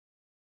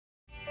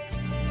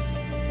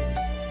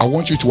I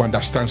want you to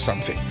understand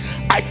something.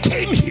 I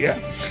came here,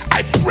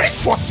 I prayed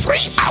for 3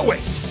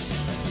 hours.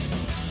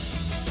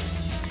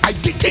 I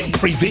didn't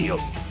prevail.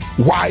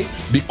 Why?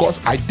 Because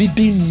I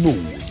didn't know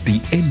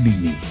the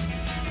enemy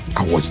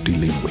I was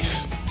dealing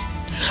with.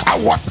 I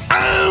was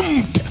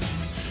armed.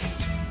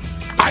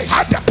 I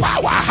had the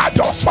power, I had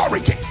the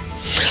authority.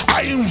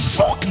 I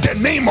invoke the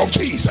name of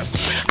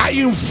Jesus. I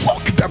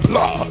invoke the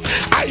blood.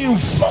 I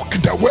invoke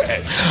the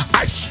word.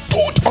 I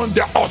stood on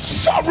the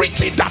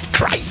authority that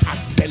Christ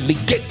has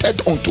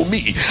delegated unto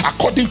me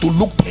according to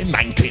Luke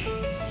 10:19.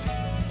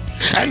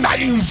 And I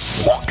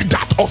invoke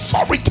that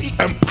authority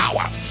and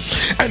power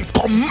and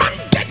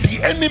commanded the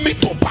enemy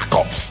to back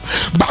off.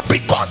 But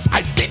because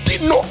I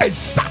didn't know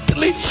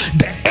exactly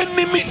the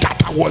enemy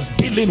that I was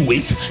dealing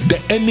with,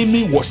 the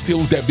enemy was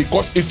still there.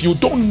 Because if you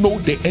don't know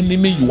the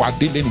enemy you are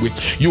dealing with,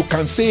 you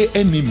can say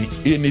enemy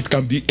and it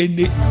can be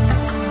any.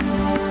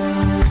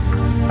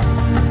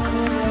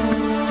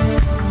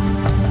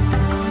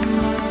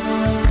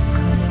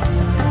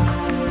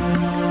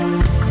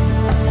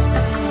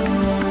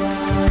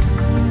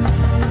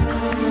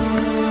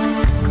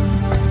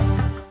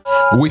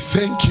 We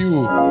thank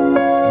you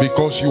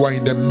because you are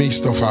in the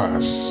midst of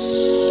us.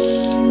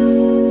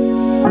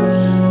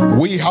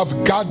 We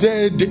have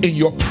gathered in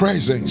your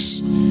presence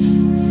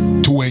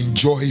to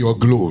enjoy your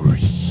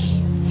glory.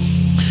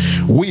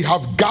 We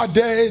have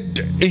gathered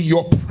in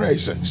your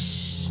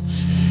presence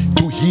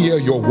to hear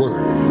your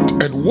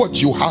word and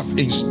what you have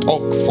in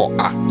stock for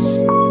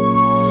us.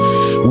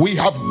 We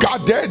have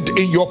gathered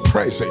in your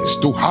presence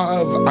to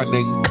have an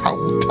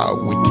encounter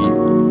with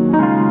you.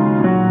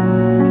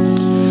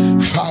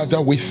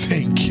 Father, we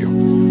thank you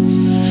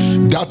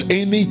that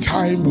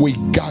anytime we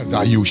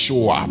gather, you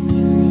show up.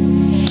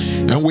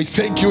 And we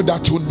thank you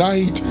that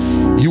tonight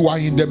you are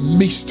in the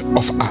midst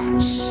of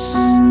us.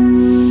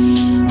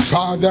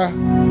 Father,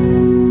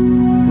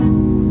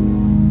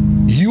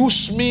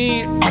 use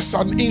me as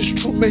an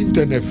instrument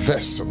and a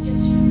vessel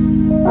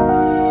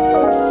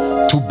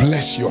to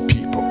bless your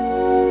people.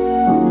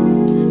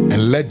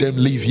 And let them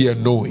leave here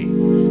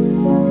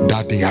knowing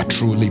that they are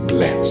truly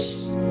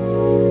blessed.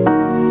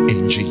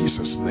 In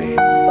Jesus' name,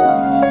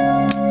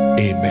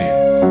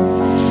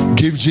 amen.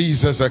 Give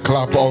Jesus a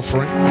clap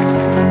offering.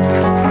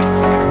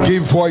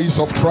 Give Voice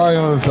of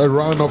Triumph a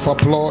round of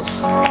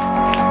applause.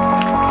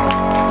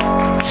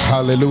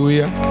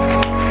 Hallelujah.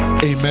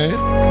 Amen.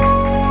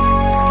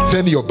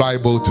 Turn your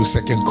Bible to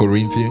 2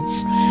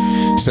 Corinthians.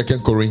 2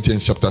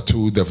 Corinthians chapter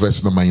 2, the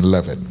verse number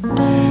 11.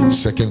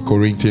 2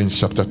 Corinthians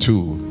chapter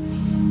 2,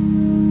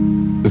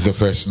 the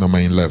verse number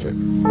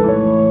 11.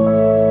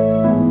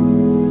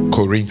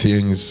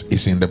 Corinthians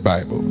is in the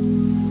Bible.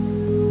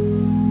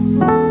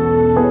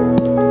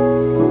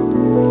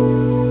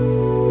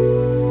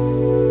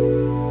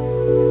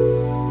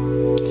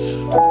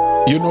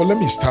 You know, let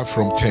me start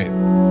from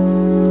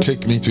 10.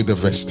 Take me to the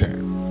verse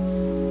 10.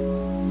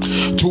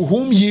 To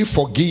whom ye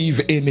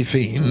forgive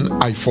anything,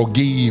 I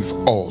forgive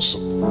also.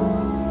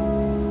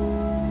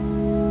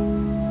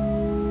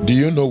 Do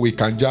you know we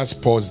can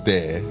just pause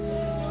there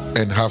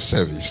and have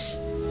service?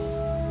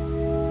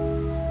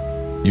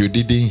 You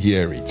didn't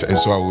hear it, and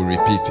so I will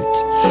repeat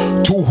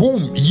it. To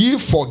whom ye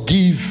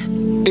forgive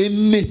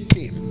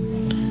anything,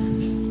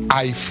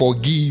 I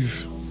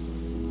forgive.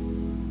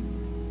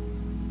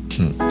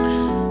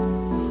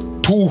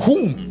 To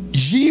whom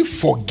ye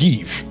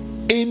forgive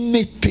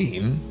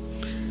anything,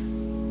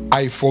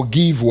 I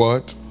forgive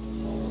what?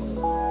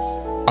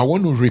 I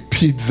want to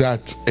repeat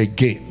that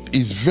again.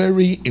 It's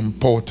very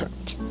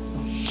important.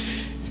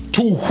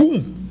 To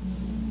whom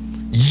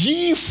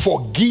ye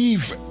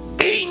forgive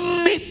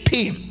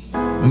anything,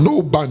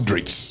 no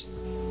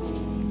boundaries,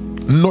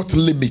 not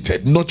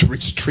limited, not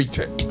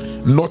restricted,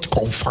 not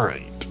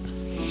confined.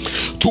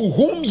 To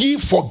whom ye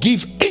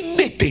forgive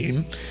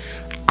anything,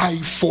 I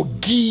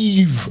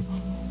forgive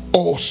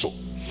also.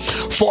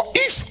 For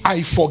if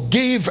I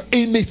forgave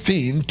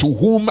anything to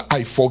whom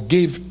I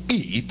forgave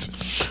it,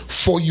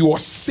 for your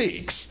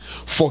sakes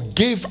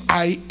forgave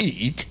I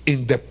it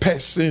in the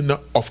person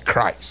of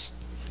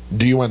Christ.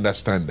 Do you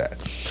understand that?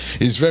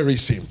 It's very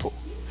simple.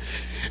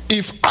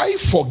 If I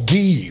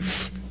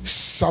forgive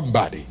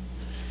somebody,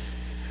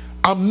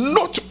 I'm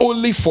not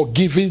only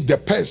forgiving the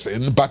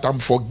person, but I'm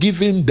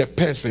forgiving the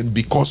person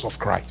because of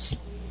Christ.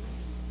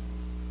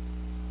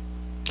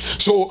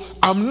 So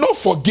I'm not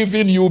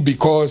forgiving you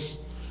because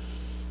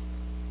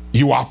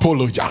you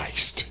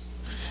apologized.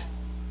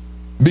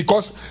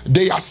 Because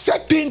there are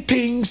certain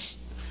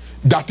things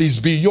that is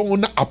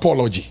beyond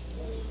apology.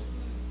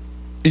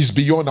 Is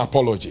beyond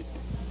apology.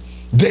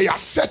 There are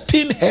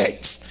certain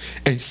hurts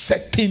and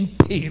certain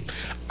pain.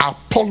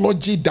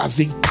 Apology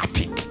doesn't cut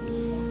it.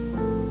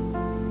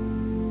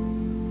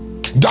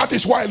 That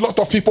is why a lot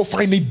of people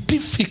find it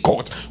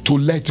difficult to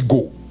let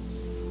go,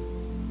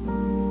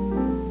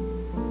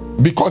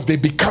 because they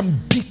become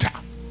bitter.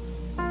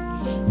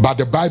 But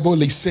the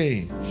Bible is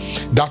saying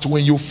that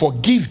when you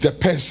forgive the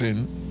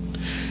person,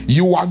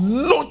 you are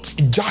not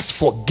just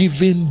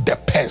forgiving the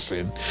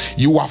person,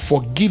 you are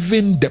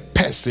forgiving the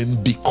person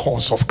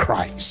because of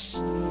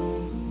Christ.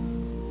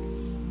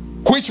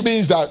 Which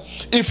means that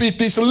if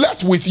it is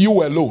left with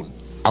you alone,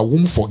 I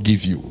won't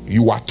forgive you.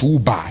 You are too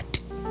bad.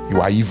 You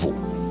are evil.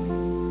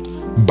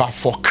 But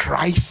for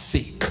Christ's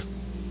sake,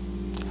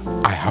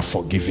 I have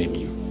forgiven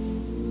you.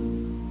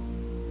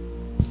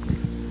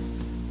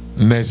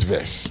 Next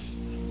verse.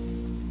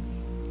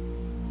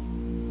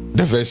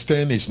 The verse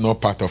 10 is not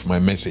part of my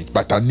message,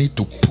 but I need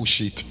to push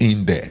it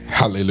in there.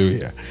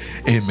 Hallelujah.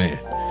 Amen.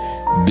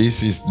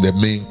 This is the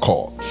main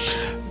call.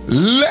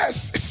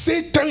 Lest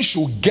Satan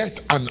should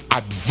get an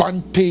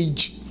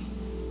advantage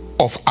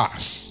of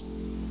us,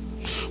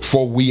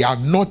 for we are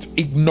not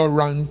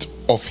ignorant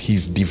of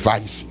his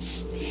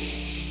devices.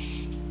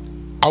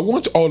 I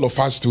want all of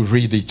us to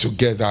read it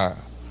together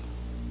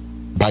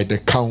by the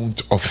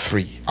count of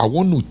 3. I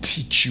want to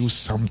teach you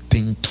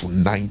something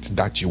tonight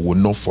that you will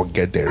not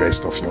forget the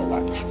rest of your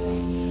life.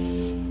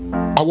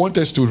 I want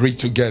us to read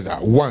together.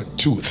 1,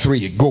 2,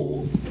 3,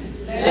 go.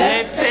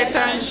 Lest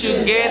Satan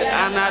should get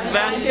an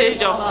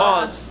advantage of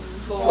us,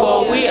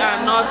 for we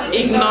are not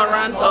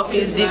ignorant of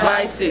his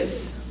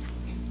devices.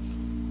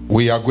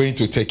 We are going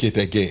to take it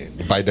again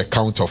by the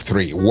count of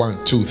 3.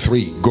 1, 2,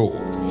 3, go.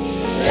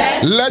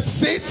 Lest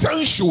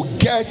Satan should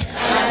get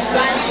An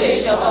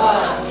advantage of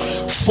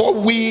us, for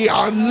we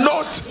are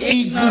not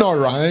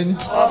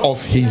ignorant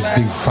of his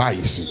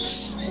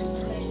devices.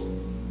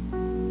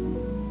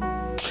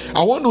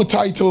 I want to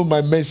title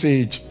my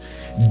message,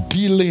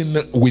 Dealing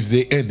with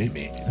the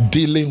Enemy.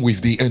 Dealing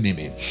with the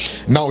Enemy.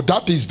 Now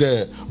that is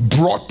the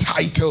broad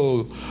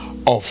title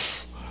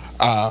of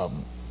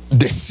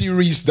the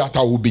series that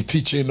I will be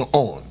teaching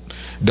on.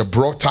 The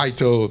broad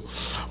title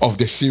of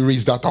the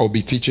series that I will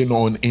be teaching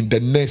on in the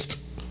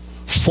next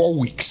 4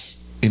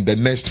 weeks. In the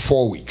next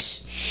 4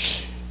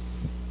 weeks.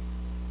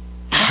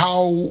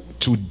 How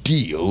to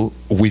deal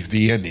with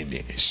the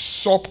enemy.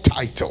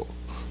 Subtitle,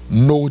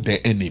 Know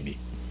the Enemy.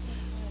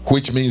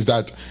 Which means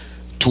that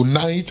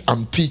tonight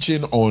I'm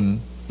teaching on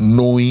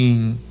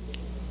knowing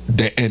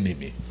the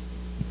enemy.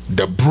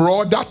 The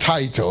broader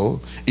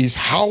title is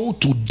how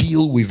to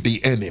deal with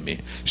the enemy.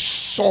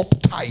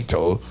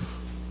 Subtitle,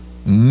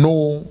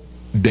 know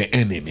the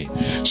enemy.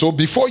 So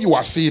before you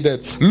are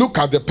seated, look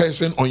at the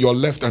person on your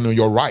left and on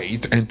your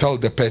right and tell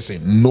the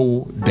person,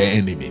 know the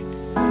enemy.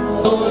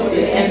 know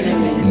the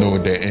enemy. Know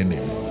the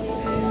enemy.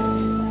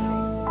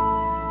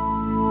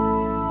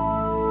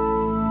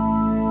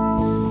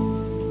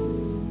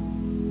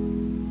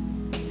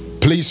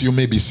 Please, you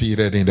may be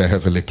seated in the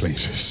heavenly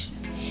places.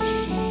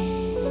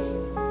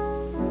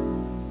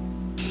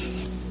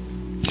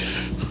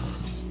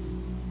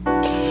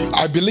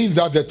 I believe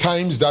that the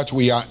times that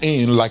we are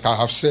in, like I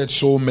have said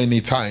so many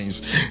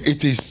times,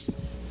 it is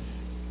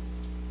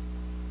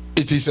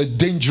a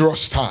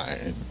dangerous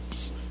time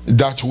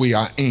that we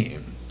are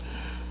in.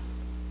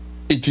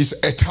 It is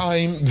a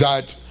time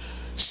that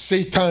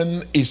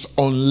Satan is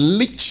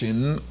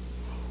unleashing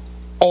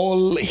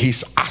all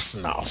his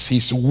arsenals,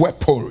 his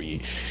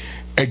weaponry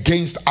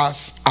against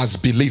us as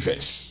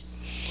believers.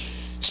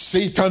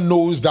 Satan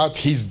knows that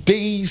his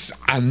days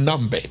are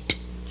numbered.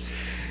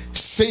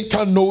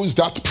 Satan knows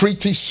that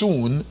pretty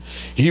soon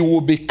he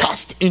will be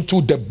cast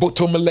into the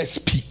bottomless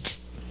pit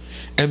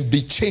and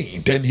be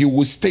chained, and he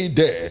will stay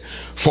there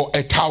for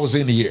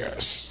 1,000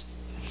 years.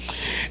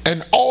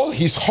 And all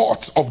his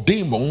hordes of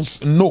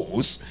demons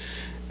knows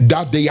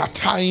that their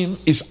time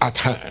is at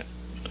hand.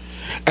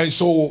 And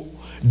so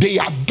they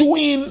are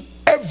doing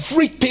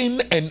everything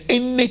and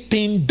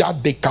anything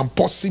that they can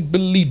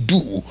possibly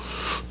do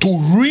to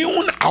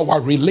ruin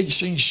our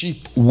relationship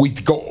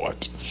with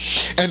God.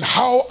 And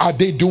how are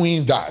they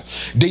doing that?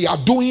 They are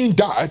doing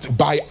that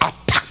by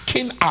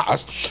attacking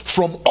us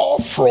from all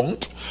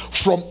fronts,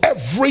 from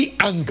every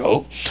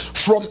angle,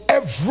 from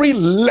every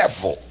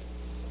level.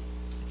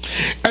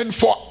 And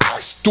for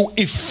us to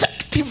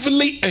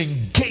effectively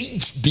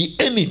engage the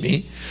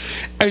enemy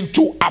and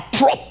to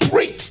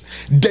appropriate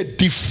the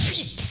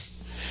defeat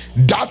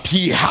that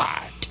he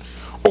had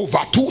over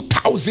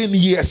 2,000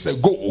 years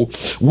ago,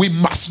 we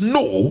must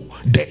know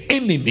the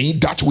enemy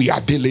that we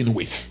are dealing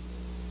with.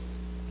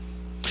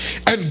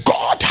 And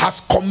God has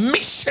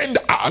commissioned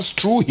us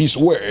through his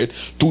word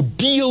to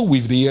deal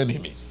with the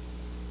enemy.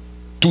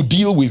 To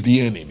deal with the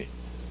enemy.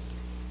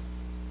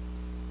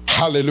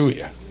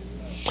 Hallelujah.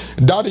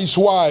 That is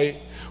why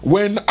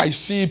when I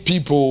see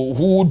people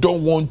who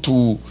don't want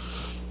to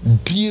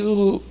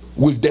deal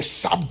with the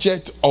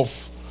subject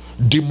of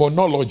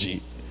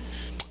demonology,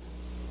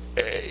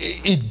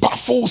 it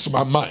baffles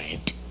my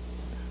mind.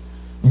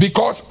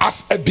 Because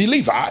as a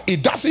believer,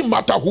 it doesn't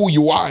matter who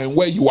you are and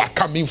where you are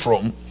coming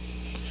from.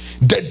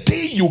 The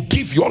day you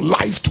give your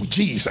life to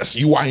Jesus,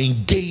 you are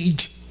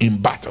engaged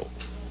in battle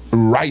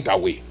right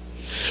away.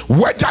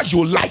 Whether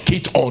you like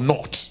it or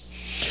not,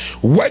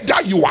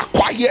 whether you are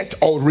quiet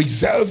or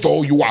reserved,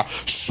 or you are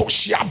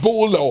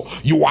sociable or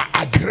you are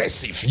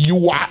aggressive,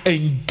 you are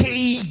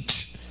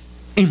engaged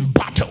in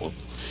battle.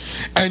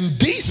 And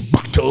this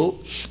battle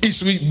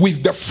is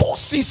with the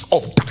forces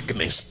of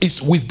darkness,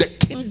 is with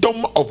the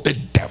kingdom of the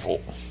devil,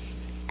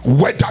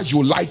 whether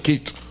you like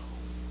it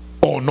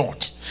or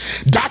not.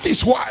 That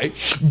is why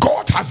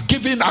God has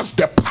given us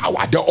the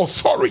power, the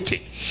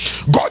authority.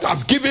 God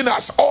has given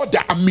us all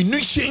the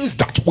ammunitions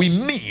that we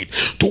need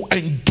to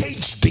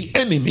engage the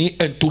enemy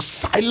and to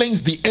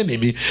silence the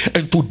enemy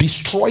and to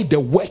destroy the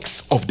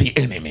works of the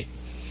enemy.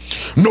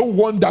 No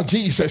wonder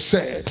Jesus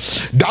said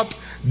that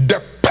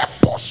the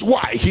purpose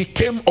why he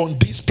came on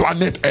this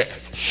planet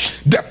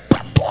Earth, the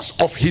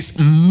purpose of his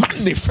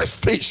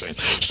manifestation,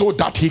 so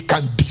that he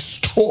can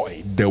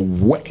destroy the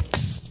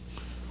works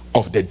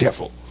of the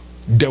devil.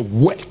 The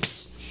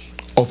works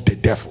of the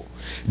devil.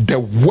 The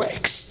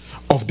works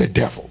of the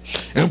devil.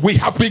 And we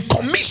have been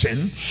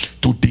commissioned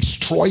to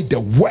destroy the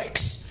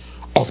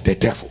works of the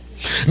devil.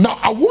 Now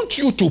I want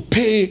you to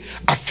pay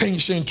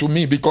attention to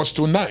me, because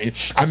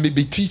tonight I may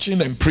be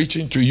teaching and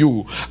preaching to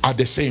you at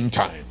the same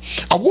time.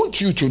 I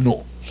want you to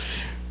know,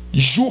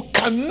 you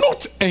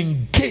cannot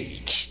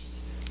engage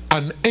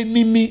an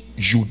enemy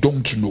you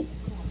don't know.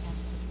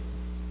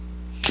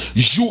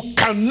 You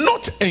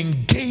cannot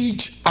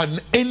engage an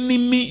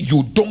enemy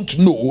you don't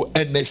know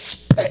and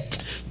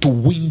expect to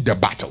win the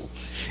battle.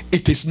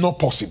 It is not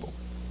possible.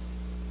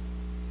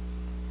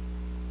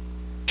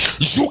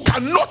 You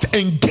cannot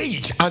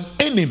engage an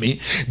enemy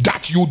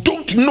that you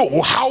don't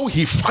know how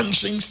he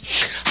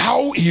functions,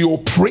 how he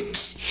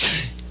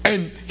operates,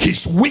 and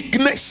his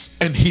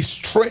weakness and his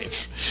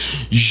strength.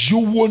 You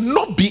will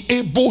not be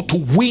able to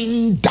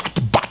win that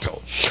battle.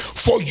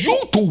 For you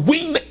to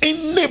win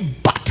any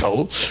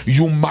battle,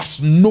 you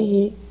must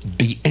know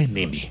the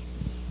enemy.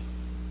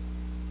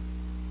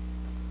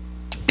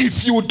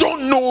 If you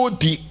don't know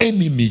the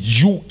enemy,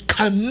 you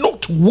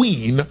cannot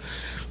win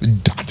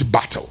that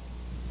battle.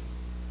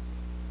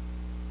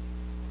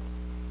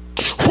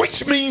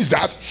 Which means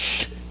that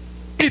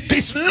it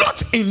is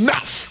not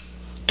enough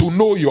to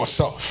know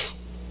yourself.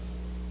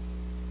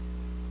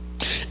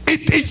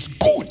 It is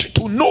good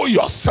to know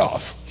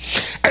yourself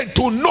and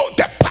to know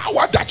the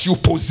power that you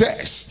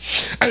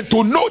possess, and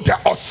to know the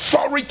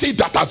authority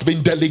that has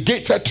been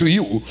delegated to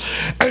you,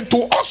 and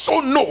to also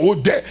know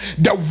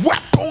the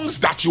weapons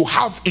that you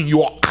have in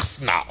your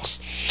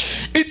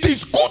arsenals. It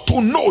is good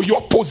to know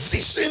your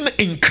position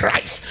in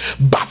Christ,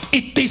 but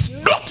it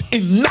is not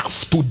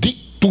enough to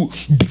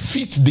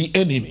defeat the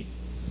enemy.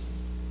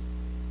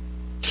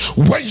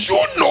 When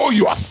you know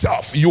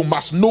yourself, you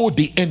must know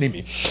the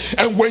enemy.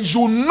 And when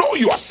you know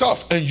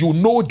yourself and you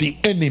know the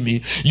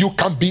enemy, you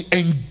can be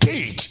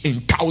engaged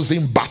in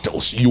 1,000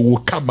 battles. You will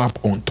come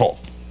up on top.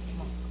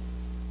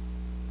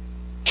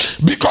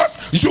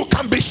 Because you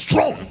can be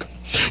strong,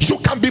 you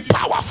can be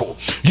powerful,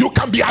 you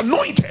can be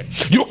anointed,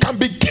 you can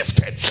be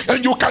gifted,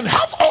 and you can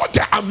have all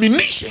the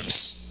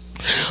ammunitions.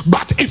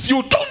 But if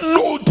you don't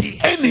know the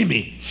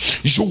enemy,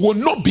 you will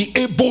not be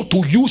able to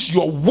use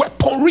your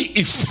weaponry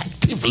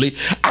effectively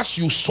as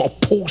you're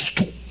supposed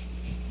to.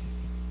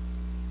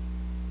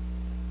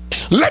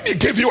 Let me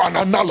give you an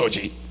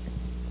analogy.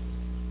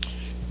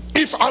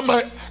 If I'm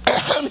a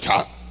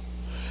hunter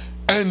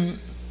and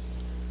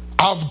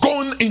I've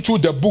gone into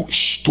the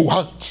bush to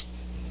hunt,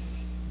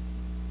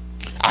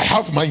 I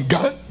have my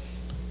gun,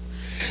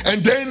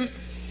 and then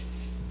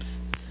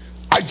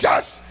I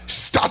just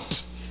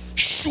start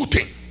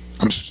shooting.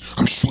 I'm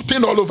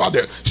shooting all over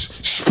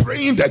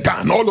spraying the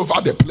gun all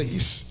over the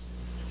place.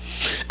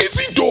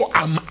 Even though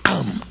I'm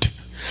armed,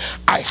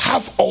 I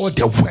have all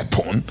the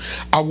weapon,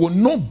 I will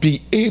not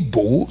be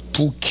able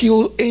to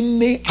kill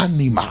any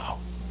animal.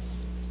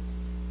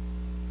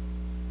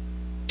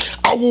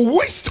 I will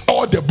waste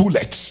all the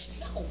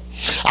bullets.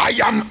 I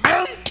am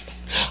armed.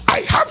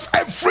 I have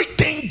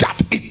everything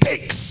that it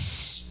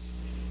takes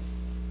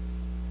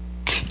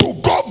to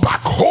go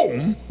back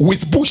home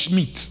with bush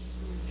meat.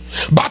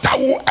 But I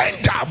will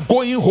end up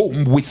going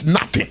home with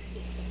nothing.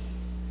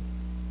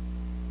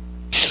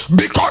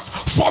 Because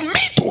for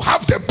me to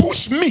have the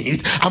bush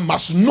meat, I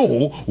must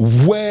know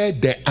where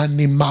the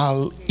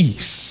animal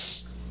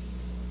is.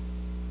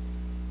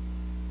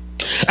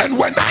 And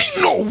when I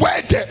know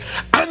where the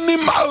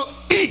animal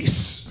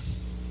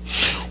is,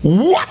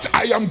 what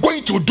I am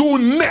going to do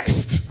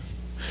next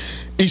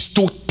is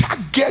to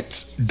target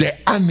the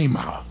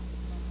animal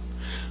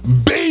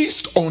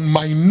based on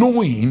my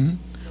knowing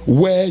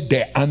where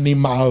the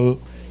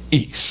animal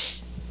is.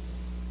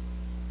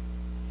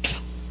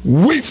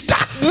 With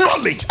that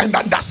knowledge and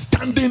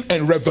understanding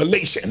and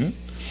revelation,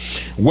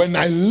 when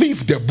I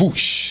leave the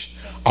bush,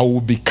 I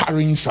will be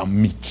carrying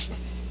some meat.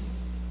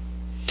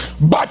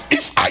 But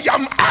if I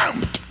am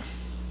armed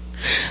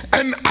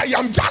and I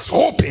am just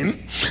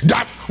hoping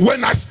that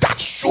when I start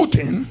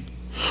shooting,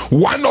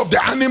 one of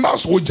the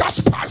animals will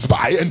just pass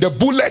by and the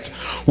bullet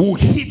will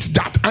hit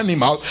that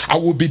animal, I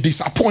will be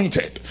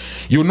disappointed.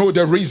 You know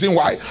the reason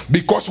why?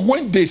 Because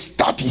when they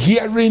start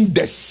hearing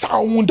the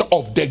sound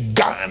of the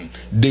gun,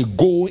 they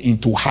go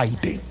into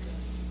hiding.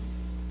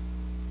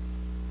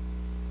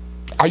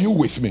 Are you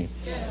with me?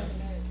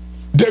 Yes.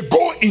 They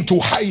go into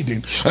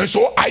hiding. And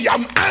so I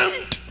am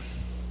armed,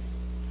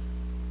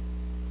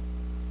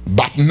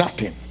 but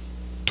nothing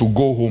to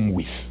go home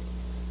with.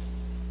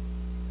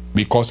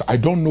 Because I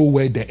don't know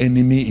where the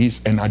enemy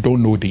is and I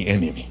don't know the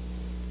enemy.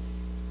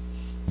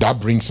 That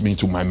brings me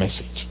to my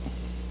message.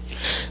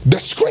 The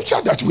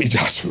scripture that we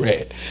just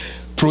read,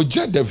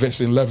 project the verse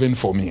 11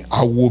 for me.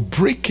 I will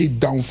break it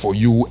down for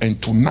you,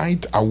 and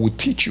tonight I will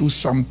teach you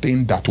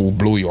something that will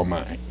blow your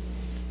mind.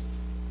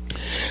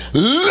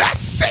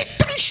 Lest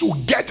Satan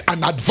should get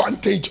an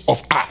advantage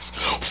of us,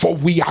 for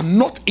we are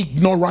not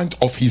ignorant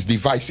of his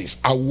devices.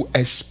 I will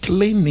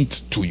explain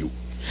it to you.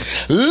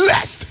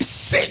 Lest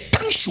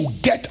Satan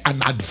should get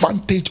an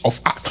advantage of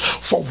us,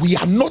 for we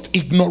are not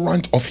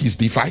ignorant of his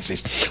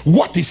devices.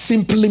 What it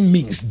simply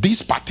means,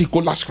 this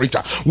particular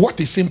scripture, what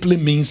it simply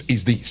means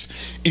is this: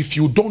 if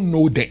you don't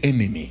know the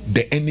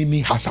enemy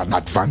has an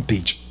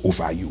advantage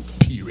over you,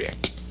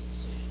 period.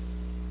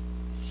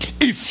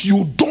 If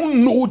you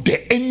don't know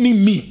the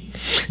enemy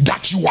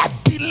that you are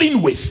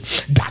dealing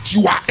with, that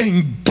you are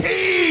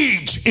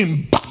engaged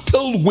in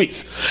battle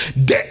with,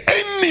 the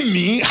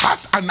enemy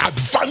has an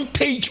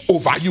advantage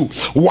over you.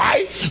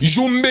 Why?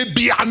 You may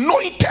be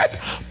anointed,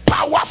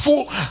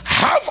 powerful,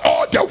 have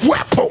all the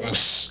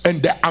weapons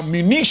and the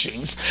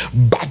ammunitions,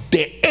 but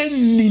the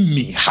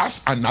enemy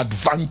has an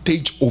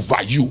advantage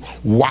over you.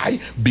 Why?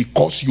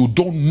 Because you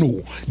don't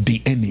know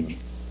the enemy.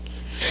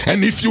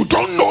 And if you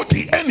don't know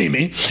the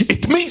enemy,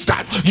 it means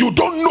that you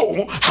don't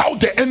know how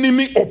the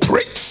enemy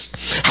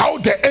operates, how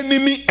the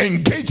enemy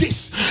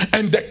engages,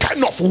 and the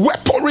kind of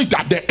weaponry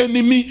that the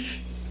enemy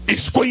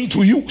is going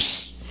to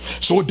use.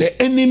 So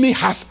the enemy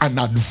has an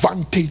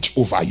advantage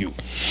over you.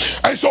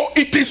 And so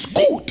it is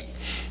good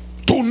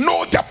to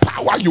know the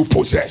power you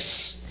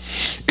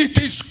possess. It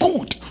is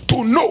good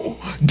to know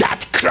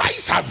that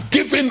Christ has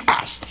given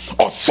us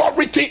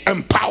authority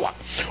and power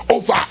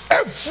over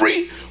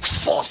every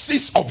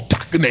forces of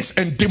darkness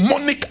and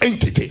demonic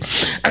entity,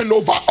 and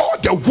over all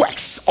the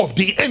works of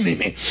the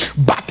enemy.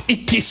 But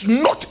it is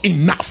not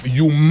enough.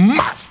 You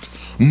must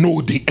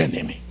know the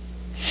enemy.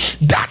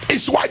 That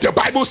is why the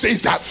Bible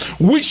says that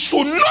we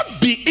should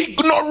not be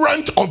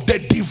ignorant of the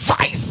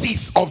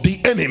devices of the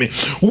enemy.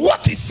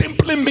 What it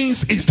simply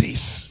means is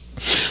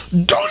this: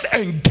 don't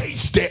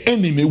engage the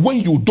enemy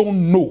when you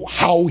don't know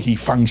how he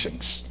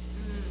functions.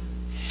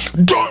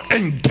 Don't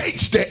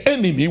engage the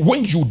enemy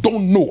when you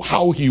don't know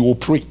how he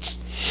operates.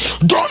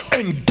 Don't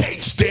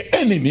engage the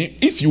enemy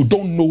if you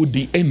don't know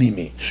the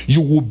enemy.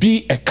 You will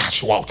be a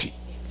casualty.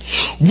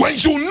 When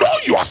you know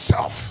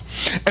yourself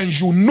and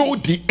you know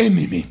the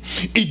enemy,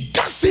 it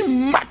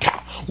doesn't matter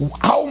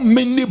how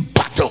many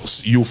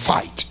battles you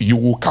fight, you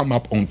will come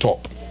up on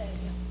top.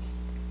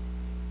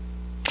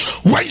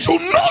 When you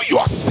know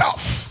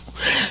yourself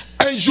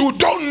and you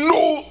don't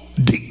know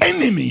the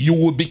enemy, you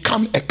will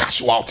become a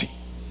casualty.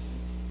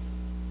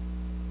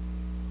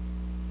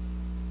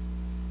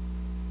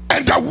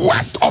 And the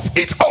worst of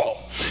it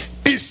all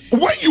is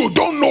when you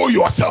don't know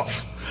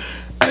yourself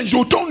and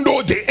you don't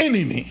know the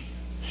enemy,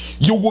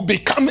 you will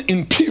become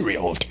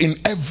imperialed in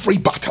every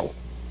battle.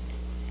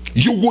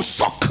 You will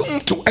succumb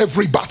to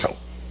every battle.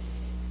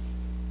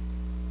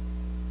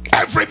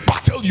 Every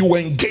battle you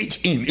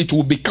engage in, it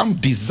will become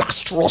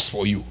disastrous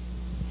for you.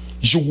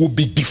 You will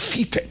be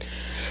defeated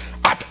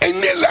at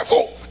any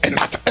level and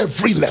at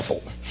every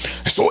level.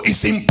 So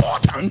it's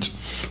important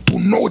to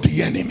know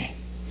the enemy.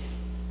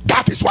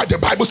 That is why the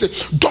Bible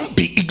says, don't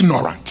be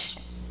ignorant.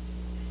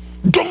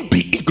 Don't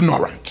be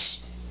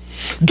ignorant.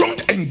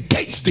 Don't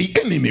engage the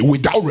enemy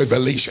without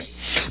revelation.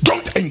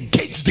 Don't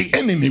engage the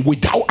enemy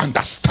without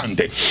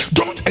understanding.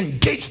 Don't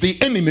engage the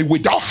enemy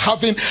without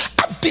having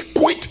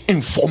adequate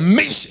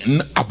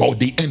information about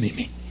the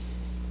enemy.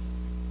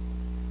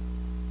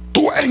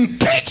 To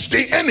engage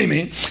the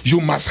enemy,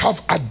 you must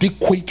have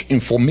adequate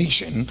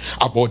information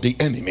about the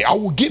enemy. I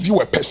will give you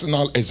a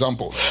personal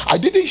example. I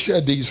didn't share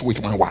this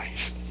with my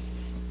wife.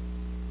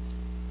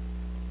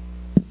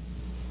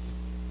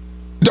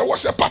 There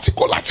was a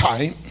particular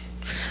time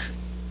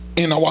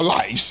in our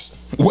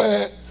lives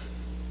where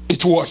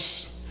it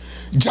was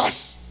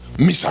just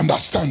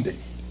misunderstanding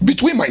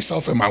between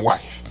myself and my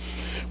wife.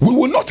 We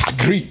will not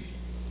agree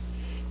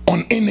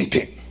on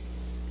anything.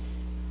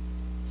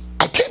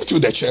 I came to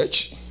the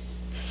church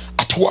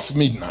at 12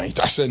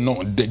 midnight. I said, no,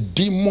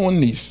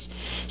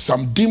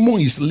 some demon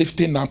is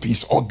lifting up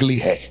his ugly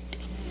head.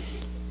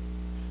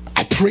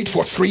 I prayed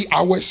for 3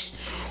 hours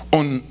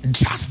on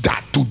just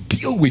that, to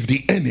deal with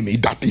the enemy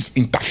that is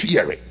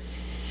interfering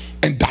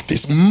and that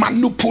is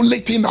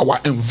manipulating our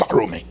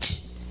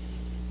environment.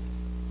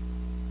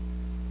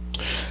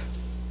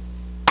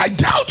 I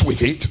dealt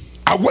with it.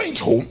 I went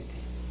home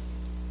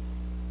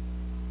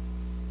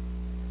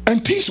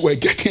and things were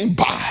getting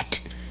bad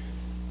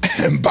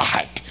and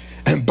bad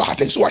and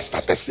bad. And so I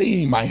started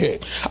saying in my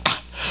head,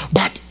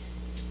 but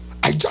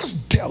I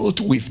just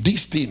dealt with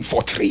this thing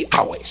for 3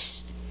 hours.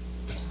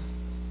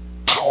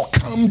 How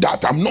come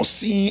that I'm not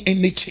seeing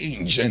any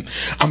change and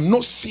I'm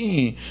not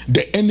seeing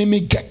the enemy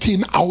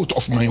getting out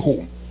of my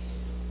home?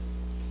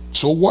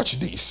 So watch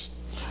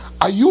this.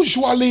 I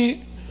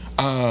usually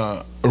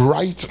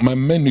write my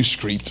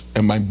manuscript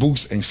and my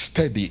books and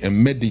study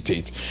and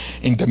meditate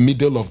in the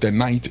middle of the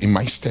night in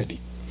my study.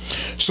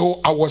 So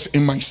I was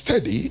in my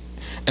study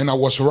and I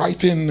was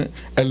writing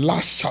a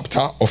last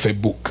chapter of a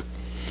book.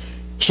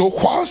 So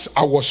whilst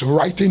I was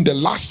writing the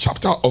last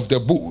chapter of the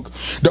book,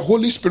 the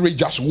Holy Spirit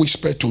just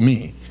whispered to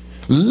me,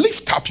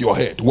 lift up your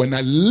head. When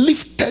I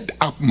lifted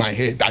up my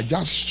head, I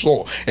just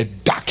saw a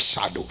dark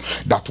shadow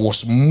that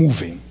was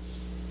moving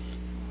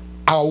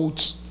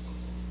out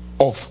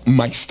of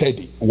my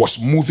study,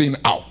 was moving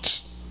out.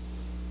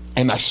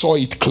 And I saw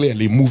it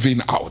clearly moving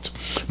out.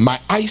 My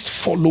eyes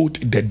followed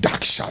the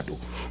dark shadow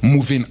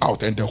moving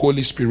out, and the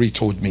Holy Spirit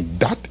told me,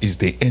 that is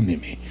the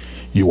enemy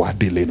you are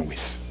dealing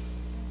with.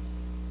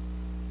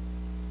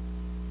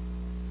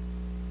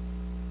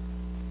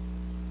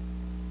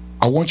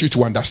 I want you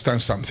to understand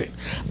something.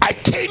 I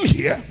came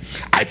here,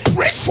 I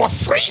prayed for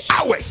 3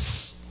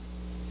 hours.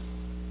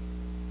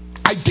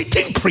 I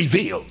didn't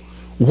prevail.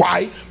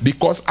 Why?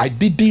 Because I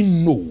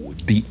didn't know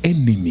the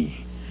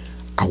enemy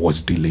I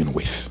was dealing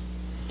with.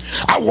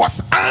 I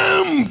was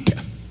armed.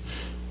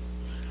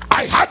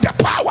 I had the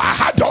power, I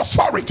had the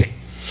authority.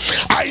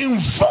 I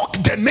invoke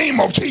the name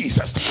of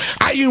Jesus.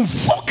 I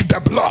invoke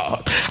the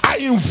blood. I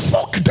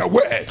invoke the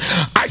word.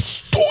 I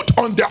stood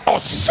on the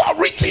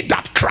authority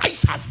that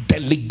Christ has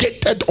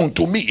delegated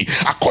unto me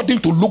according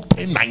to Luke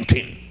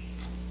 10:19.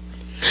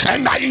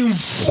 And I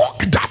invoke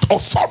that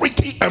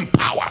authority and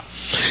power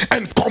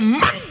and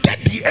commanded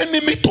the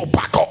enemy to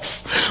back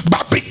off.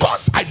 But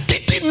because I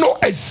didn't know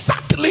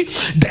exactly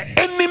the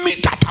enemy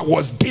that I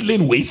was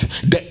dealing with,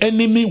 the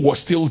enemy was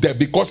still there.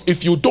 Because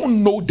if you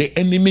don't know the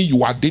enemy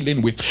you are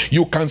dealing with,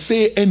 you can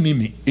say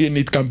enemy and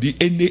it can be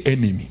any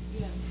enemy.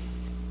 Yeah.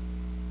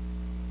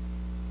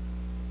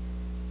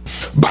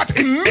 But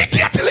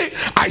immediately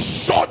I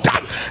saw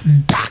that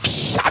dark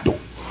shadow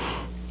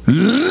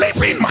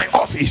leaving my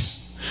office.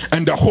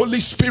 And the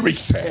Holy Spirit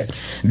said,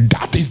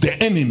 that is the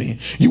enemy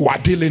you are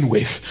dealing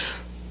with.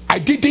 I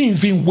didn't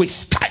even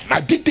waste time.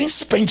 I didn't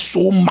spend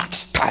so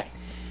much time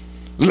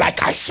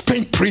like I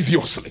spent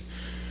previously.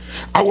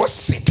 I was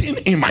sitting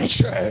in my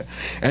chair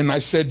and I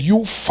said,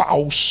 you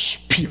foul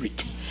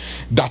spirit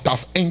that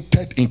have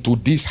entered into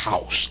this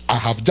house, I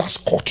have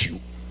just caught you.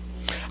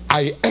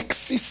 I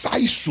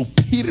exercise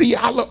superior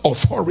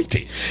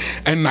authority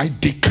and I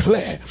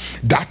declare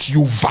that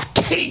you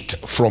vacate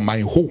from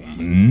my home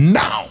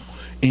now.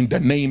 In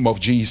the name of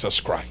Jesus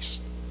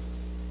Christ.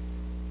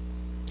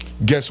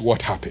 Guess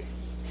what happened?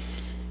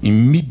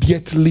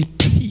 Immediately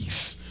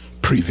peace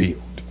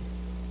prevailed.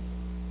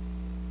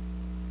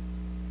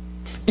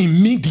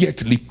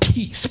 Immediately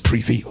peace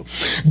prevailed.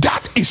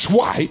 That is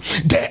why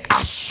there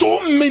are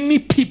so many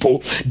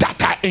people that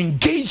are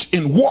engaged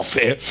in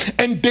warfare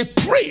and they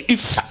pray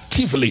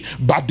effectively,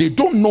 but they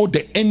don't know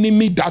the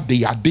enemy that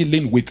they are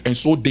dealing with, and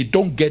so they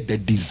don't get the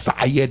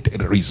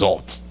desired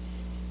result.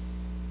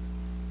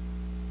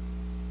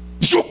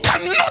 You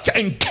cannot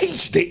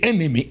engage the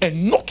enemy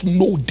and not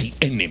know the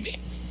enemy.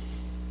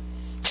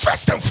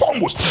 First and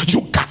foremost, you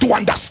got to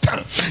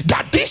understand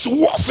that this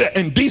warfare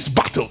and this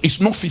battle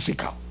is not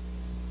physical.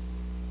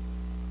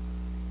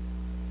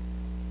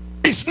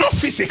 It's not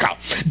physical.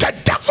 The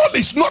devil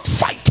is not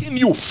fighting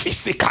you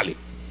physically.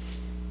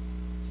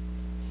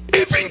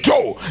 Even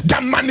though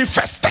the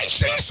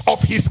manifestations of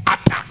his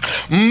attack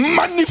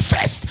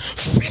manifest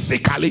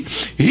physically,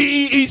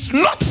 he is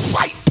not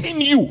fighting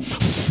you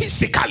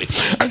physically.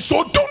 And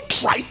so don't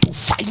try to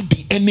fight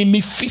the enemy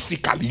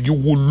physically. You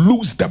will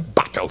lose the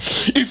battle.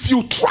 If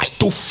you try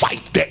to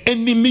fight the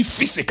enemy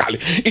physically,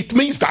 it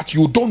means that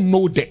you don't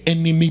know the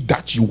enemy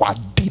that you are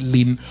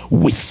dealing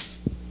with.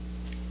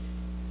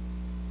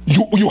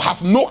 You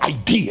have no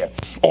idea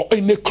or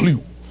any clue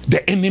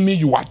the enemy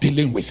you are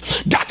dealing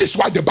with. That is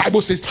why the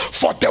Bible says,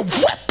 for the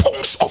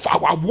weapons of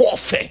our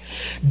warfare,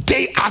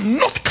 they are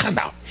not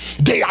carnal,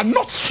 they are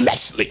not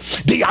fleshly,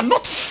 they are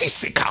not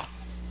physical,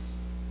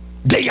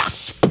 they are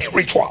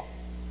spiritual.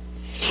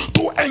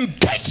 To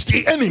engage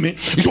the enemy,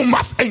 you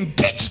must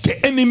engage the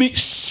enemy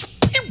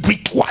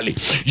spiritually.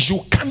 You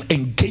can't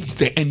engage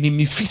the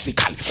enemy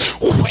physically,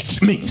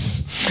 which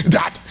means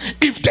that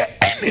if the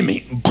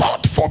enemy,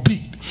 God forbid,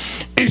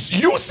 is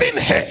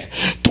using her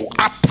to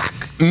attack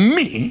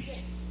me,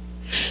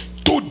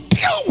 to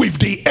deal with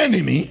the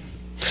enemy,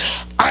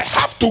 I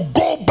have to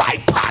go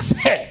bypass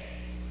her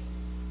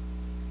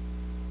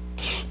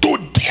to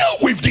deal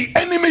with the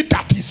enemy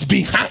that is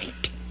behind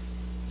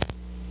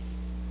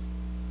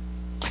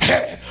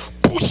her,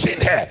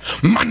 pushing her,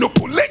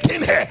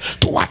 manipulating her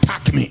to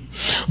attack me.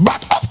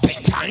 But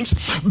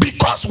oftentimes,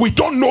 because we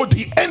don't know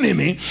the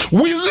enemy,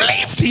 we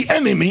leave the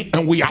enemy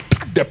and we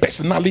attack the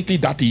personality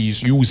that he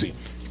is using.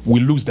 We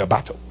lose the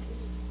battle.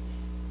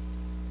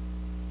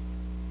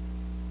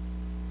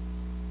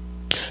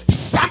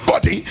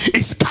 Somebody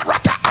is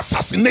character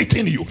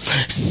assassinating you.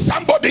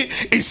 Somebody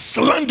is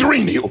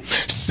slandering you.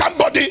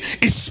 Somebody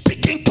is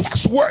speaking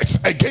curse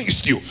words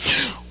against you.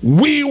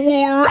 We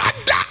will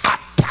rather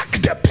attack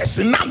the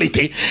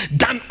personality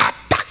than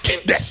attacking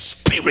the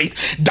spirit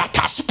that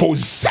has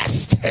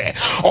possessed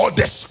her, or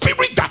the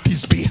spirit that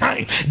is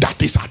behind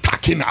that is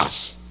attacking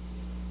us.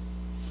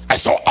 And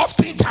so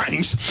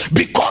oftentimes,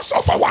 because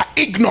of our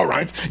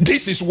ignorance,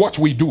 this is what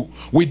we do.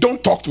 We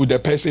don't talk to the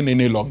person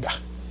any longer.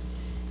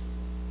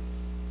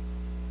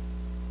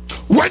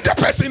 When When the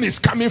person is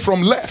coming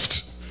from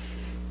left,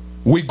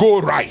 we go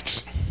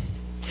right.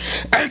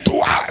 And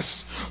to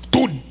us,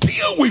 to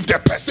deal with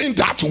the person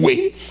that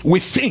way, we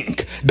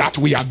think that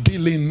we are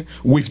dealing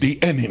with the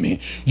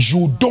enemy.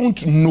 You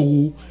don't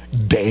know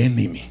the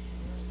enemy.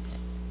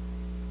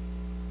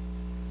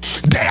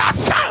 There are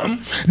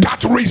some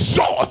that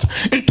resort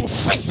into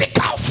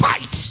physical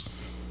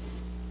fights.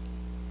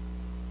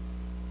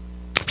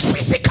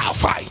 Physical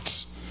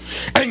fights.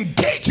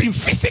 Engage in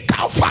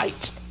physical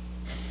fight.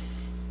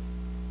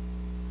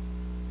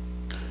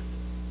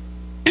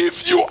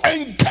 If you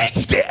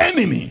engage the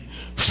enemy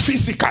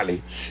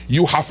physically,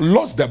 you have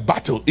lost the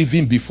battle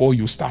even before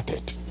you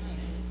started.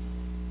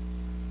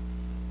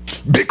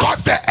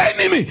 Because the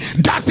enemy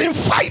doesn't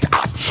fight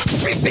us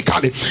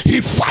physically,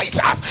 he fights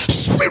us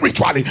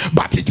spiritually,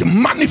 but it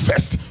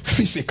manifests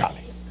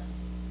physically.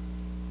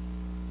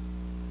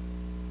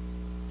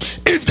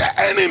 If the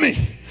enemy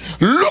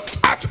looks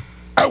at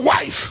a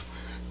wife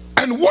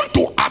and want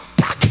to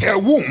attack her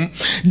womb,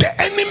 the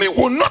enemy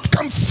will not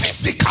come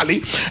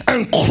physically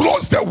and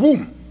close the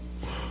womb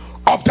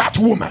of that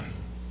woman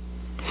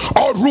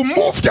or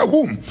remove the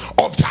womb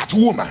of that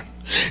woman.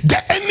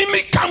 The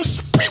enemy comes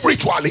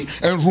spiritually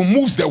and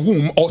removes the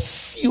womb or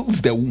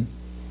seals the womb.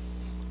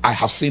 I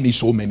have seen it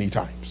so many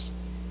times.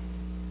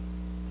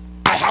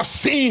 I have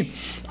seen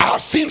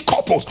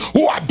couples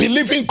who are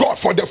believing God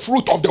for the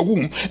fruit of the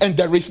womb, and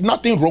there is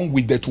nothing wrong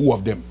with the two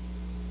of them.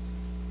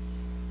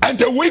 And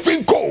they will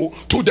even go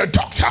to the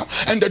doctor,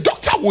 and the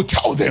doctor will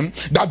tell them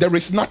that there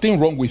is nothing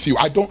wrong with you.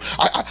 I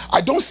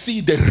don't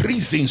see the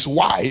reasons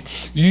why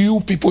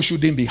you people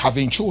shouldn't be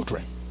having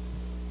children.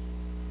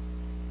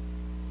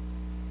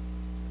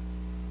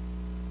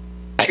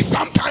 And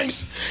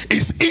sometimes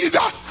it's either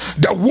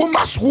the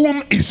woman's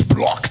womb is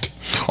blocked,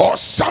 or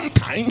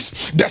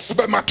sometimes the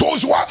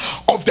spermatozoa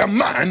of the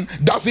man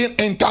doesn't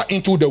enter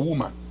into the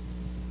woman.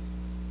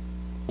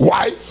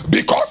 Why?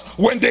 Because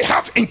when they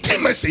have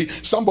intimacy,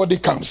 somebody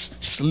comes,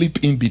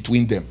 sleep in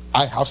between them.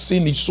 I have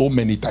seen it so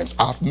many times.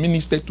 I have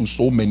ministered to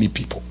so many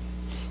people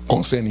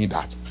concerning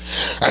that.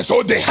 And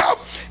so they have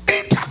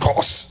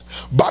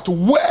intercourse, but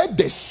where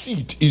the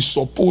seed is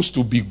supposed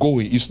to be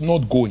going is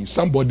not going.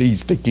 Somebody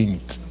is taking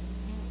it.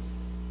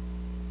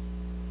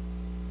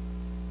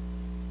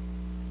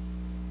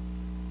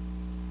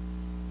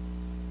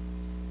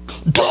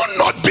 Do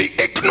not be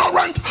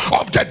ignorant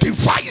of the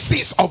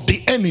devices of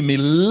the enemy,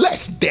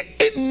 lest the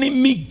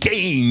enemy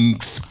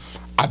gains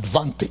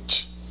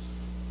advantage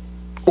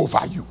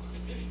over you.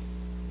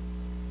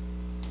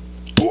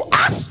 To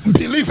us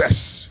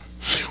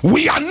believers,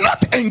 we are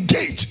not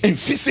engaged in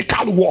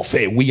physical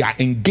warfare, we are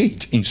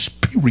engaged in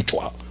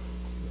spiritual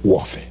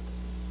warfare.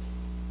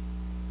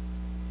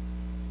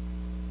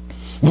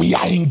 We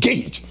are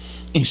engaged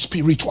in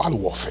spiritual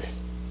warfare.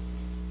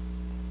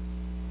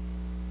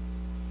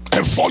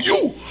 And for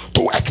you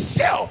to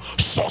excel,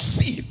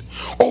 succeed,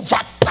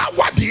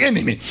 overpower the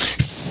enemy,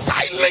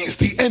 silence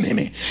the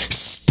enemy,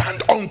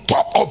 stand on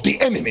top of the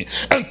enemy,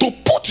 and to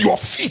put your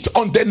feet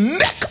on the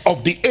neck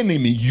of the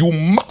enemy, you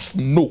must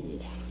know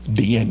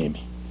the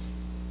enemy.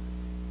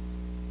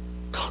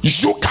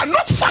 You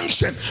cannot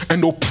function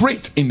and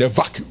operate in a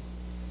vacuum.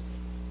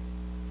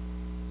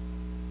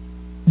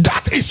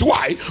 That is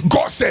why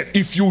God said,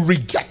 if you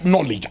reject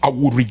knowledge, I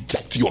will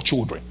reject your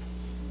children.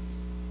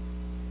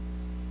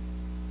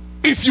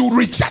 If you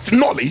reject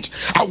knowledge,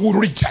 I will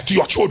reject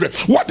your children.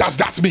 What does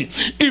that mean?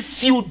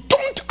 If you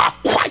don't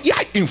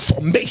acquire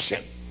information,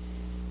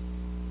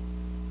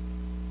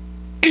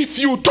 if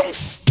you don't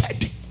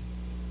study,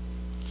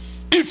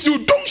 if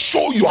you don't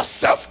show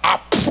yourself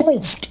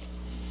approved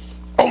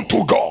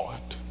unto God,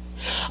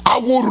 I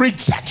will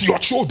reject your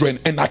children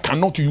and I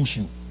cannot use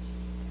you.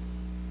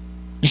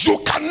 You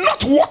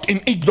cannot walk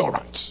in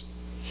ignorance.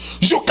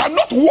 You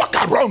cannot walk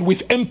around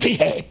with empty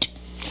head.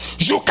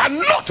 You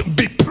cannot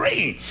be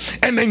praying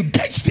and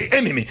engage the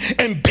enemy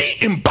and be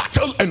in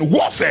battle and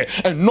warfare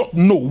and not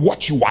know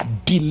what you are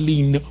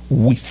dealing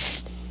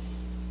with.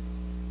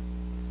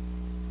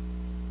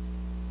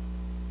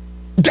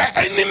 The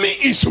enemy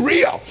is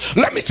real.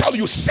 Let me tell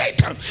you,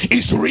 Satan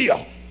is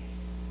real.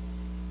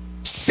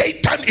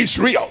 Satan is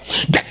real.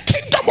 The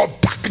kingdom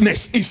of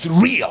darkness is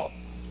real,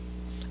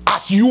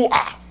 as you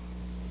are.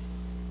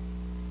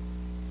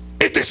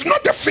 It is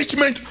not the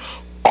figment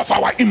of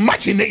our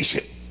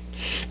imagination.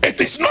 It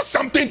is not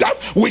something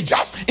that we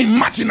just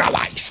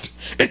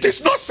imaginalized. It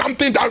is not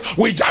something that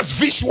we just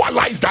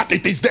visualize that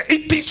it is there.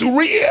 It is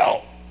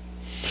real.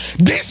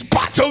 This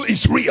battle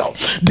is real.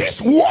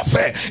 This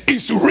warfare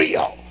is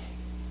real.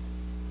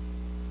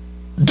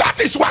 That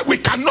is why we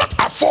cannot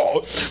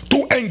afford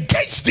to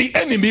engage the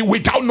enemy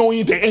without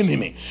knowing the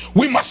enemy.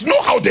 We must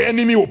know how the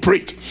enemy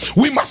operates.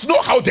 We must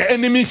know how the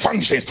enemy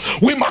functions.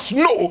 We must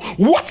know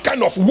what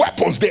kind of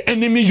weapons the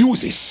enemy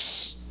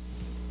uses.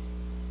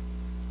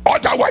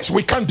 Otherwise,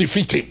 we can't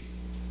defeat him.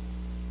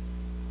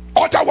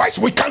 Otherwise,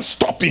 we can't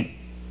stop him.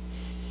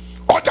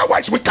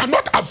 Otherwise, we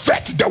cannot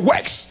avert the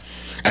works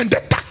and the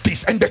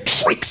tactics and the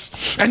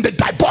tricks and the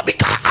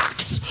diabolical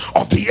acts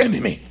of the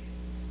enemy.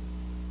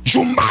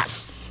 You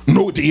must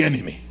know the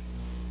enemy.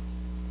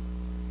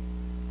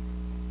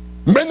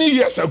 Many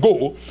years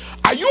ago,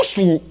 I used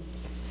to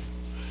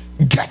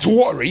get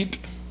worried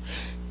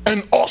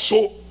and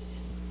also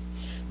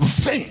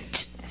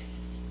faint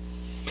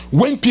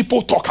when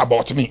people talk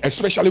about me,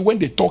 especially when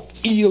they talk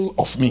ill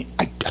of me.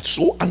 I get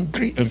so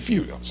angry and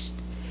furious.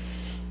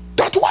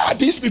 That why are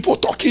these people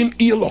talking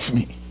ill of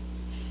me?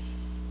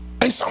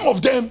 And some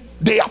of them,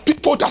 they are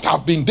people that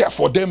have been there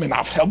for them and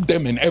I've helped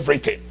them and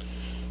everything.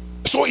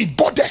 So it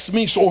bothers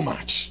me so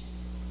much.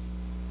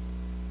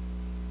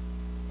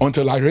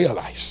 Until I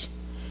realize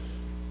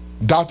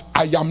that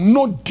I am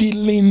not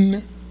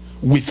dealing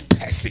with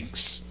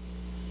persons.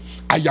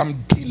 I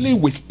am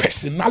dealing with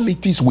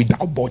personalities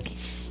without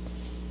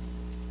bodies.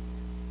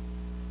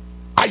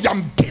 I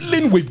am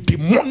dealing with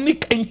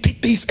demonic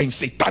entities and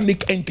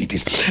satanic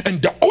entities.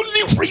 And the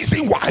only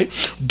reason why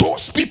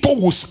those people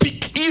will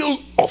speak ill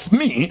of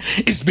me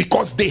is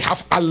because they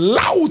have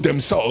allowed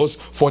themselves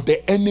for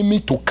the enemy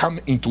to come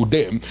into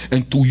them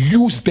and to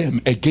use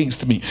them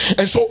against me.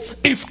 And so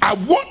if I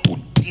want to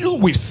deal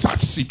with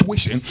such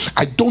situation,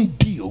 I don't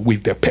deal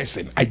with the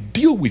person. I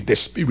deal with the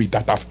spirit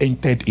that have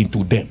entered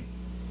into them.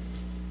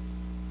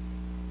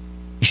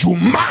 You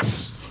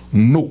must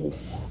know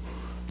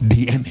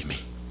the enemy.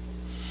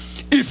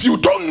 If you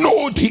don't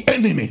know the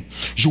enemy,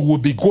 you will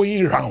be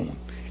going round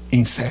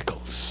in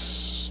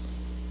circles.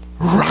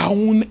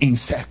 Round in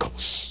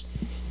circles.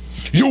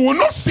 You will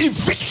not see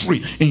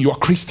victory in your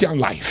Christian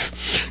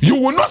life. You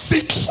will not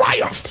see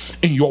triumph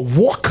in your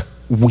walk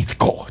with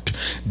God.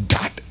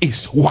 That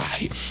is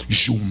why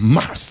you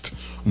must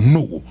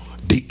know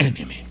the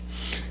enemy.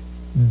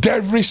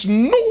 There is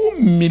no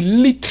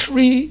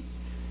military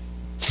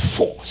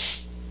force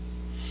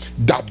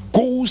that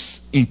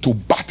goes into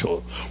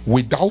battle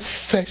without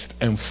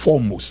first and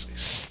foremost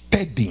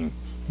studying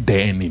the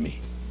enemy.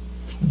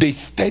 They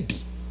study.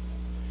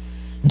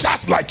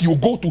 Just like you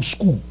go to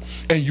school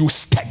and you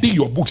study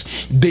your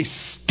books, they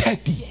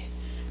study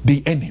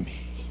the enemy.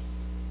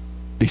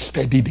 They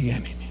study the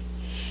enemy.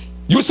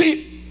 You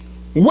see,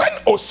 when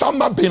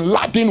Osama bin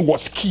Laden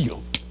was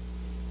killed,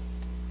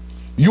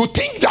 you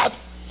think that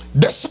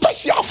the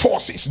special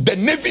forces, the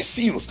Navy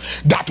SEALs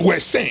that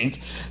were sent,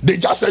 they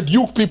just said,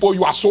 you people,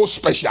 you are so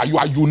special, you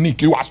are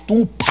unique, you are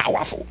too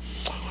powerful.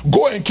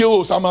 Go and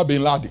kill Osama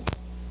bin Laden.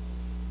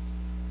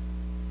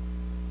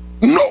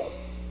 No.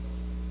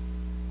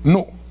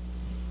 No.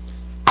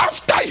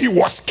 After he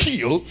was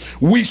killed,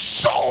 we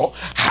saw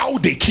how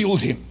they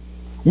killed him.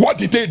 What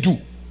did they do?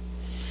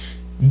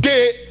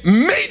 They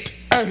made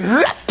a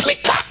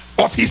replica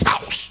of his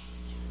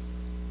house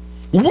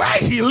where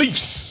he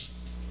lives.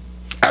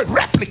 A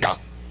replica,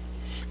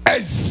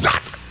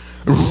 exact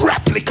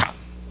replica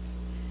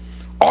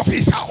of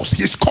his house,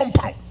 his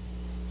compound,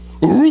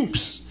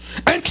 rooms,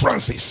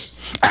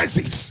 entrances,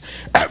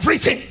 exits,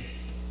 everything.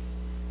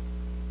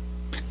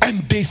 And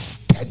they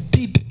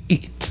studied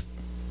it.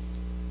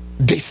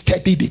 They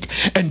studied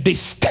it, and they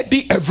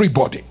studied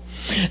everybody.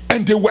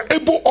 And they were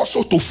able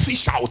also to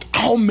fish out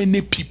how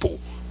many people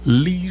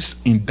lives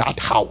in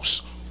that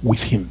house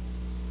with him.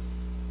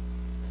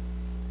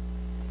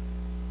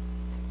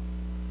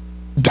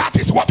 That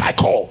is what I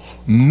call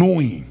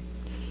knowing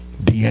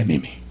the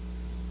enemy.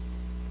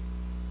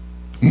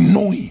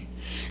 Knowing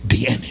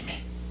the enemy.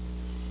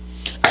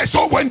 And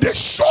so when they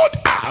showed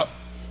up,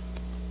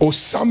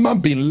 Osama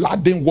bin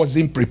Laden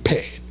wasn't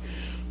prepared.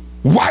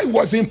 Why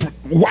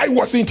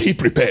wasn't he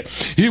prepared?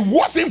 He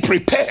wasn't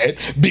prepared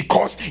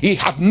because he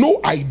had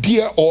no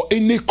idea or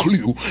any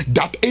clue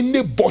that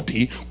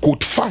anybody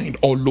could find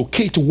or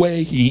locate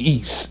where he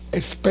is,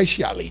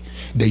 especially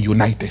the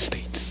United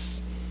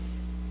States.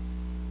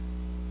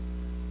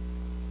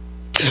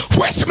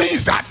 Which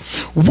means that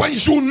when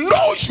you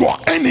know your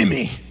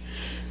enemy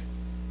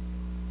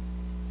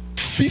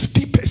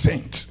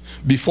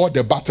 50% before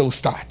the battle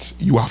starts,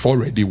 you have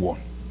already won.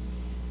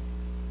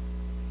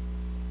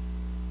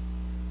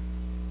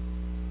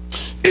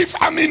 If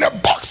I'm in a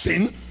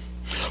boxing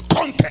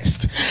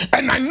contest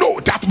and I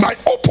know that my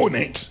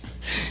opponent,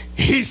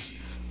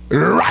 his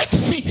right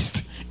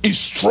fist is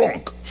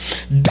strong,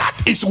 that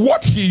is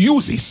what he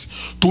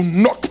uses to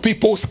knock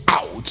people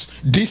out,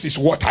 this is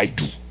what I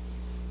do.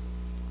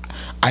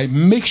 I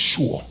make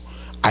sure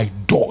I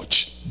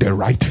dodge the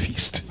right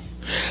fist.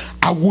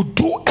 I will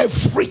do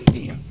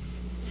everything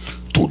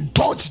to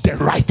dodge the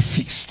right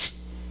fist.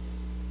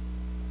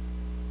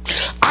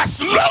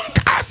 As long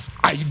as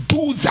I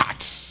do that,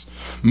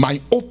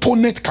 my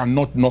opponent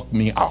cannot knock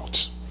me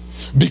out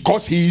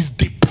because he is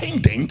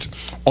dependent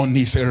on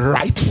his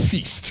right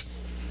fist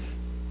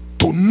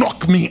to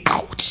knock me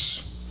out.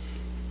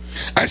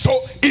 And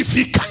so if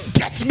he can't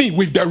get me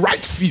with the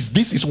right fist,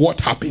 this is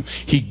what happens.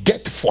 He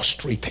gets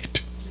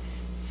frustrated.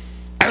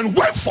 And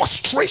when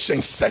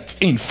frustration sets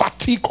in,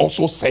 fatigue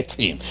also sets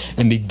in,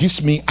 and it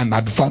gives me an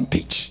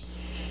advantage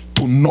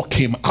to knock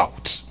him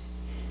out.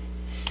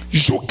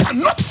 You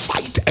cannot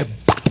fight a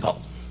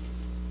battle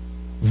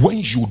when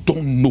you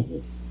don't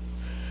know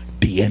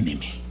the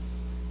enemy.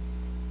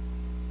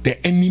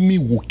 The enemy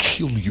will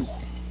kill you.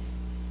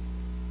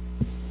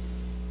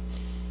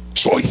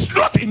 So it's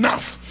not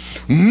enough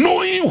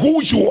knowing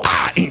who you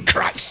are in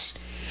Christ.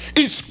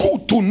 It's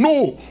good to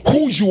know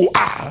who you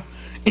are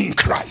in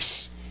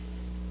Christ,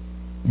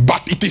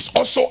 but it is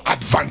also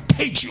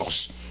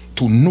advantageous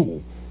to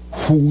know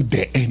who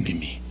the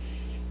enemy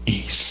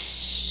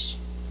is.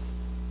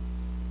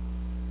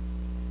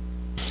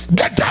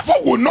 The devil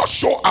will not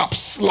show up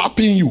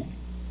slapping you.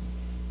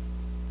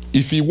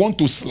 If he want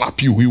to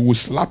slap you, he will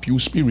slap you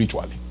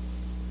spiritually.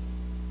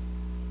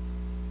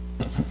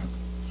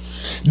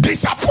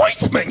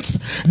 Disappointment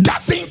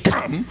doesn't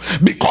come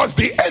because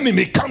the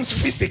enemy comes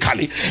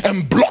physically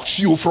and blocks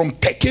you from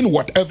taking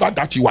whatever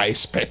that you are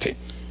expecting.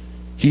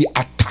 He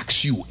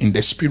attacks you in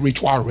the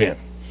spiritual realm.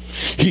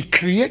 He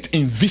creates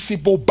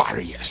invisible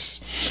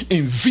barriers,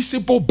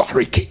 invisible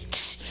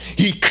barricades.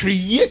 He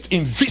creates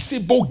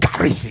invisible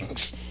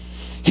garrisons.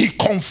 He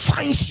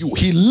confines you,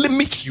 he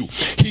limits you,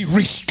 he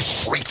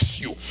restricts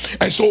you.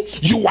 And so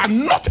you are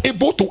not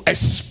able to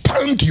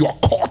expand your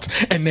court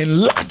and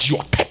enlarge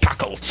your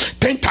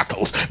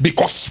tentacles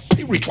because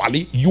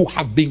spiritually you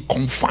have been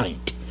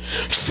confined.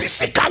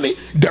 Physically,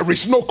 there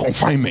is no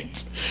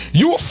confinement.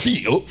 You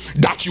feel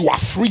that you are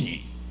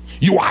free,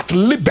 you are at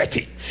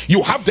liberty,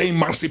 you have the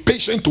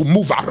emancipation to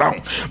move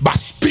around, but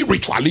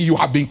spiritually you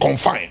have been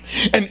confined.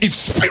 And if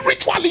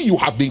spiritually you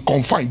have been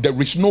confined, there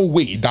is no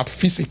way that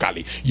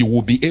physically you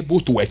will be able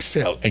to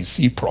excel and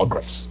see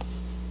progress.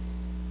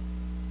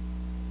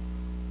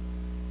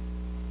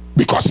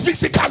 Because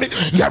physically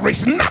there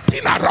is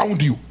nothing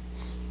around you.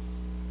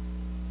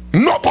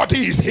 Nobody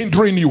is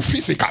hindering you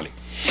physically.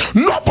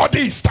 Nobody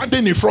is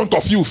standing in front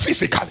of you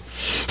physically.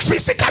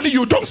 Physically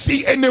you don't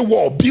see any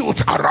wall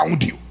built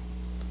around you.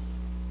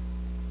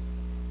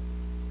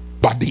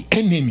 But the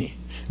enemy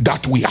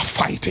that we are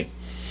fighting,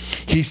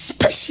 he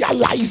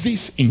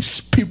specializes in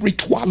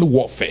spiritual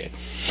warfare.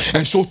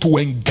 And so to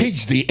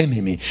engage the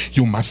enemy,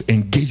 you must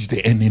engage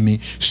the enemy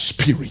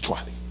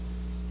spiritually.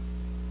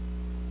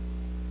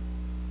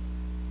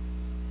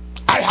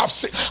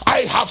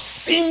 I have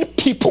seen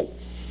people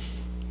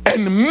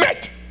and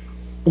met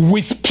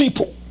with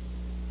people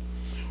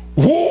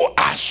who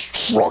are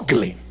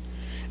struggling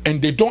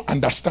and they don't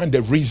understand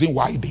the reason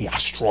why they are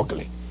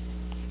struggling.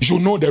 You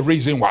know the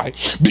reason why?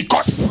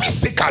 Because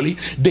physically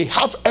they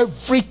have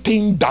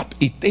everything that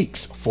it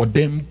takes for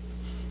them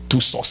to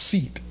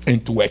succeed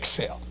and to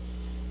excel.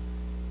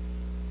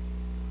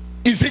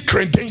 Is it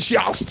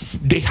credentials?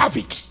 They have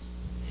it.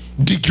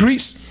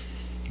 Degrees?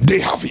 They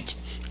have it.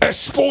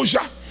 Exposure?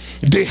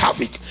 They have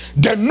it.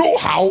 The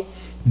know-how?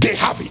 They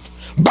have it.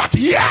 But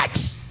yet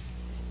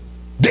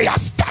they are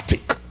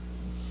static.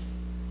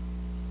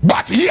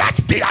 But yet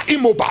they are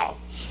immobile.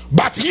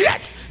 But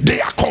yet they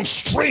are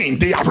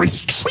constrained, they are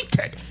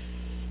restricted,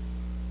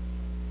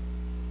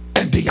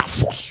 and they are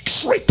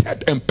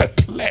frustrated and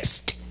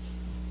perplexed.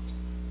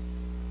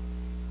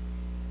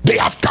 They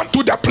have come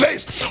to the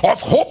place of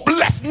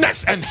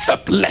hopelessness and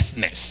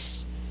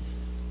helplessness,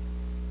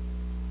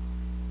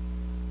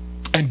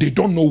 and they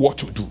don't know what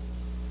to do.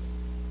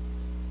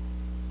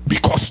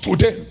 Because to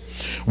them,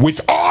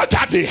 with all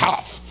that they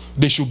have,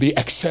 they should be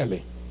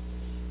excelling.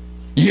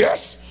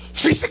 Yes,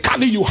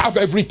 physically you have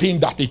everything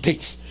that it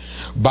takes,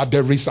 but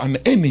there is an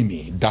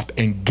enemy that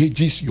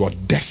engages your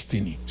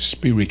destiny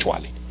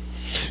spiritually.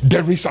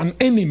 There is an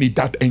enemy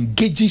that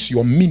engages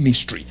your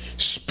ministry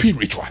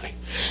spiritually.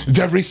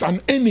 There is an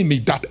enemy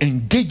that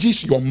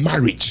engages your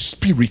marriage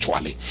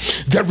spiritually.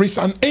 There is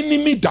an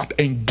enemy that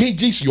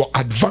engages your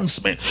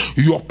advancement,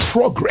 your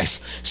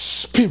progress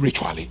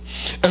spiritually.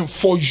 And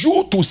for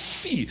you to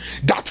see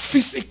that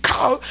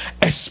physical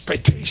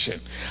expectation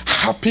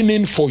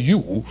happening for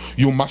you,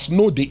 you must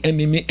know the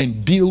enemy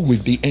and deal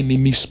with the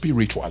enemy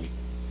spiritually.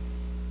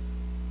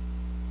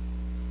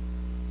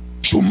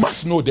 You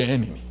must know the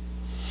enemy.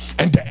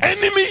 And the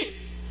enemy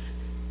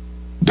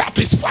that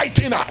is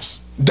fighting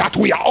us, that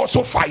we are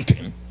also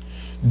fighting,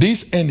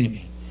 this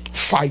enemy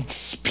fights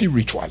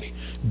spiritually.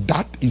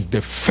 That is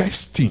the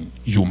first thing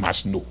you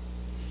must know.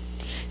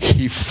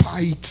 He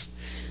fights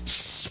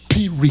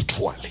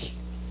spiritually.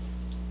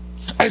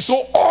 And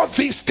so all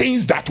these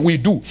things that we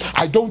do,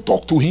 I don't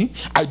talk to him,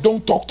 I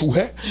don't talk to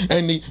her,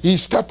 and he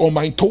stepped on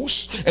my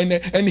toes,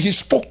 and he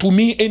spoke to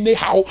me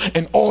anyhow,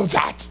 and all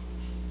that.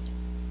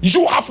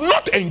 You have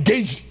not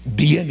engaged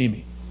the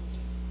enemy.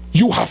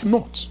 You have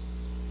not.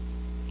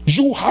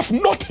 You have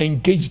not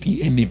engaged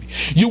the enemy.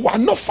 You are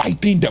not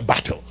fighting the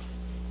battle.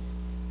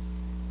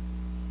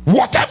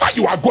 Whatever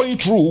you are going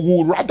through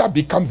will rather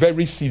become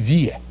very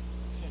severe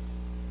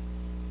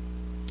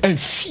and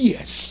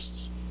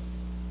fierce,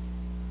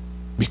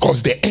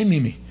 because the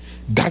enemy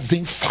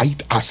doesn't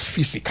fight us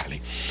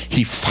physically.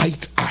 He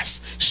fights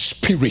us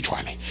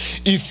spiritually.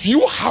 If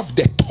you have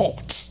the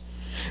thought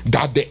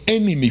that the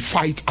enemy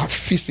fights us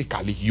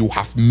physically, you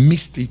have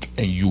missed it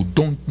and you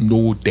don't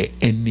know the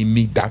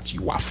enemy that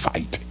you are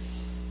fighting.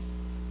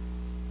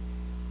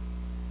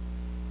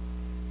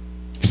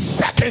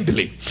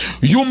 Secondly,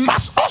 you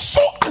must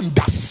also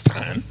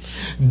understand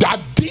that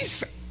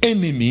this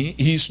enemy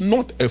is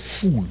not a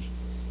fool.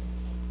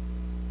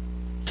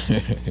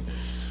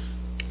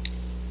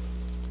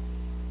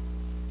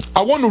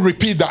 I want to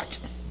repeat that.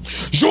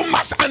 You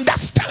must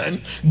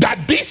understand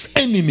that this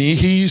enemy,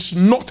 he is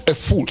not a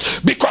fool.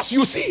 Because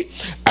you see,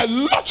 a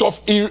lot of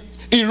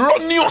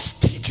erroneous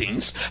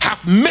teachings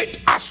have made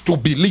us to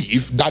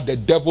believe that the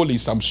devil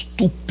is some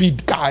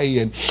stupid guy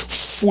and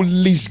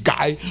foolish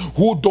guy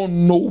who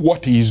don't know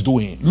what he is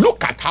doing.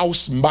 Look at how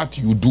smart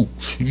you do,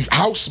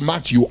 how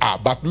smart you are,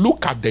 but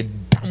look at the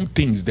damn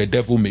things the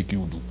devil make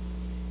you do.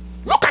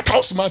 Look at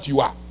how smart you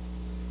are.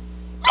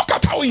 Look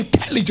at how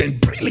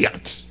intelligent,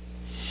 brilliant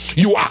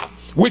you are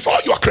with all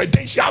your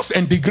credentials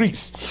and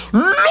degrees.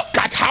 Look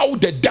at how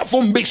the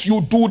devil makes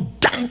you do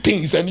damn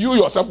things, and you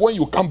yourself, when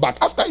you come back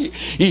after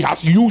he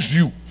has used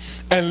you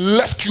and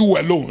left you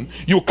alone,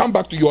 you come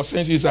back to your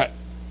senses like,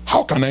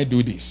 how can I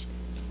do this?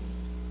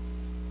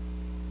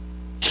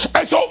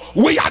 And so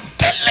we are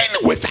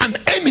dealing with an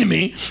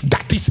enemy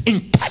that is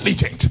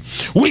intelligent.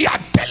 We are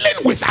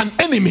dealing with an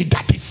enemy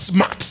that is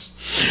smart.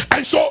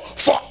 And so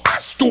for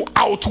us to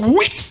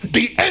outwit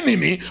the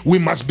enemy, we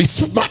must be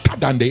smarter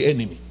than the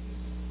enemy.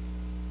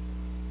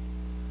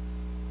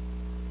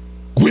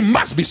 We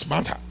must be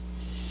smarter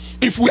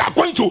if we are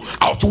going to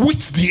outwit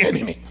the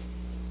enemy.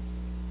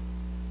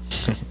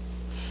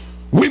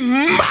 We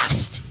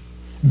must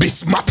be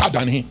smarter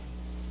than him.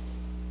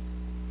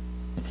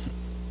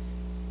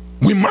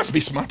 We must be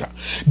smarter.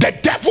 The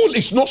devil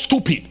is not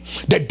stupid.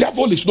 The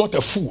devil is not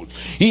a fool.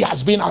 He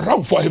has been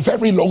around for a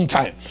very long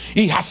time.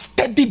 He has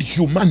studied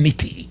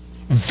humanity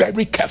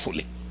very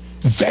carefully,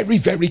 very,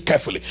 very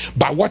carefully,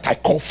 by what I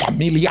call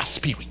familiar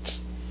spirits.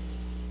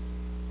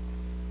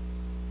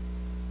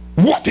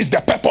 What is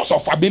the purpose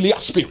of familiar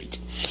spirit?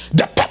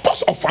 The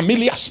purpose of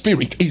familiar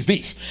spirit is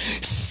this: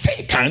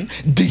 Satan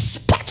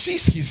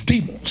dispatches his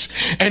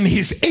demons and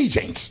his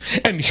agents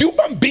and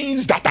human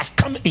beings that have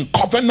come in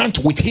covenant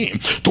with him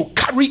to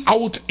carry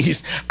out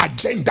his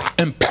agenda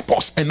and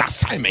purpose and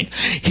assignment.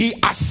 He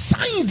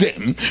assigned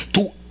them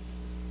to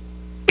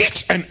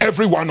each and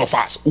every one of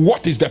us.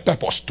 What is the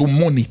purpose? To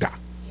monitor.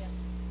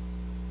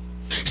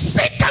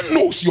 Satan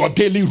knows your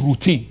daily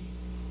routine.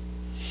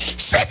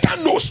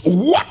 Satan knows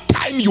what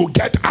time you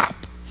get up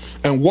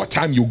and what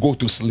time you go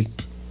to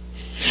sleep.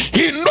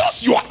 He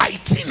knows your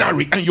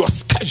itinerary and your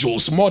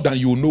schedules more than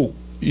you know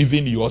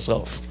even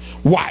yourself.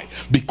 Why?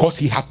 Because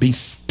he has been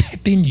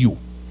studying you,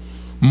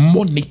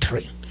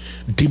 monitoring,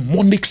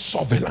 demonic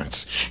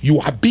surveillance. You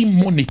are being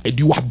monitored.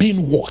 You are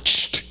being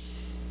watched.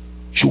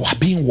 You are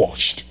being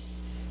watched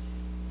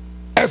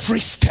every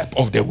step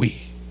of the way.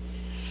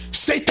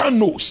 Satan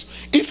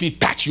knows if he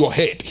touch your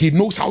head, he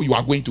knows how you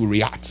are going to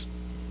react.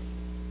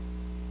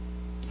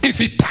 If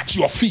he touch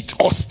your feet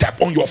or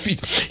step on your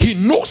feet, he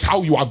knows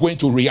how you are going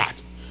to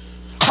react.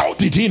 How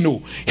did he know?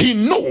 He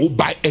know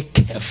by a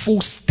careful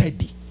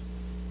study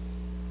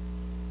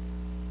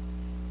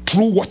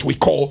through what we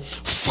call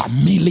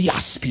familiar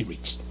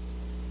spirits.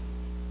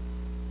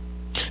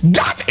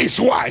 That is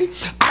why,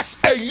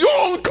 as a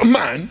young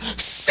man,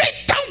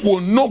 Satan will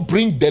not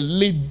bring the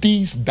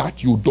ladies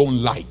that you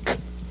don't like.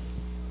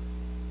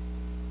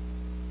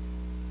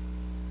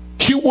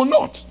 He will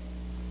not.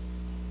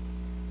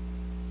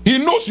 He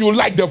knows you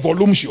like the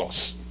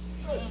voluptuous,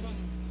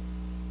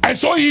 and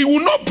so he will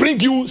not bring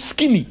you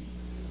skinny.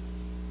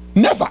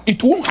 Never.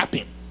 It won't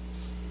happen.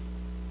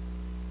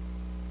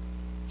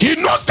 He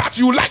knows that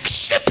you like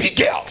shapy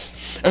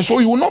girls, and so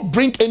he will not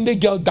bring any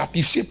girl that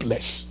is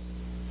shapeless,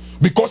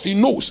 because he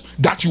knows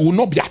that you will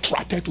not be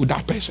attracted to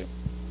that person.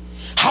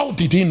 How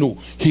did he know?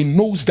 He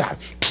knows that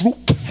through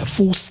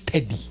careful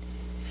study,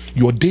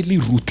 your daily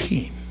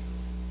routine.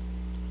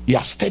 He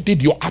has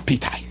studied your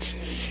appetite.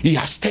 He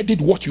has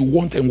studied what you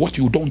want and what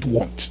you don't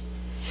want.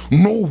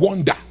 No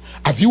wonder.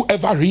 Have you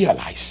ever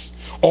realized,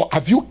 or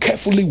have you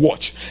carefully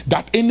watched,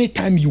 that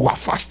anytime you are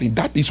fasting,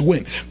 that is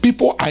when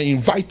people are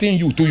inviting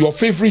you to your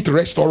favorite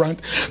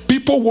restaurant.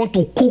 People want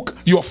to cook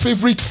your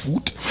favorite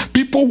food.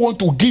 People want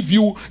to give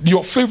you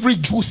your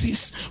favorite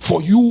juices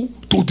for you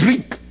to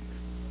drink.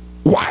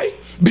 Why?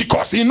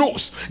 Because he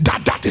knows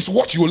that that is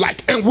what you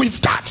like, and with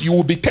that you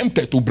will be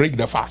tempted to break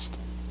the fast.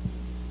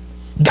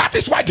 That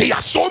is why there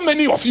are so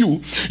many of you.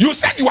 You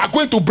said you are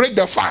going to break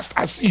the fast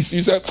as is.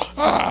 You said,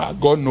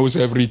 God knows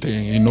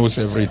everything. He knows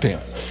everything.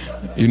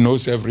 He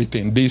knows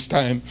everything. This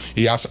time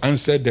he has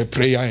answered the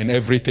prayer and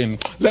everything.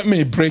 Let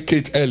me break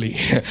it early.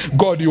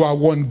 God, you are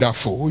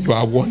wonderful. You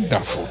are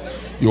wonderful.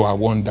 You are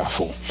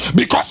wonderful.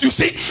 Because you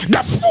see,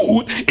 the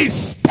food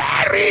is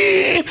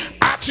staring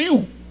at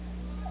you.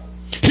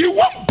 He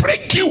won't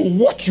bring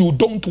you what you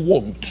don't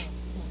want.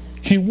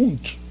 He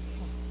won't.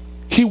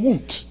 He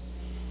won't.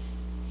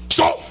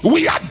 So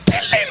we are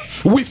dealing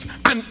with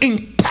an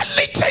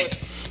intelligent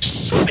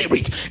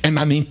spirit and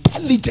an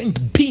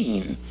intelligent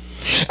being.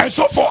 And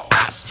so for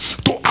us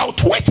to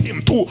outwit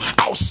him, to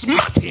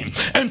outsmart him,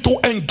 and to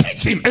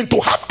engage him, and to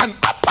have an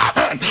upper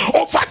hand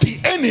over the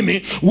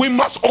enemy, we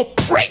must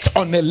operate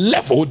on a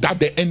level that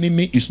the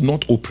enemy is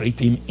not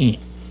operating in.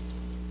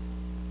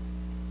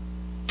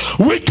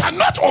 We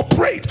cannot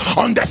operate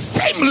on the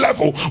same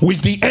level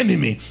with the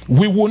enemy.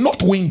 We will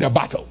not win the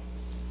battle.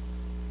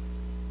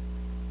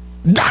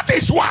 That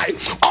is why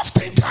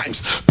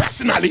oftentimes,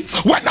 personally,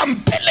 when I'm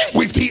dealing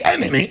with the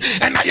enemy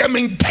and I am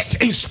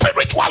engaged in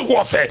spiritual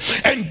warfare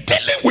and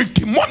dealing with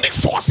demonic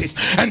forces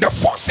and the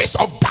forces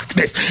of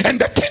darkness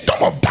and the kingdom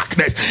of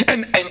darkness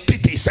and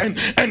entities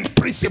and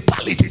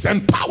principalities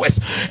and powers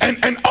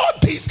and all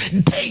these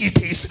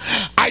deities,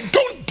 I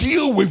don't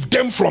deal with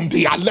them from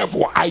their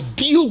level. I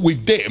deal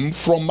with them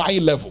from my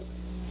level.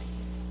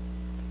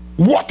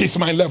 What is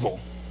my level?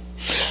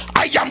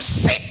 I am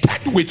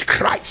seated with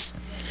Christ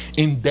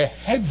in the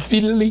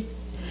heavenly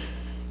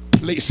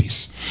places.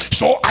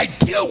 So I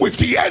deal with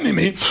the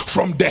enemy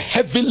from the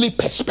heavenly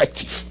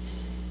perspective.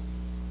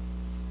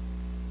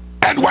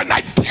 And when I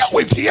deal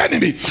with the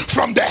enemy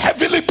from the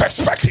heavenly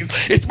perspective,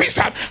 it means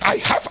that I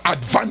have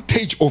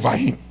advantage over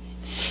him.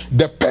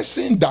 The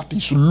person that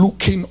is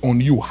looking on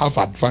you have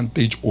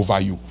advantage over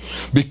you,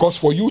 because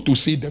for you to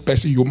see the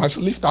person, you must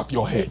lift up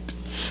your head.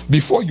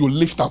 Before you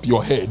lift up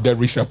your head,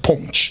 there is a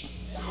punch.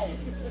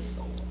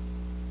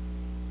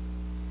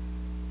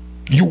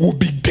 You will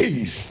be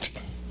dazed.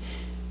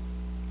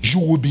 You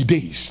will be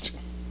dazed.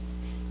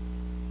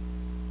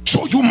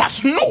 So you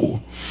must know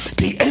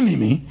the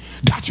enemy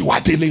that you are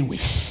dealing with.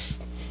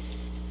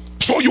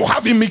 So you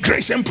have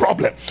immigration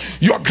problem.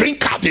 Your green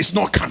card is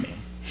not coming.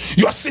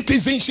 Your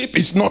citizenship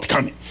is not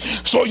coming.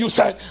 So you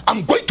said,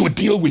 I'm going to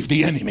deal with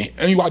the enemy.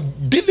 And you are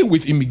dealing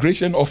with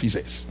immigration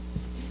officers.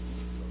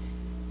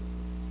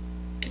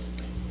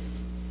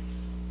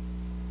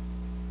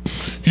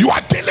 You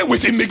are dealing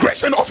with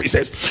immigration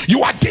officers.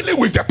 You are dealing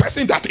with the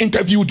person that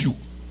interviewed you.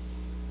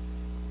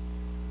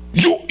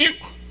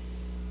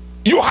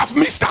 You have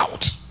missed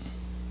out.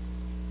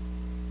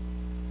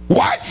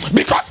 Why?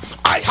 Because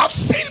I have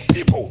seen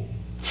people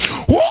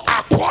who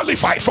are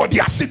qualified for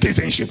their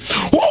citizenship,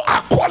 who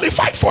are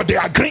qualified for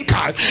their green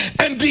card,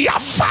 and they are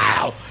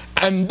filed.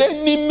 And the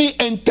enemy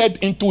entered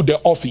into the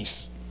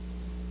office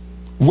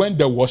when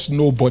there was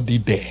nobody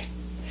there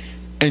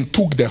and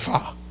took the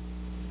file.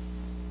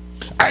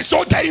 And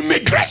so the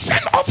immigration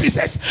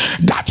officers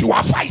that you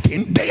are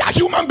fighting, they are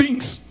human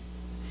beings.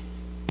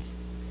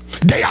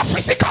 They are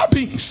physical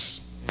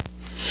beings.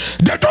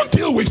 They don't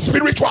deal with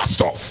spiritual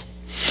stuff.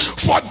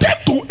 For them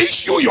to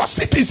issue your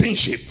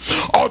citizenship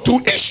or to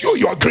issue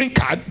your green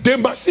card, they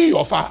must see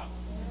your file.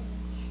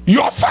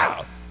 Your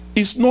file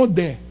is not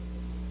there,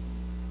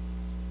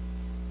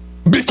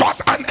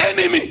 because an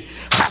enemy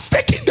has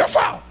taken the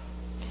file.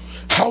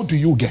 How do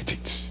you get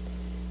it?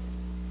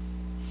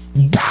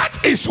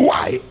 That is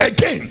why,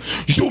 again,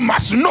 you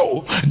must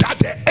know that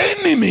the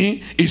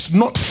enemy is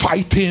not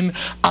fighting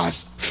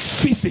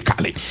us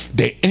physically.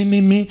 The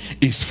enemy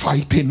is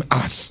fighting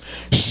us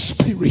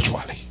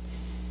spiritually.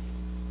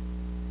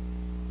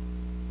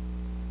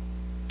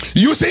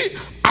 You see,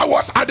 I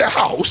was at the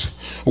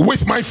house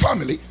with my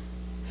family.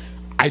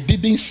 I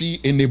didn't see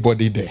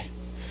anybody there.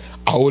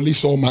 I only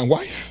saw my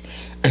wife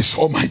and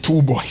saw my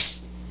 2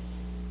 boys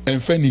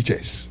and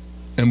furnitures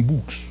and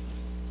books.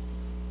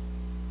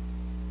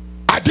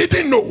 I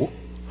didn't know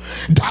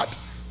that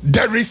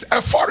there is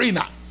a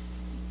foreigner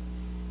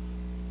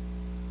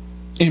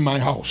in my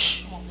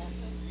house.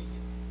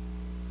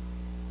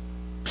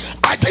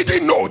 I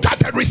didn't know that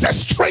there is a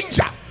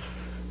stranger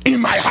in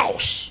my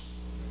house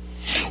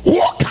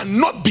who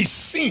cannot be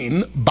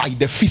seen by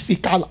the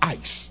physical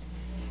eyes,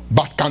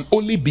 but can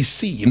only be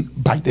seen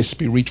by the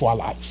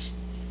spiritual eyes.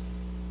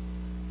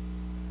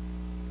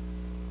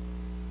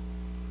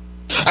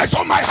 And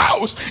so my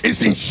house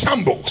is in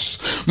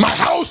shambles. My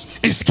house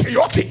is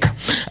chaotic.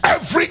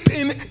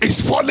 Everything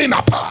is falling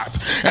apart.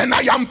 And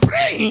I am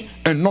praying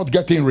and not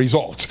getting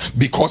results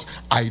because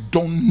I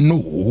don't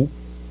know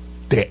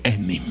the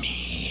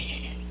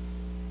enemy.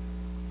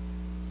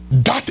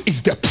 That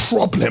is the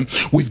problem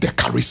with the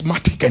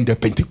charismatic and the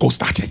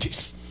Pentecostal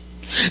churches.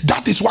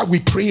 That is why we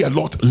pray a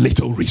lot,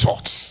 little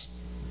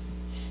results.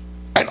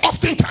 And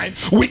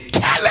oftentimes we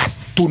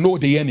careless to know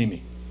the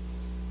enemy.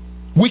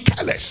 We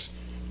careless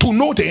to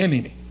know the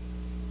enemy.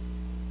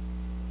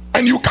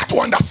 And you got to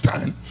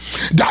understand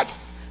that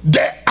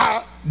there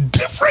are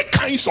different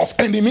kinds of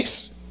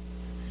enemies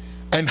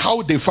and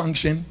how they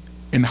function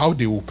and how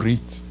they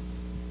operate.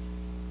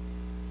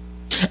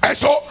 And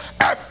so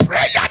a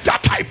prayer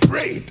that I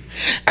prayed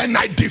and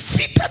I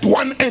defeated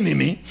one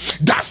enemy,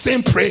 that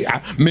same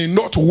prayer may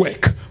not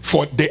work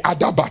for the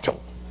other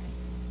battle.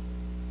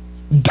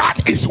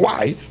 That is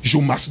why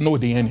you must know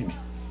the enemy.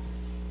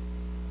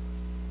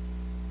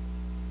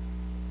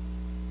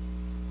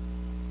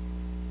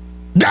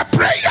 The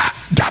prayer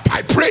that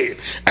I prayed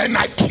and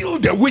I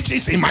killed the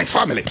witches in my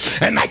family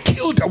and I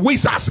killed the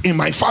wizards in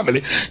my family,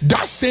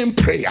 that same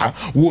prayer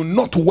will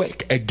not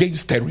work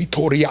against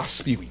territorial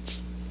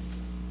spirits.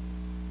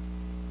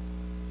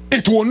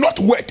 It will not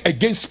work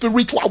against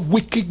spiritual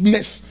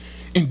wickedness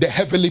in the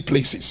heavenly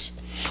places.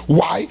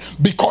 Why?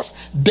 Because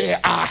there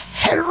are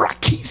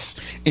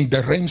hierarchies in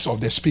the realms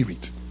of the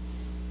spirit.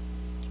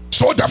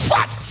 So the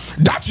fact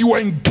that you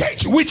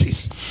engage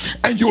witches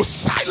and you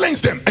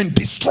silence them and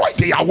destroy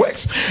their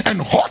works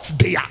and halt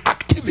their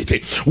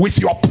activity with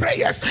your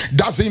prayers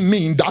doesn't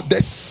mean that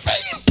the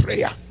same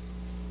prayer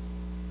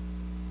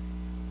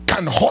can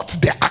can halt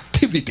the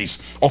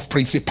activities of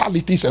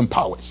principalities and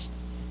powers.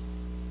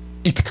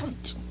 It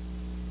can't.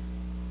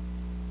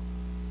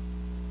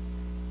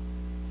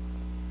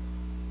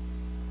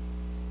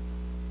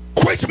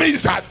 Which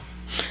means that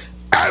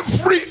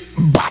every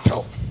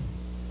battle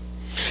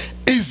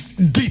is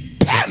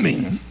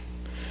determined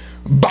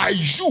by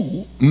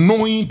you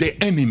knowing the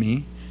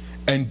enemy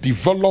and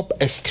develop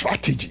a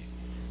strategy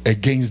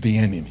against the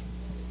enemy.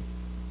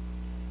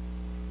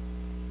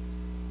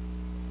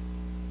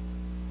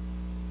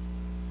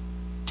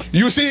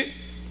 You see,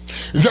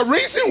 the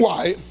reason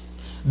why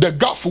the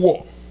Gulf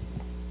War,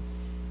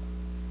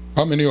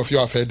 how many of you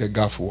have heard the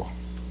Gulf War?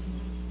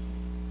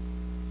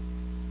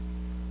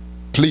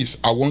 Please,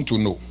 I want to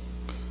know.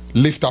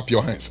 Lift up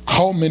your hands.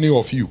 How many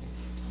of you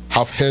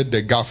have heard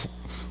the Gulf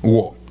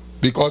War?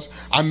 Because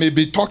I may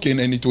be talking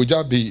and it will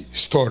just be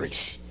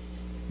stories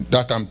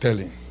that I'm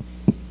telling.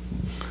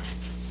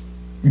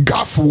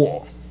 Gulf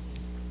War.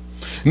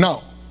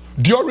 Now,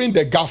 during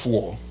the Gulf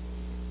War,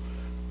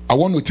 I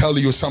want to tell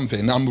you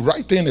something. I'm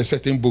writing a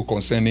certain book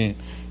concerning,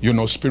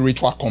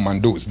 spiritual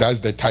commandos.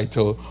 That's the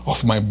title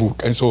of my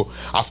book. And so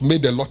I've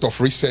made a lot of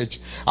research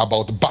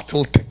about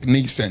battle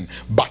techniques and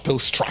battle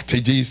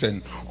strategies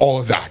and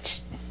all that.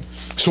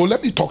 So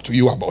let me talk to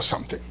you about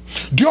something.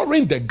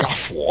 During the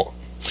Gulf War,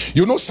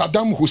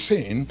 Saddam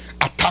Hussein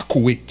attacked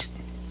Kuwait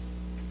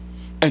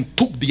and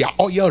took their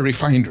oil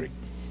refinery.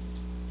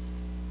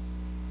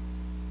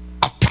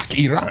 Attacked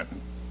Iran.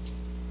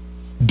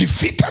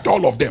 Defeated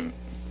all of them.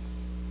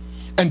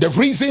 And the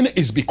reason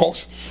is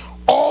because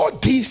all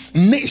these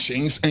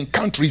nations and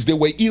countries, they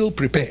were ill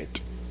prepared.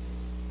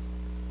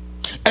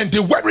 And they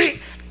weren't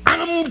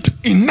armed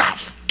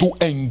enough to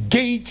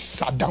engage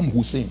Saddam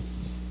Hussein.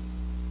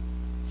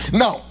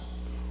 Now,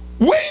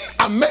 when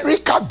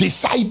America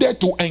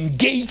decided to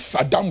engage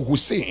Saddam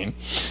Hussein,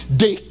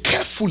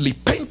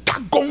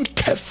 Pentagon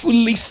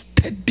carefully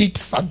studied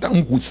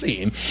Saddam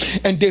Hussein,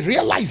 and they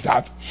realized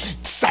that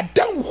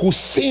Saddam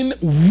Hussein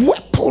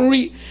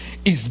weaponry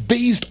is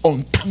based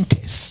on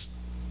tankers,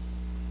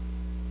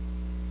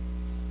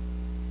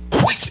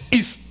 which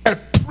is a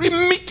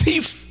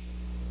primitive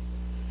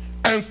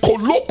and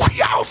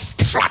colloquial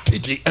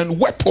strategy and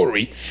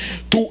weaponry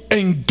to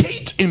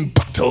engage in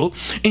battle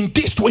in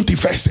this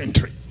 21st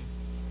century.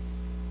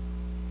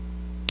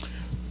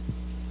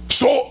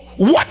 So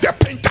what the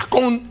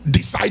Pentagon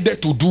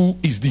decided to do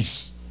is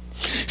this.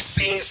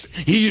 Since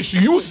he is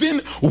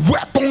using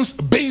weapons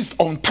based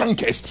on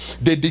tankers,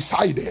 they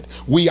decided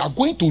we are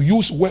going to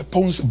use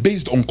weapons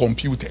based on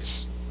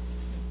computers.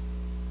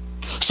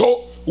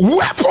 So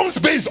weapons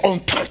based on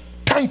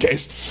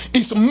tankers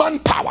is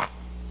manpower.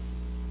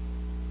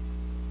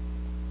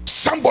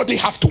 Somebody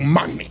have to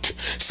man it.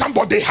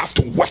 Somebody have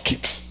to work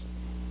it.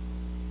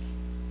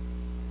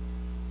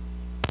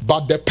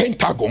 But the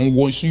Pentagon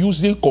was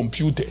using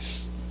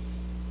computers,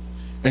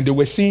 and they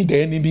were seeing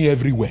the enemy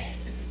everywhere.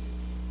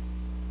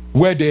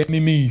 Where the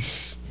enemy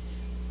is.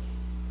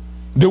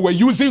 They were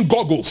using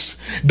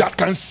goggles that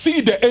can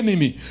see the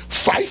enemy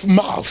 5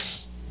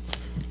 miles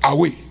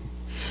away.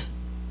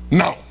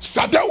 Now,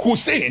 Saddam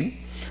Hussein,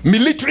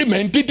 military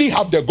men didn't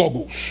have the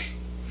goggles.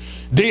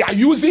 They are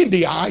using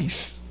their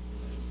eyes.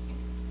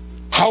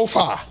 How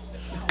far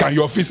can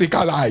your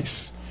physical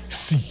eyes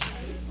see?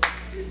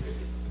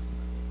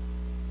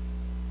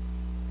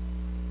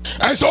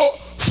 And so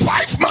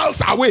 5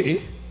 miles away,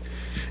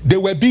 they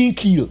were being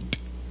killed.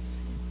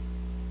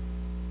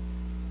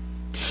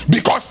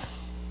 Because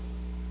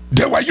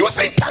they were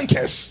using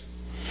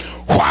tankers,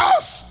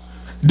 whilst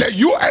the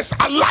US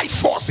allied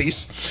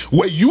forces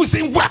were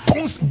using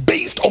weapons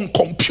based on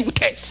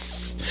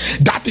computers.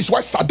 That is why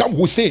Saddam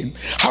Hussein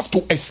have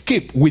to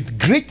escape with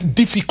great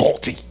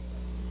difficulty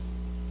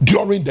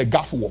during the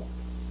Gulf War.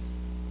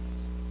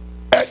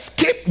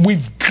 Escape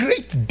with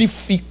great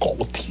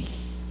difficulty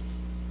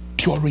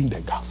during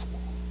the Gulf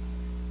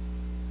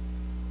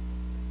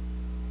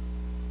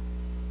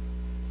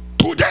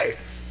War. Today,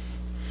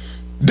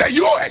 the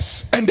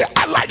US and the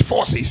allied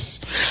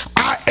forces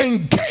are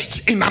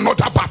engaged in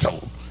another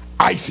battle,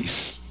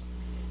 ISIS.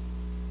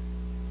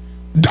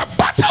 The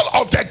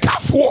battle of the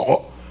Gulf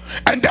War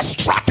and the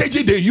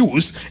strategy they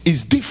use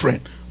is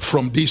different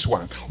from this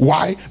one.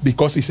 Why?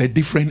 Because it's a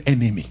different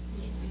enemy.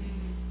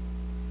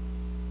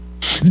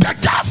 The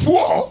Gulf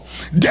War,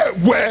 there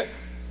were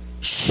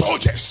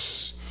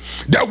soldiers,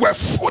 there were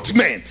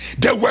footmen,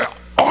 they were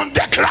on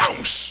the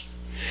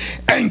grounds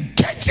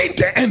engaging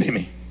the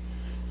enemy.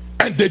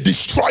 And they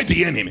destroyed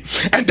the enemy.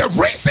 And the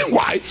reason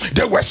why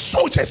there were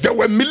soldiers, there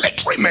were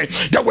military men,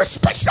 there were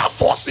special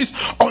forces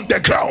on the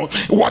ground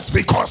was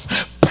because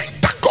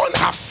Pentagon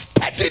have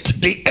studied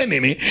the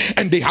enemy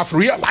and they have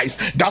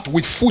realized that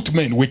with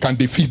footmen we can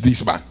defeat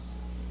this man.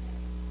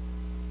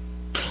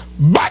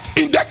 But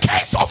in the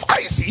case of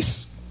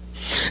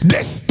ISIS,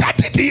 they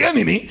studied the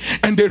enemy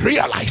and they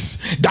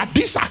realized that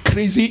these are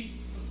crazy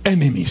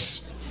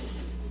enemies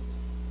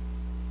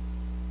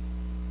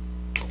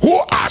who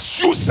are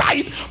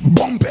suicide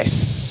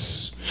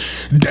bombers.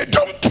 They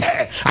don't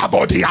care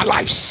about their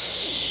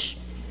lives.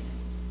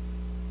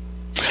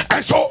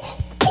 And so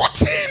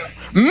putting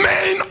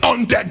men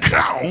on the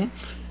ground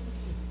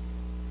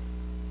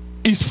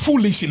is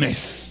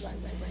foolishness.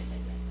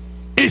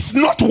 It's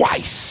not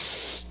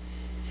wise.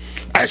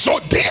 And so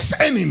this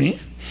enemy,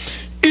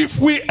 if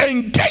we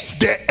engage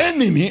the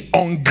enemy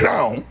on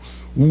ground,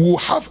 we will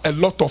have a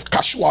lot of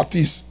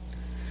casualties,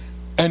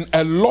 and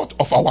a lot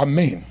of our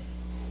men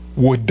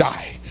will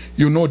die.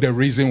 You know the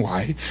reason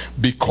why?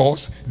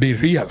 Because they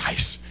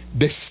realize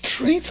the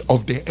strength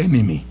of the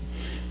enemy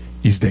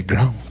is the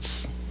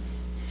grounds.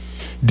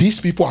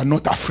 These people are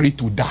not afraid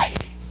to die.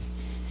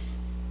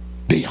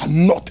 They are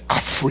not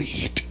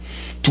afraid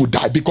to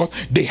die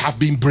because they have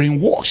been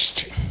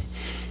brainwashed.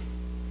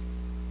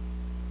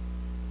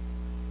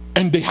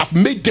 And they have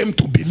made them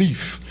to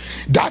believe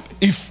that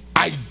if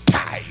I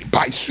die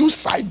by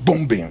suicide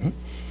bombing,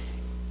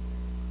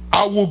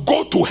 I will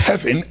go to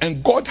heaven,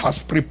 and God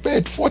has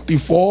prepared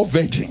 44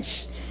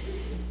 virgins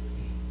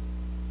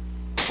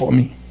for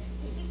me.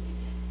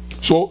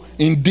 So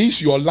in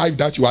this your life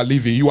that you are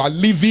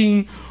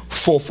living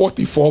for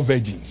 44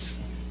 virgins.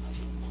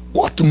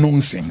 What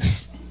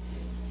nonsense.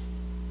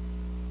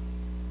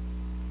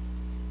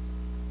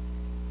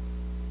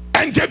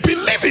 And they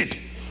believe it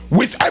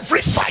with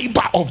every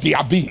fiber of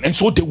their being, and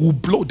so they will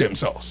blow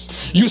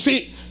themselves. You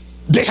see,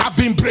 they have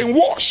been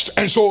brainwashed,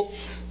 and so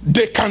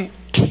they can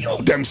kill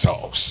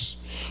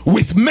themselves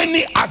with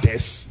many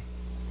others,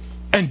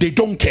 and they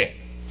don't care.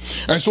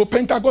 And so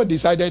Pentagon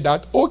decided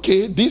that,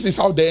 okay, this is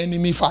how the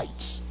enemy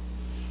fights.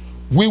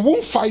 We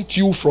won't fight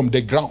you from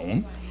the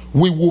ground,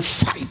 we will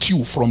fight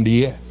you from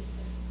the air.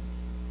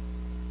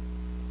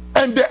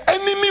 And the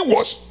enemy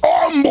was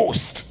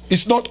almost,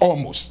 it's not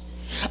almost,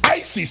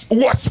 ISIS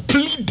was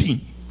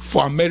pleading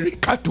for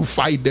America to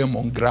fight them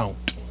on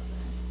ground,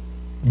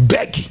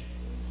 begging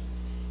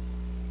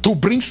to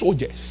bring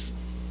soldiers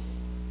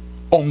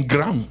on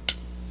ground.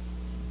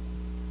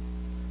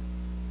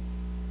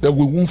 That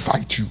we won't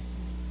fight you,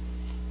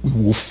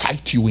 we will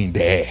fight you in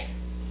the air.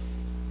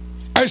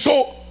 And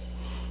so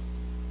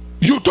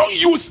you don't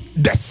use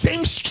the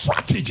same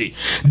strategy,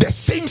 the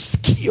same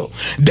skill,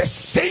 the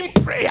same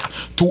prayer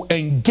to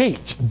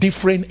engage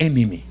different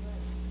enemy.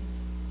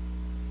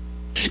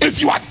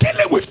 If you are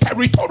dealing with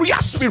territorial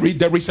spirit,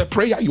 there is a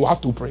prayer you have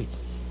to pray.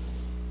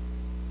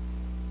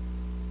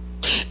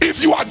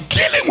 If you are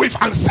dealing with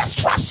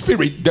ancestral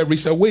spirit, there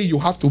is a way you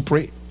have to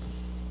pray.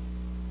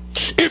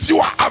 If you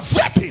are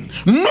averting,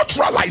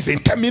 neutralizing,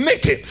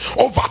 terminating,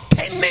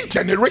 overturning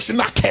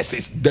generational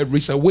curses, there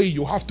is a way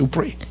you have to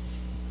pray.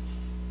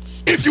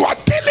 If you are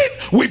dealing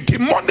with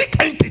demonic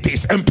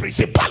entities and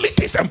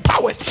principalities and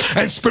powers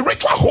and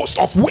spiritual hosts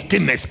of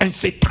wickedness and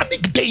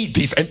satanic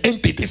deities and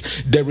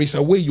entities, there is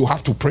a way you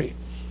have to pray.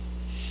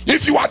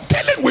 If you are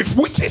dealing with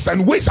witches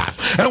and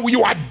wizards, and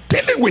you are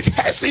dealing with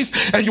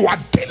heresies, and you are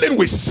dealing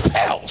with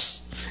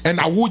spells and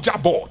Ouija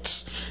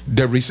boards,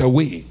 there is a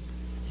way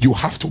you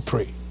have to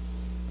pray.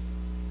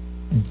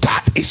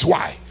 That is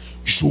why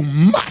you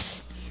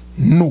must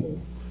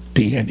know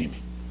the enemy.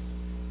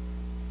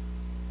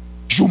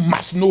 You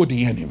must know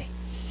the enemy,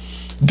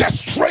 the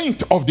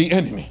strength of the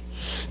enemy,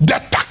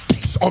 the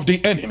tactics of the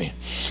enemy,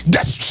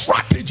 the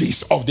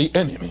strategies of the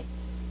enemy.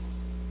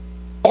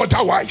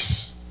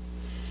 Otherwise,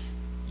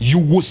 you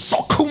will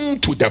succumb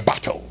to the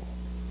battle.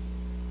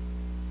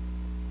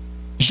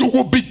 You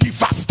will be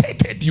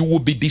devastated. You will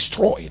be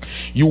destroyed.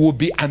 You will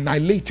be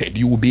annihilated.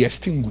 You will be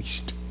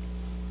extinguished.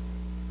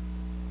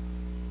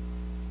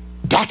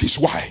 That is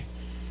why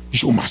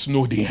you must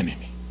know the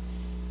enemy.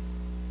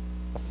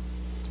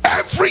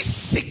 Every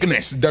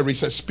sickness, there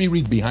is a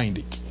spirit behind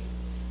it.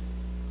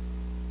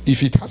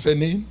 If it has a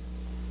name,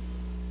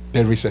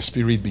 there is a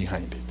spirit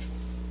behind it.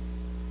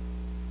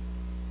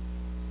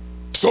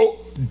 So,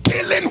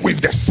 dealing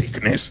with the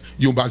sickness,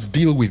 you must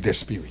deal with the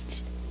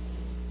spirit.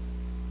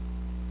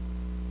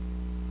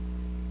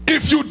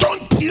 If you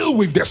don't deal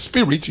with the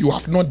spirit, you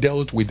have not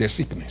dealt with the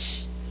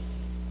sickness.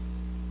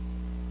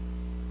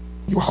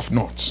 You have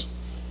not.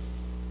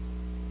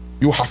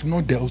 You have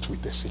not dealt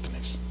with the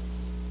sickness.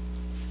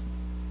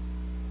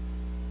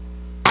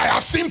 I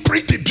have seen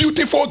pretty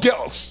beautiful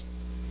girls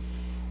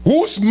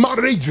whose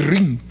marriage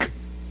ring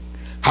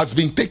has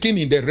been taken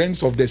in the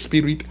realms of the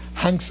spirit,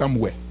 hung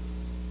somewhere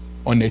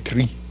on a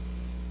tree.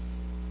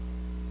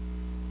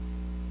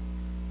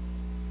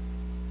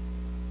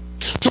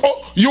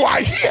 So you are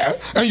here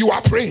and you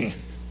are praying.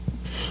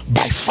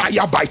 By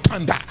fire, by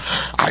thunder,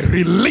 I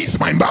release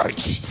my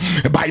marriage.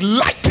 By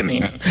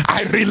lightning,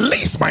 I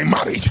release my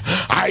marriage.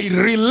 I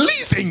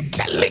release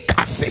angelic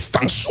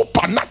assistance,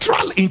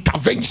 supernatural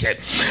intervention.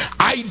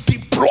 I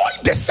deploy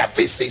the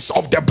services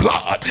of the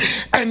blood,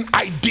 and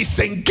I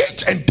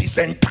disengage and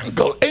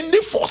disentangle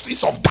any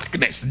forces of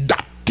darkness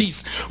that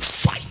is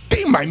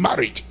fighting my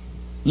marriage.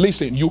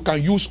 Listen, you can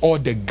use all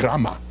the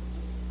grammar.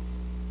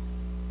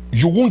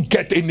 You won't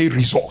get any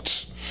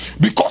results.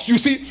 Because you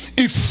see,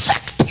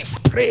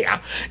 effective prayer,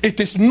 it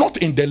is not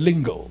in the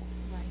lingo.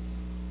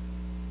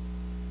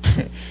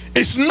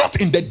 It's not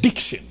in the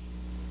diction.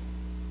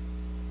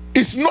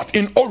 It's not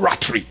in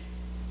oratory.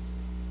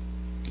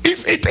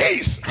 If it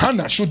is,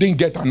 Hannah shouldn't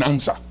get an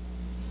answer.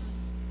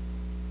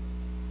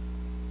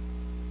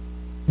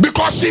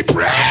 Because she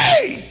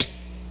prayed,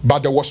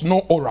 but there was no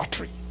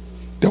oratory.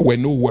 There were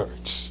no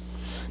words.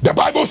 The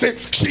Bible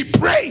says she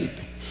prayed.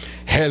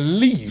 Her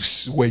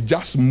lips were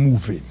just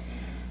moving.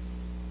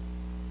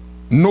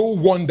 No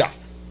wonder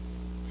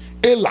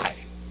Eli,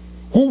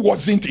 who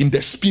wasn't in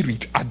the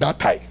spirit at that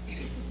time,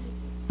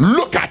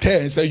 look at her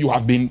and say, you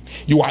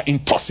are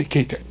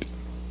intoxicated.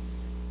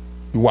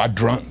 You are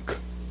drunk.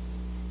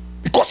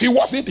 Because he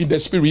wasn't in the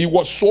spirit, he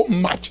was so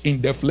much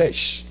in the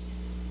flesh.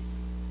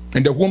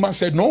 And the woman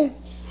said, no,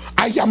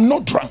 I am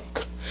not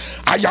drunk.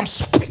 I am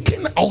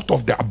speaking out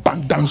of the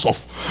abundance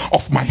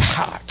of my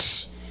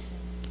heart.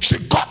 She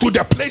got to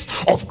the place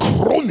of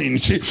groaning.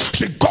 She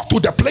got to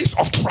the place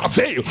of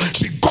travail.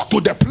 She got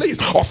to the place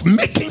of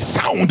making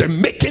sound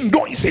and making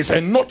noises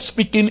and not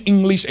speaking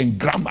English and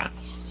grammar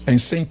and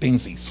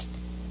sentences.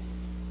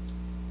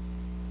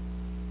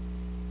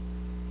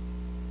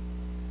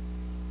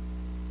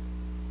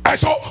 And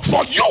so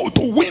for you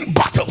to win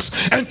battles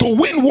and to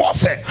win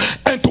warfare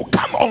and to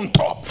come on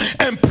top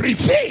and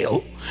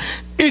prevail,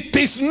 it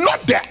is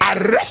not the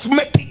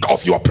arithmetic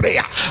of your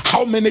prayer,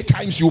 how many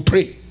times you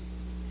pray.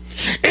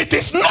 It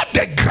is not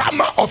the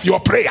grammar of your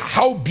prayer,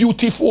 how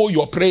beautiful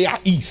your prayer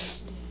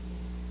is.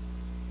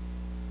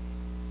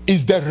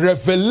 It's the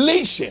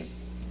revelation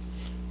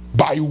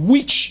by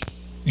which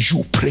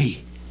you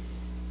pray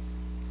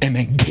and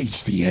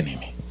engage the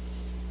enemy.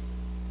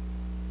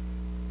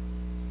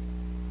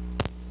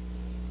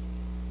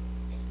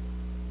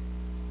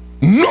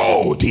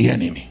 Know the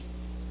enemy.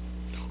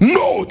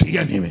 Know the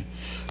enemy.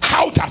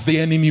 How does the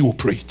enemy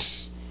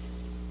operate?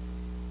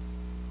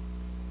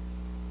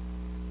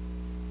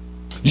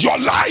 Your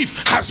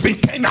life has been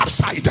turned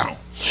upside down.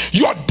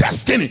 Your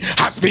destiny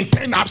has been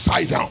turned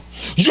upside down.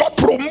 Your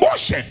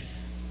promotion,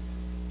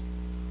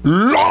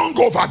 long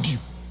overdue.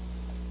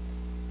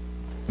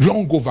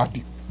 Long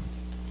overdue.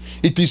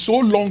 It is so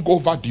long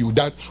overdue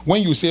that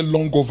when you say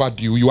long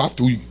overdue, you have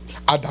to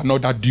add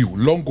another due.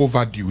 Long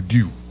overdue,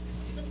 due.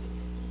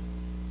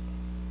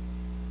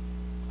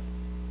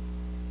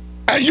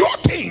 And you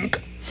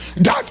think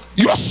that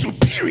your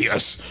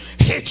superiors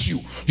hate you,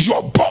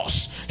 your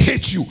boss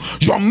hates you,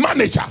 your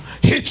manager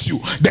hates you,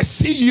 the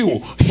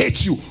CEO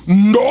hates you.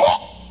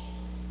 No.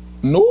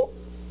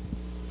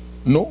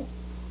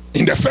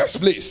 In the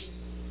first place,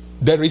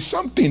 there is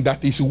something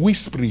that is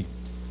whispering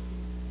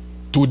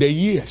to the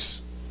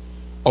ears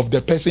of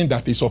the person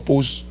that is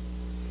supposed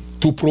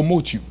to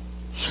promote you,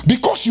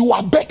 because you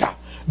are better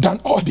than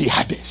all the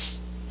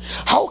others.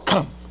 How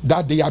come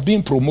that they are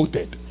being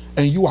promoted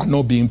and you are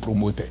not being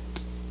promoted?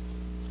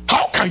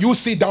 How can you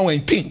sit down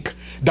and think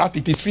that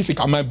it is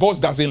physical? My boss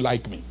doesn't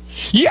like me.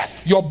 Yes,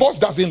 your boss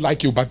doesn't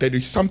like you, but there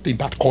is something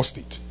that caused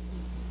it.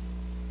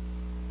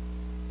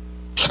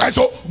 And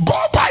so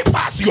go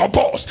bypass your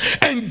boss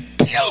and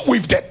deal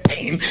with the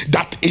thing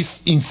that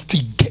is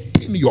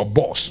instigating your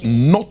boss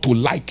not to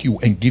like you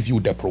and give you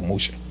the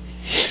promotion.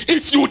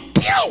 If you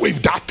deal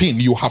with that thing,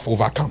 you have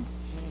overcome.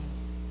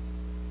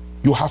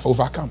 You have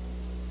overcome.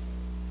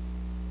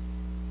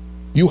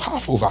 You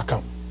have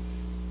overcome.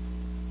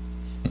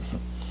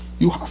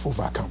 You have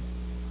overcome.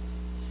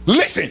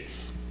 Listen,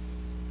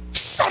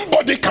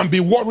 somebody can be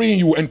worrying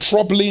you and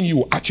troubling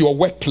you at your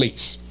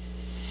workplace,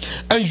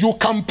 and you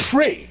can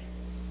pray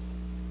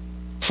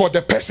for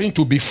the person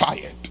to be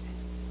fired,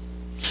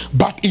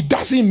 but it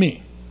doesn't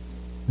mean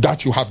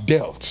that you have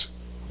dealt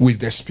with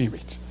the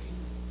spirit.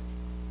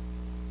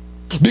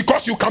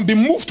 Because you can be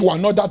moved to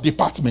another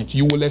department,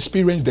 you will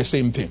experience the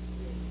same thing.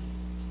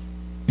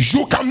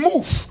 You can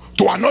move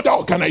to another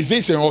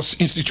organization or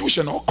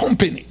institution or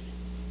company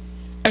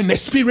and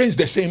experience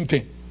the same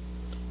thing,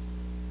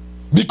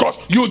 because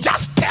you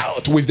just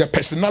dealt with the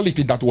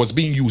personality that was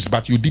being used,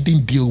 but you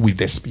didn't deal with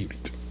the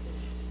spirit.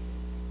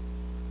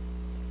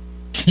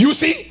 You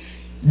see,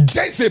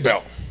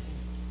 Jezebel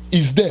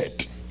is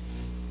dead,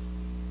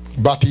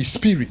 but his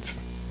spirit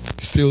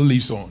still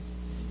lives on.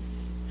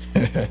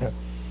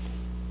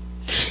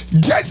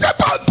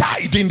 Jezebel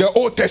died in the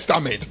Old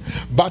Testament,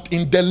 but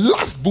in the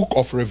last book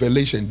of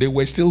Revelation, they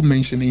were still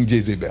mentioning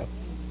Jezebel.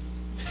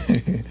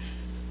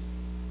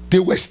 They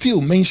were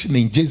still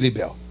mentioning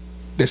Jezebel,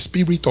 the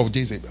spirit of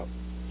Jezebel,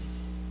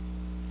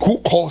 who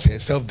calls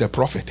herself the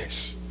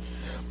prophetess,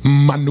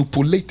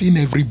 manipulating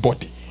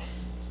everybody,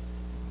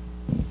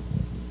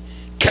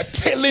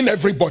 curtailing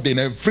everybody,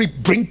 and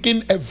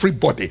bringing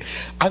everybody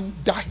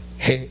under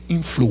her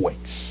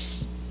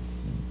influence.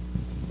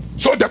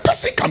 So the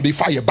person can be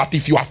fired, but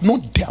if you have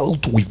not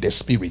dealt with the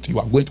spirit, you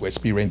are going to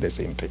experience the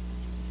same thing.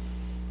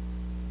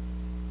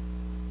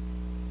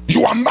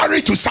 You are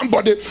married to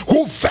somebody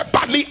who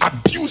verbally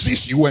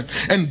abuses you and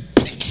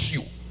beats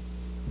you,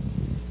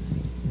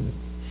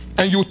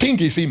 and you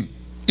think it's him.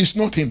 It's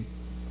not him.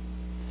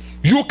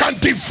 You can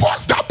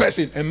divorce that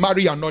person and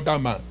marry another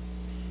man.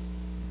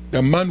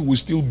 The man will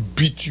still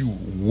beat you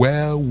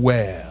well,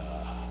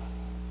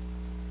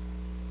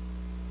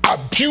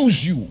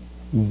 abuse you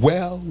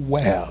well.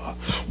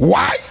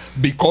 Why?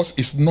 Because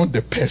it's not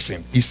the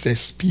person, it's a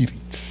spirit.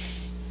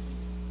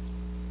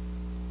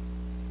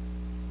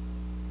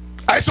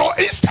 And so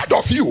instead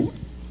of you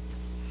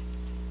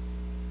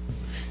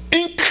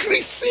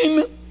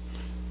increasing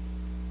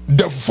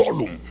the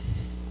volume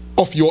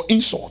of your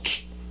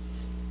insults.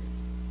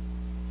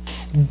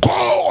 Go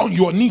on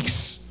your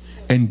knees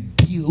and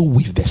deal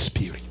with the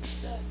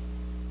spirits.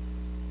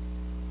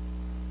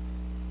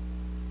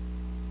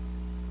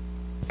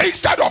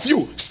 Instead of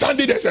you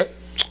standing there and say,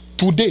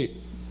 today,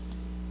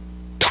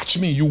 touch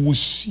me, you will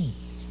see.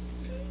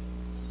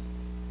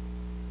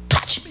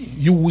 Touch me,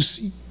 you will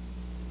see.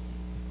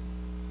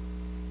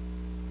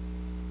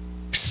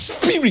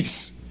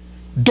 Spirits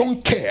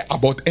don't care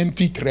about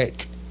empty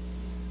threat.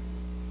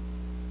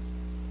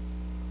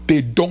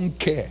 They don't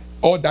care.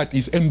 All that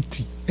is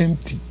empty,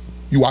 empty.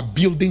 You are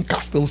building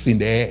castles in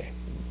the air.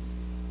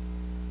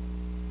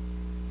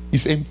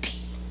 It's empty.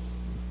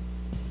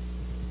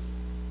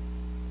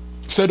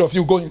 Instead of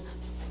you going,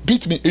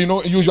 beat me, you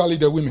know, usually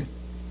the women,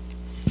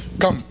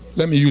 come,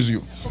 let me use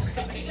you.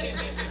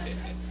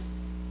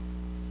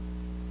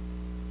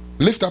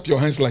 Lift up your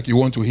hands like you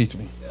want to hit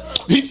me.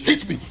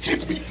 Hit me, hit me,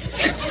 hit me,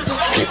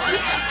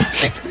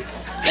 hit me,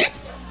 hit me,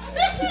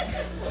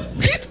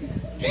 hit me,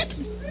 hit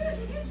me.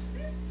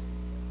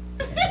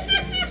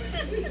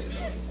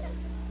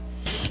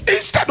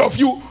 Instead of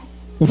you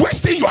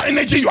wasting your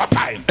energy, your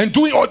time, and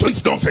doing all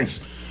this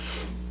nonsense,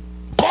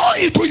 go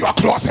into your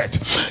closet,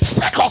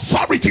 take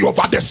authority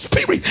over the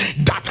spirit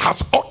that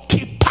has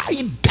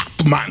occupied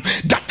that man,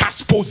 that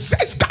has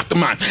possessed that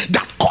man,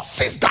 that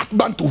causes that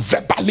man to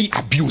verbally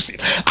abuse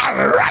it.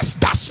 Arrest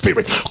that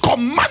spirit,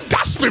 command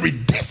that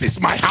spirit. This is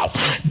my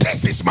house,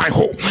 this is my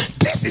home,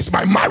 this is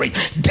my marriage,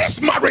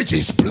 this marriage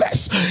is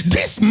blessed.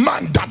 This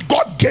man that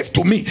God gave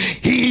to me,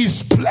 he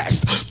is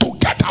blessed.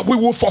 Together we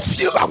will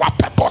fulfill our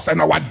purpose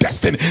and our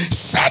destiny.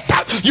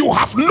 Satan, you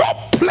have no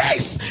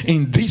place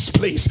in this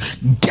place.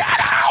 Get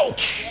out.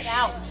 Get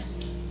out.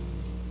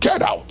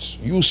 Get out,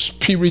 you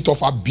spirit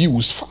of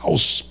abuse, foul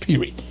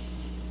spirit.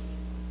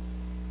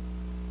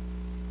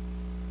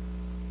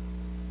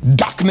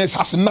 Darkness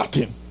has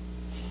nothing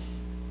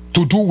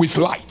to do with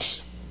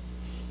light.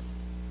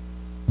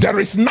 There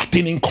is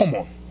nothing in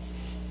common.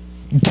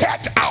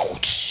 Get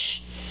out.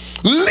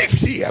 Live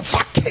here.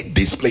 Vacate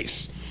this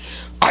place.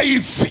 I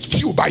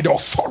evict you by the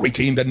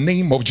authority in the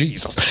name of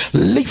Jesus.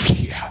 Live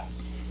here.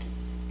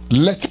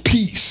 Let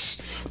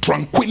peace,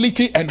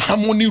 tranquility, and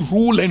harmony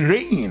rule and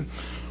reign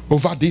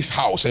over this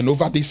house and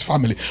over this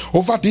family,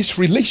 over this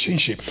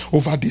relationship,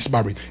 over this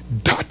marriage.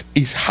 That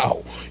is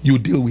how you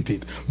deal with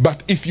it.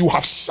 But if you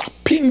have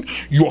sharpened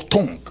your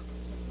tongue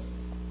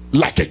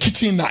like a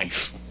kitchen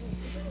knife,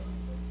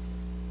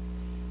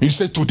 you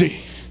say, today,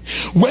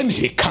 when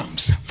he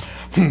comes,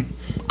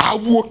 I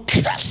will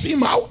curse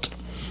him out.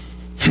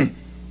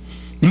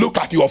 Look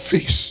at your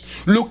face.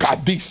 Look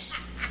at this.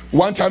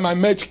 One time I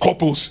met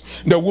couples.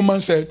 The woman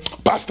said,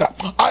 Pastor,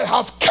 I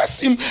have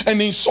cursed him and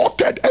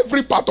insulted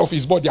every part of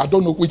his body. I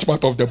don't know which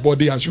part of the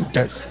body I should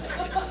curse.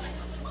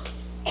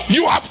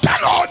 You have done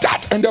all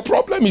that and the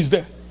problem is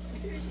there.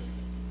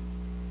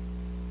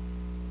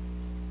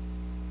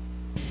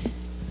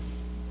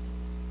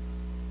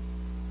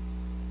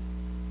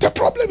 The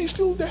problem is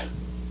still there.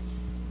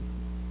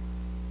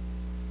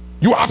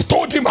 You have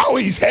told him how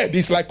his head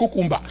is like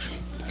cucumber.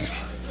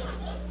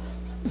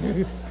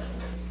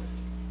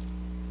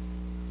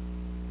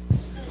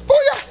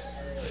 Oh yeah.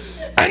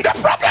 And the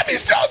problem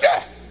is still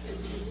there.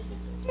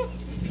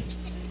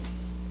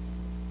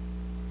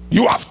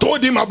 You have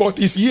told him about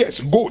his ears,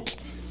 goat.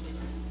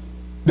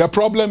 The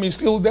problem is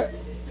still there.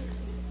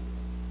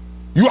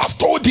 You have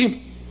told him,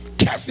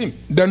 curse him,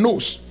 the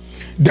nose.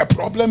 The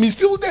problem is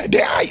still there.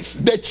 The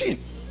eyes, the chin,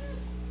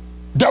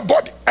 the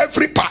body,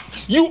 every part.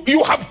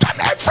 You have done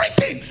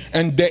everything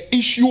and the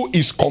issue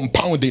is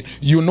compounded.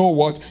 You know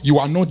what? You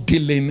are not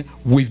dealing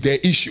with the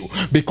issue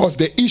because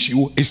the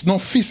issue is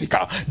not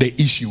physical. The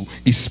issue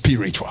is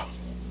spiritual.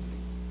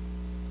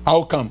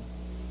 How come?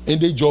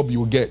 Any job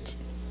you get,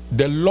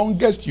 the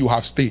longest you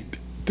have stayed,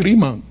 3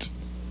 months.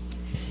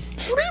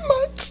 3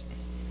 months.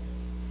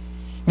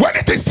 When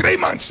it is 3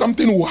 months,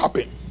 something will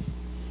happen.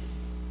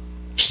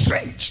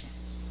 Strange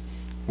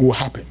will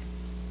happen.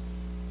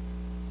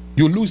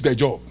 You lose the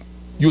job.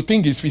 You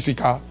think it's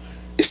physical.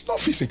 It's not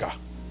physical.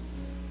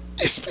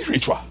 It's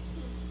spiritual.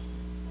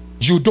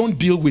 You don't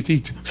deal with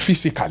it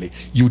physically.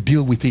 You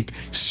deal with it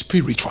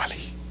spiritually.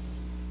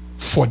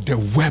 For the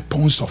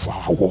weapons of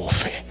our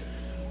warfare,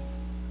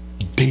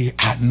 they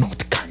are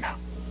not carnal.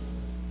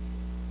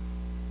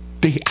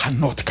 They are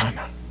not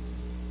carnal.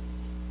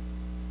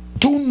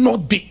 Do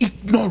not be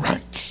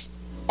ignorant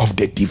of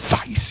the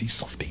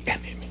devices of the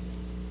enemy.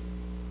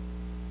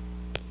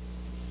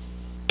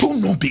 Do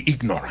not be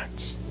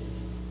ignorant.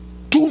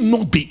 Do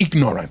not be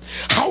ignorant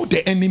how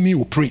the enemy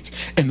operates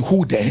and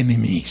who the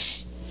enemy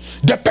is.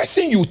 The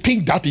person you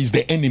think that is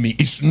the enemy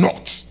is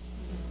not.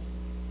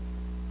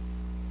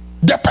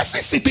 The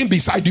person sitting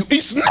beside you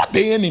is not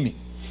the enemy.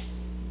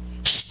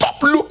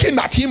 Stop looking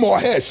at him or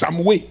her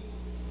some way.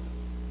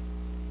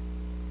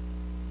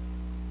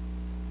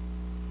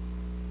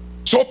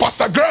 So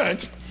Pastor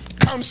Grant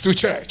comes to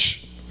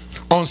church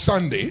on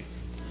Sunday.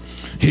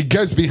 He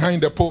gets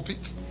behind the pulpit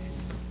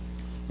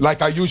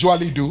like I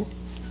usually do.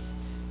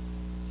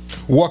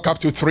 Walk up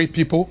to 3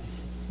 people.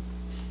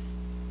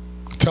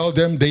 Tell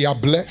them they are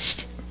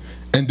blessed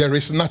and there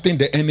is nothing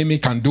the enemy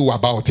can do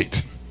about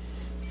it.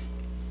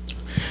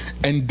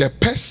 And the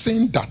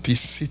person that is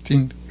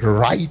sitting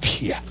right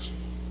here,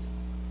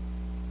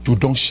 you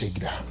don't shake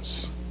their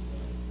hands.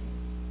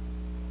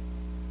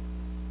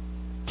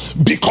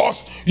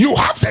 Because you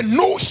have the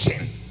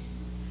notion,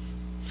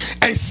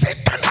 and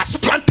Satan has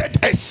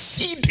planted a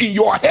seed in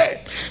your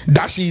head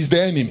that she is the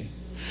enemy.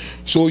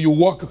 So you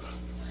walk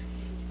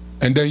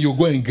and then you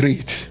go and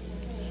greet.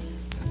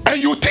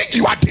 And you think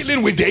you are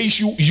dealing with the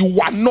issue. You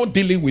are not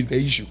dealing with the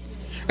issue.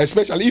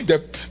 Especially if the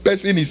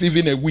person is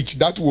even a witch,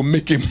 that will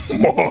make him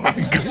more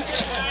angry.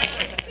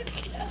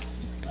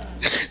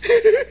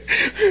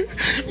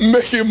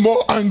 Make him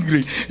more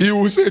angry. He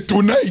will say,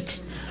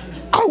 tonight,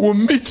 I will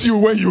meet you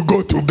when you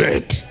go to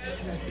bed.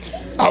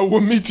 I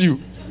will meet you.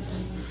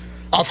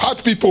 I've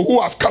had people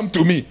who have come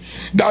to me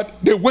that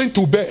they went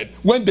to bed.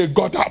 When they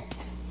got up,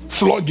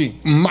 flogging,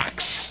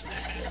 marks.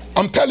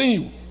 I'm telling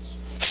you,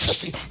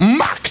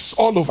 marks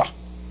all over.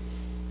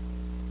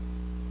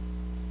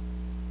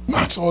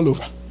 Marks all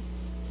over.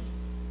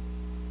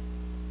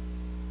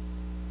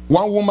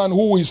 One woman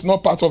who is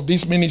not part of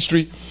this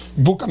ministry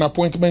booked an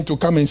appointment to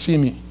come and see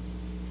me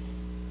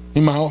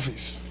in my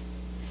office.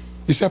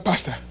 He said,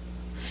 Pastor,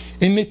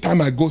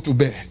 anytime I go to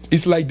bed,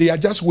 it's like they are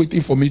just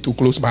waiting for me to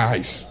close my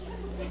eyes.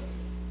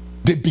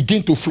 They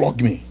begin to flog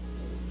me.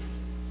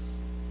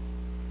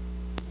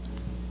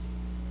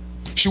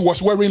 She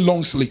was wearing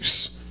long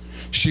sleeves.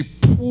 She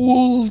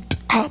pulled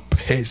up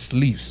her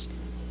sleeves.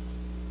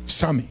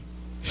 Sammy,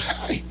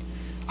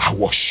 I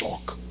was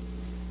shocked.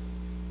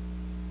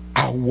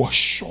 I was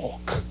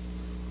shocked.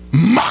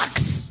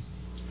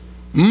 Max.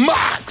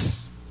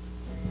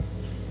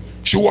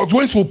 She was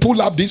going to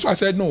pull up this. I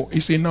said, no,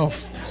 it's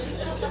enough.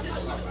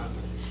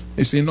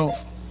 It's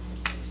enough.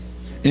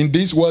 In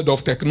this world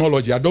of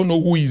technology, I don't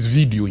know who is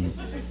videoing.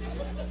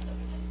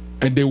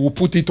 And they will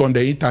put it on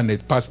the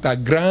internet. Pastor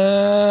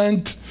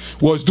Grant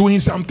was doing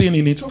something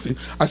in his office.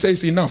 I said,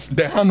 it's enough.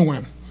 The hand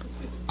one.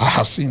 I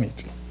have seen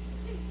it.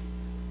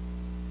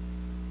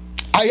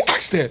 I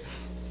asked her,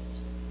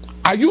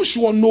 are you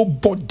sure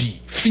nobody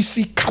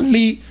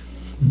physically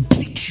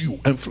beat you?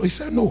 And Floyd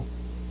said, no.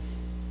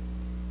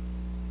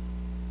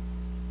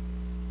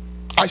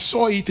 I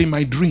saw it in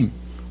my dream.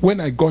 When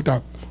I got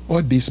up,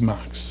 all these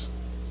marks.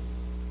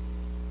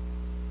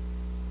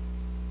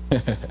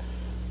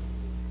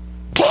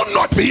 Do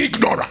not be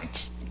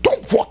ignorant.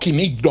 Don't walk in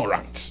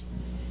ignorance.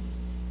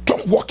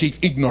 Don't walk in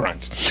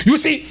ignorance. You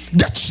see,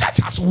 the church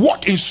has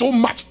walked in so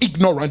much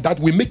ignorance that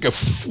we make a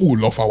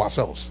fool of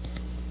ourselves.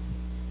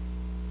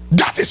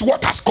 That is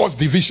what has caused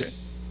division.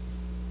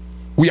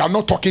 We are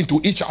not talking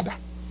to each other.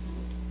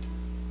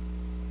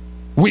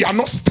 We are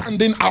not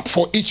standing up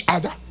for each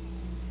other.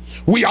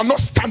 We are not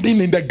standing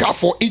in the gap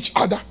for each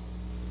other.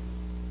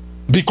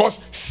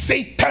 Because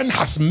Satan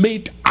has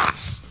made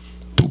us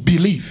to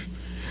believe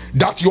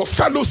that your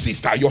fellow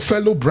sister, your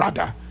fellow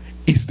brother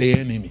is the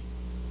enemy.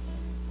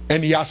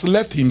 And he has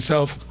left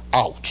himself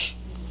out.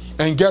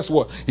 And guess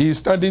what? He is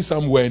standing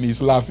somewhere and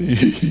he's laughing.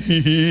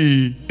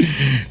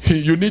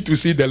 You need to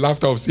see the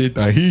laughter of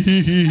Satan.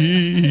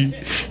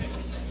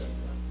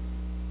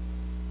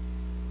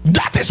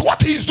 That is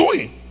what he is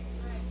doing.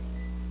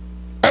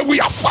 And we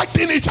are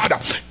fighting each other,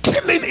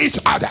 killing each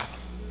other,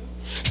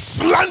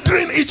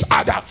 slandering each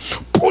other,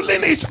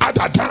 pulling each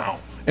other down.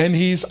 And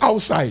he is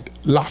outside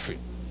laughing.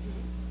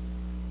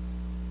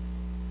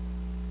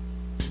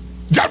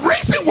 The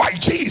reason why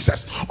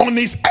Jesus on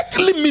his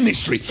earthly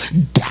ministry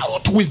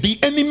dealt with the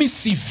enemy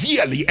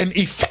severely and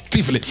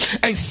effectively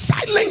and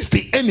silenced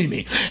the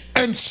enemy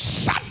and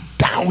shut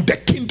down the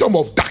kingdom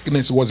of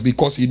darkness was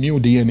because he knew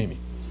the enemy.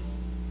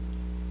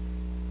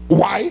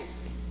 Why?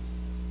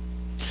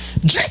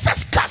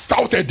 Jesus cast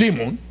out a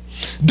demon.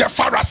 The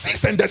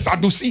Pharisees and the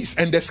Sadducees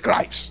and the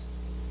scribes.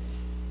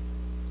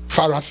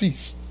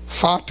 Pharisees,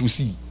 far to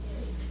see.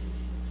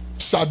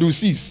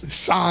 Sadducees,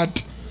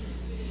 sad.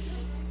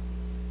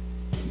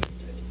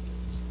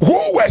 Who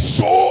were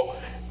so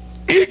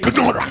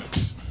ignorant,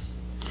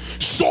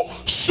 so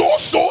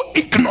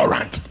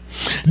ignorant.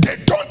 They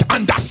don't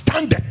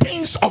understand the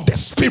things of the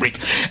spirit,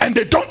 and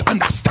they don't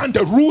understand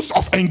the rules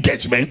of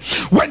engagement.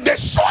 When they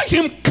saw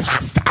him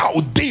cast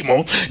out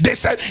demon, they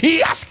said he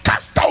has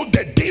cast out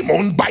the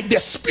demon by the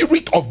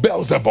spirit of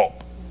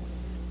Beelzebub.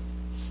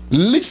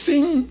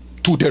 Listen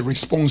to the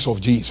response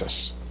of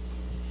Jesus.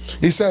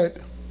 He said,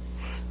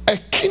 a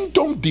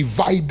kingdom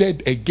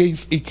divided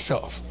against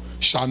itself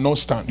shall not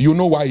stand. You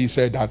know why he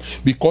said that?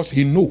 Because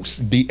he knows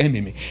the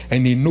enemy,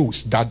 and he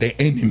knows that the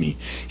enemy,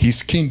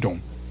 his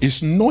kingdom,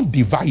 is not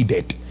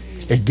divided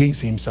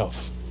against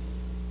himself.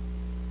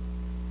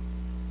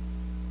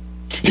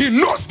 He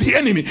knows the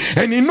enemy,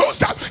 and he knows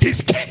that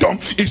his kingdom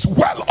is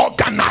well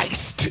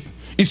organized.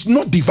 It's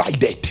not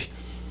divided.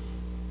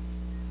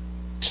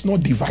 It's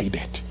not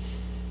divided.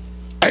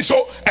 And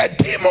so a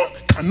demon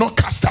cannot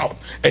cast out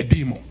a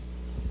demon.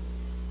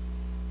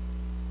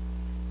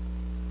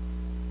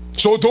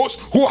 So those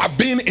who have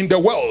been in the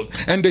world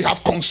and they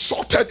have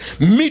consulted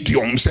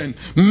mediums and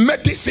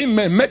medicine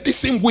men,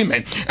 medicine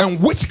women, and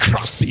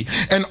witchcrafty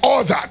and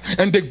all that,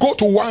 and they go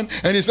to one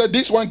and they said,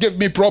 this one gave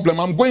me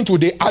problem, I'm going to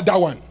the other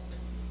one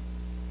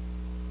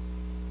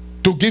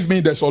to give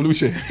me the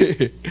solution.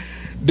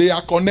 They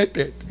are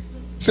connected.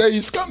 Say,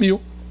 he's coming.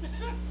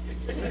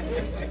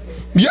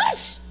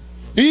 Yes,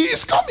 he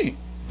is coming.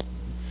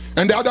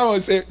 And the other one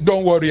say,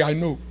 don't worry, I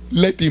know,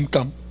 let him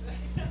come.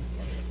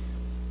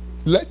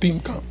 Let him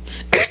come.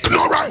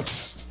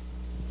 Ignorance.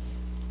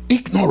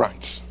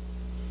 Ignorance.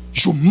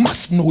 You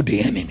must know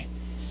the enemy.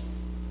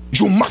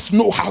 You must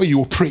know how he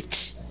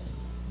operates.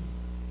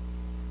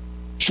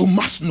 You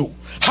must know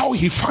how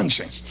he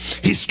functions,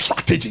 his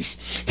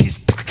strategies,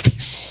 his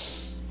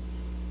tactics.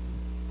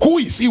 Who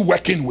is he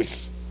working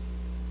with?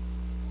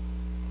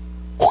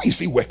 Who is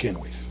he working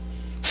with?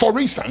 For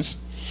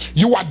instance,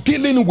 you are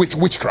dealing with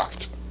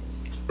witchcraft,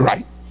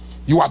 right?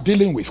 You are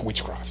dealing with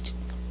witchcraft.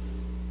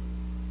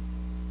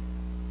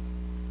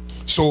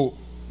 So,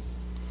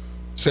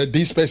 said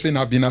this person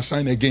have been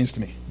assigned against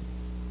me.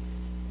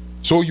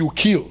 So you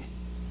kill.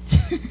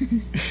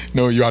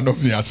 No, you are not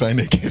being assigned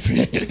against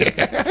me.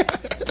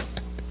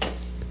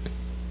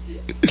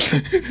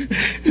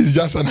 It's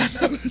just an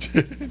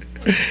analogy.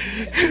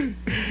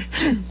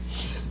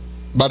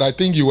 But I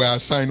think you were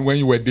assigned when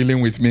you were dealing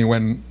with me,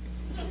 when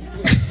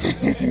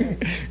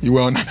you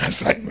were on an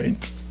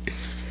assignment.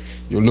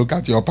 You look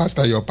at your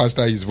pastor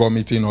is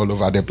vomiting all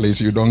over the place,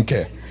 you don't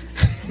care.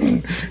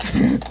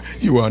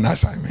 You were on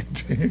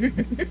assignment.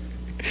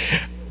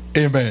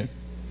 Amen.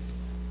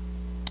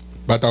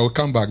 But I will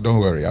come back, don't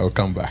worry, I will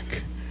come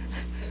back.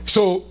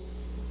 So,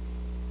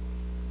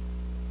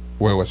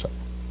 where was I?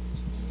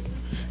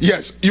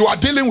 Yes, you are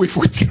dealing with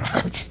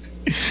witchcraft.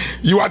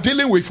 You are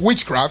dealing with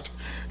witchcraft,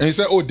 and you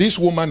say, oh, this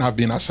woman have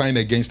been assigned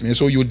against me.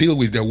 So you deal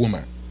with the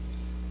woman.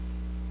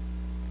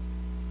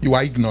 You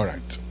are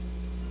ignorant.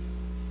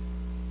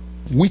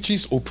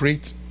 Witches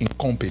operate in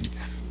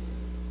companies.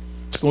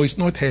 So it's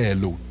not her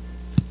alone.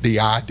 They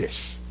are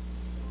others.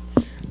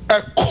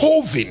 A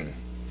coven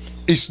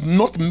is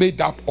not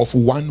made up of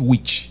one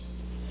witch.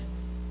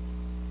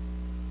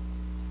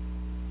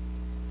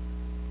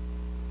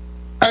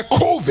 A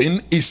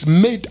coven is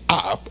made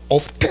up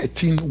of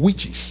 13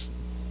 witches.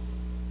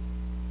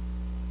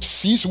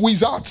 6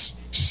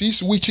 wizards,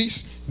 6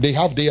 witches, they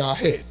have their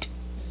head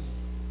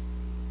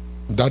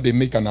that they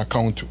make an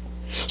account to.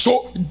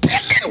 So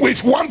dealing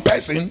with one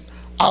person,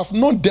 I've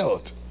not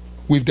dealt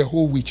with the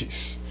whole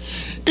witches.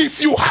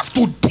 If you have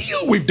to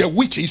deal with the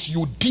witches,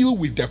 you deal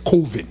with the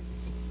coven.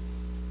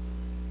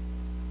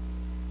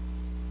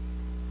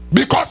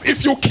 Because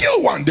if you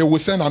kill one, they will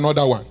send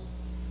another one.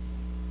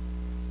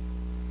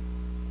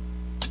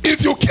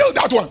 If you kill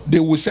that one, they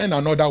will send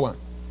another one.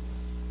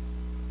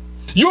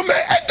 You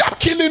may end up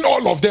killing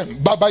all of them,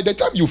 but by the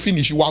time you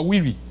finish, you are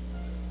weary.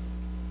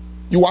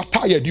 You are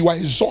tired, you are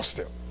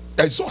exhausted.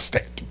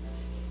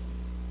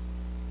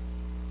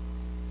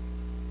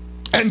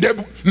 And there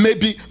may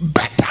be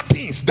better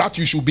things that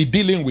you should be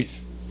dealing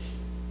with.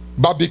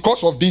 But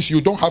because of this,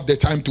 you don't have the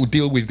time to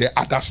deal with the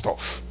other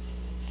stuff.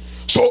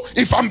 So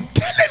if I'm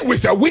dealing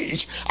with a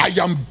witch, I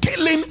am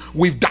dealing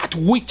with that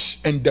witch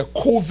and the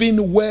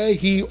coven where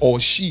he or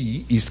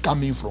she is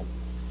coming from.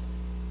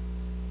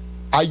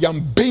 I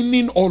am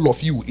burning all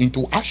of you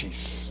into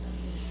ashes.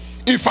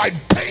 If I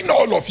burn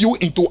all of you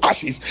into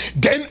ashes,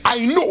 then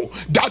I know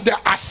that the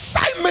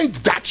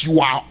assignment that you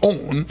are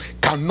on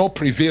cannot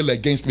prevail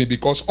against me,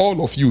 because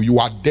all of you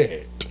are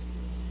dead.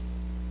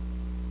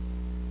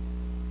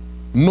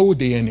 Know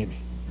the enemy.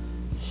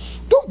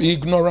 Don't be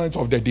ignorant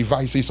of the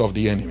devices of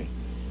the enemy.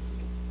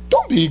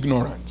 Don't be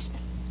ignorant.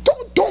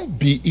 Don't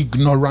be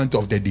ignorant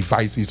of the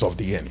devices of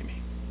the enemy.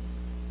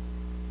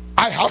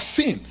 I have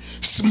seen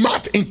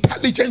smart,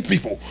 intelligent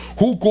people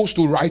who goes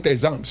to write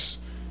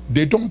exams.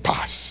 They don't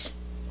pass.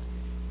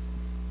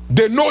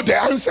 They know the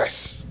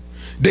answers.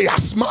 They are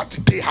smart.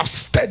 They have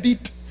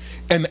studied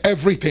and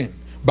everything.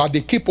 But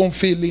they keep on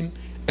failing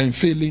and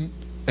failing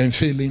and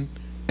failing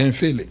and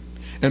failing.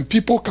 And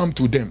people come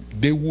to them.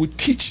 They will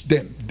teach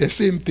them the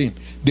same thing.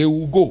 They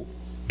will go.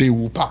 They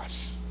will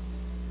pass.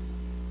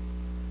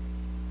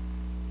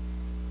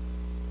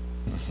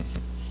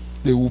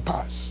 They will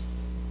pass.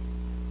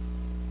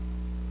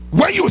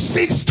 When you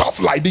see stuff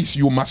like this,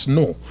 you must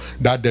know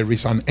that there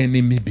is an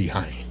enemy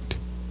behind.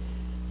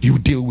 You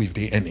deal with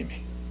the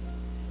enemy.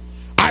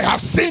 I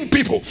have seen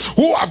people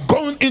who have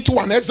gone into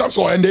an exam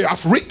and they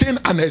have written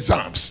an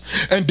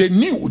exams and they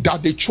knew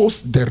that they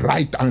chose the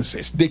right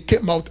answers. They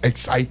came out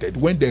excited.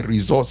 When the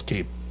results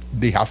came,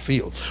 they have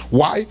failed.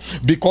 Why?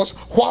 Because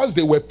whilst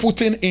they were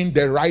putting in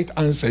the right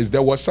answers,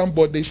 there was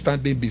somebody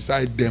standing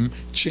beside them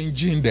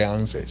changing the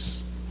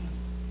answers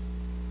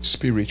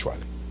spiritually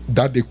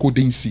that they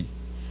couldn't see,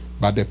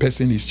 but the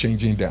person is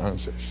changing the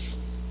answers.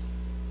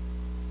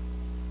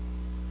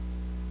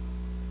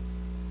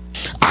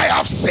 I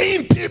have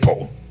seen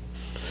people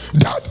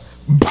that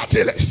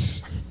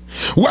bachelors,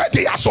 where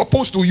they are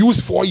supposed to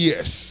use 4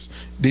 years,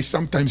 they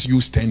sometimes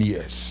use 10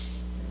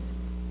 years.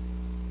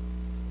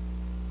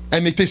 And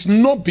And it is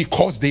not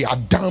because they are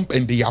dumb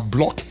and they are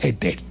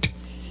blockheaded.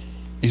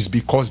 It's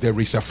because there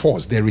is a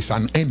force, there is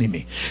an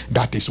enemy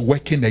that is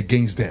working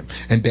against them.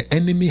 And the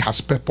enemy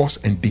has purpose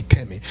and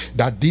determined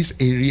that this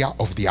area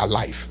of their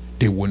life,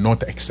 they will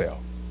not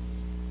excel.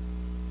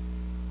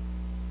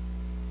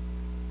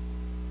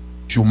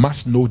 You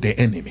must know the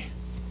enemy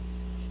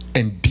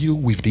and deal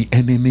with the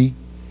enemy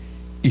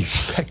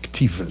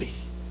effectively.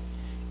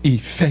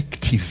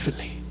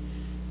 Effectively.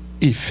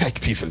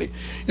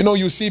 You know,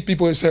 you see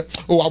people say,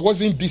 oh, I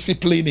wasn't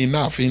disciplined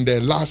enough in the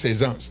last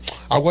exams.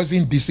 I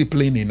wasn't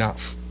disciplined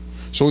enough.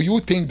 So you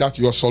think that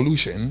your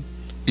solution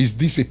is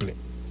discipline.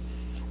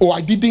 Oh,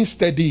 I didn't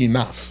study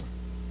enough.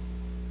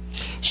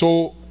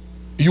 So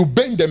you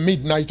burn the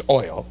midnight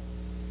oil,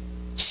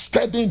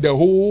 studying the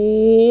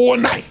whole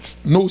night,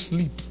 no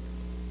sleep.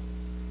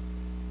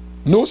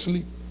 No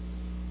sleep.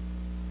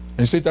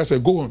 And Satan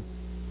said, go on.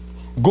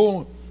 Go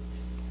on.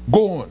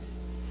 Go on.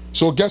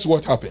 So guess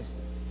what happened?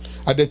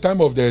 At the time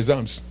of the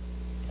exams,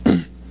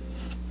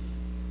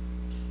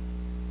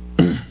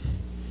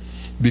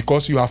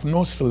 because you have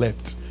not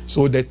slept,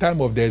 so the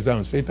time of the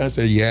exam, Satan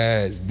said,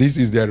 yes, this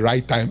is the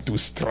right time to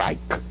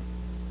strike.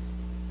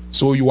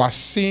 So you are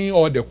seeing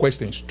all the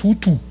questions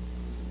 2-2.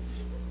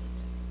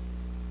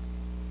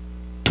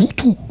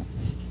 2-2.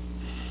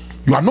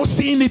 You are not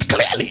seeing it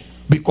clearly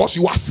because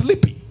you are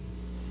sleepy.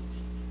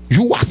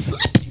 You are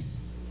sleepy.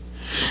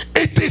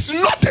 It is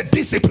not a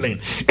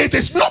discipline. It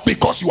is not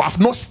because you have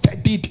not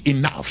studied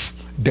enough.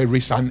 There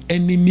is an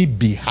enemy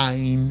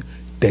behind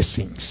the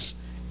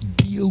scenes.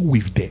 Deal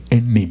with the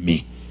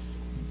enemy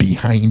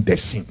behind the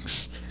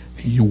scenes.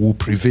 You will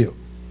prevail.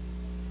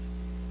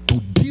 To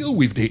deal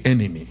with the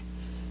enemy,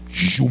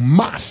 you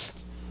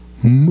must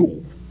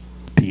know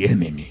the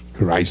enemy.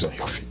 Rise on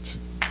your feet.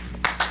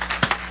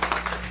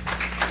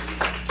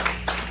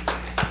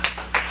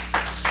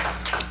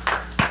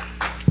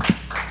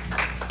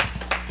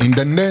 In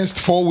the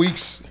next 4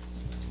 weeks,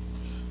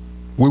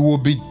 we will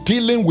be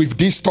dealing with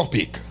this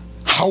topic: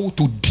 how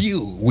to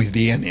deal with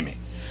the enemy.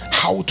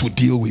 How to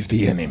deal with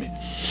the enemy.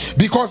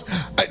 Because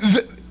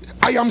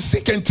I am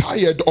sick and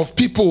tired of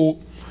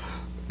people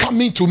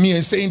coming to me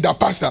and saying that,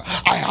 Pastor,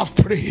 I have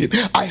prayed,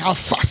 I have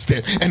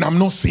fasted, and I'm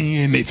not seeing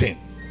anything.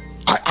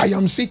 I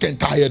am sick and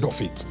tired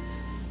of it.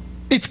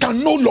 It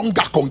can no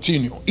longer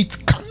continue. It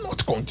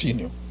cannot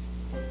continue.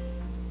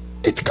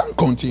 It can't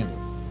continue.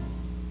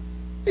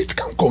 It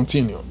can't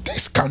continue.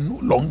 This can no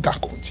longer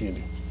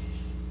continue.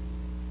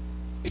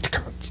 It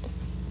can't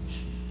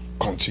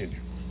continue.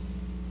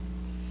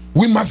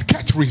 We must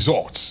get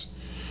results.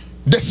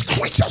 The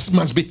scriptures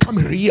must become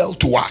real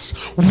to us.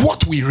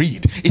 What we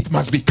read, it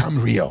must become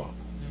real.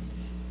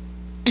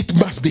 It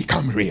must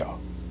become real.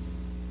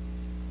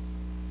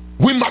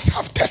 We must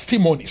have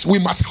testimonies. We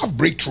must have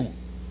breakthrough.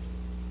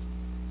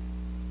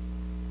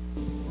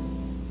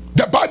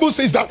 The Bible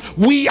says that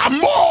we are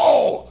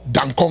more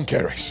than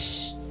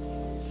conquerors.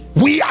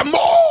 We are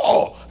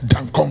more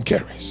than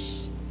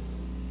conquerors.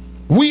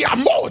 We are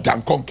more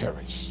than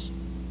conquerors.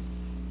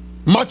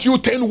 Matthew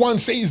 10:1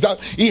 says that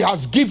he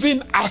has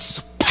given us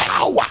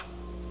power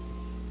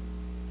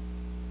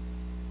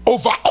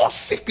over all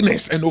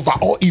sickness and over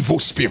all evil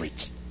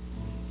spirits.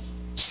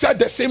 Said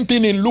the same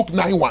thing in Luke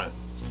 9:1.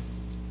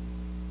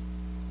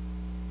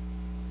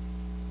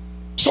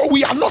 So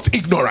we are not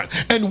ignorant.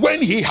 And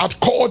when he had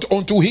called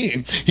unto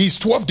him his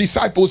 12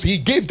 disciples, he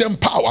gave them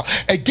power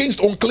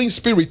against unclean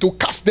spirit to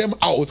cast them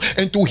out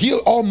and to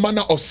heal all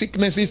manner of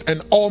sicknesses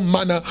and all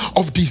manner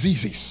of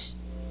diseases.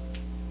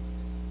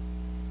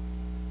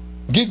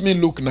 Give me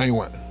Luke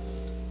 9:1.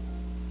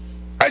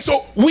 And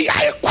so we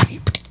are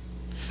equipped.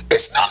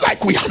 It's not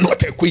like we are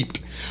not equipped.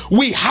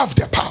 We have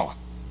the power.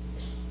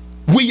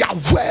 We are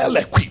well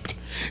equipped.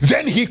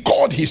 Then he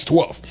called his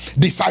 12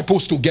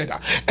 disciples together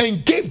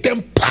and gave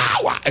them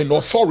power and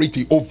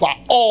authority over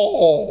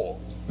all,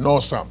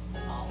 not some,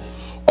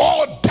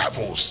 all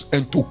devils,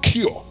 and to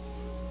cure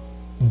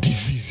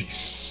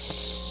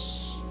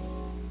diseases.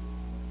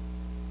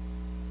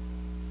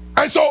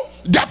 And so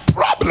the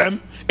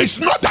problem is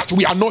not that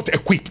we are not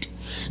equipped.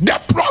 The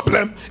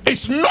problem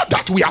is not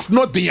that we have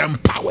not been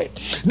empowered.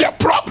 The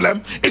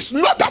problem is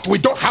not that we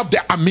don't have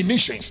the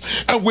ammunitions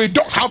and we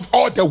don't have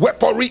all the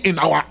weaponry in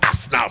our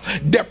arsenal.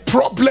 The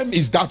problem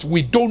is that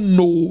we don't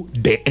know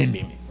the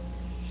enemy.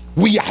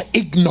 We are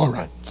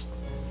ignorant.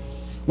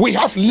 We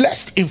have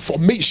less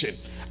information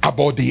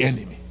about the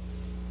enemy.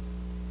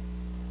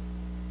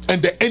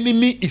 And the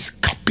enemy is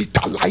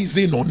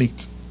capitalizing on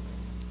it.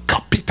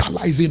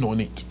 Capitalizing on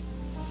it.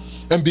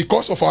 And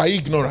because of our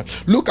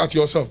ignorance, look at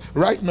yourself.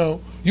 Right now,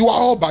 you are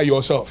all by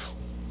yourself.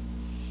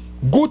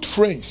 Good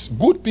friends,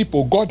 good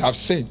people God have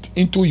sent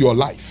into your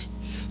life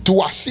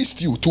to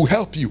assist you, to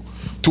help you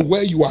to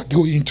where you are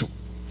going to.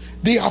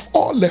 They have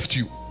all left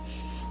you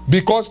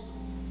because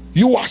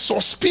you are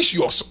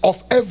suspicious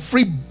of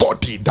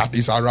everybody that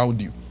is around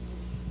you.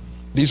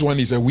 This one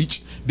is a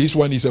witch. This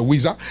one is a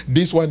wizard.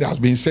 This one has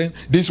been sent.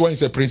 This one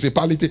is a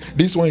principality.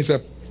 This one is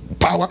a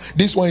power.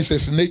 This one is a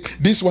snake.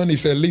 This one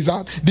is a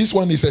lizard. This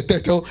one is a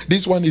turtle.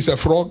 This one is a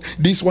frog.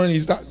 This one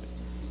is that.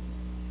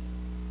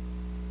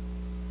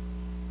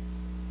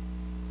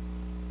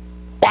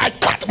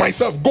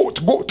 myself. Goat,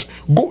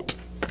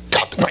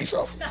 cut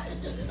myself.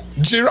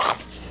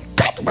 Giraffe,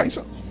 cut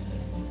myself.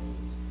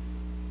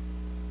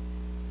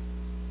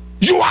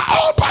 You are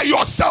all by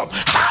yourself.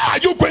 How are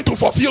you going to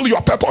fulfill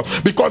your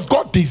purpose? Because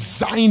God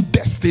designed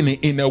destiny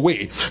in a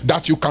way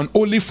that you can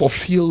only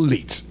fulfill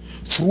it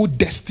through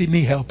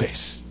destiny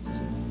helpers.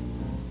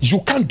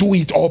 You can't do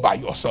it all by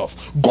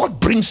yourself. God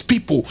brings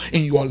people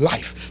in your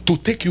life to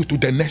take you to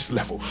the next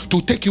level, to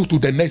take you to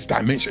the next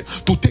dimension,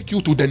 to take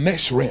you to the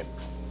next realm,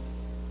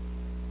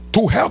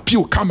 to help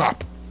you come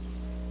up.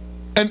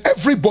 And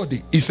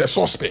everybody is a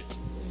suspect.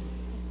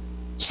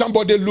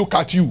 Somebody look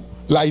at you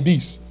like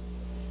this.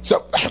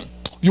 So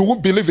you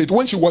won't believe it.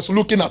 When she was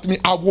looking at me,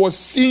 I was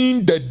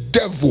seeing the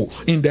devil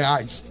in the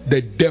eyes.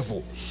 The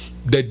devil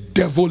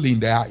in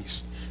the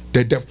eyes.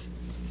 The devil.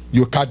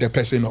 You cut the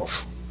person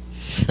off.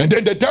 And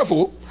then the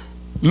devil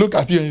look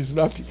at you and is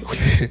laughing.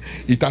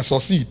 It has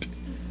succeeded.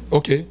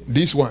 Okay,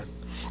 this one.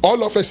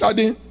 All of a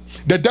sudden,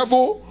 the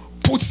devil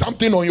put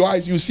something on your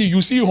eyes. You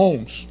see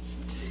homes.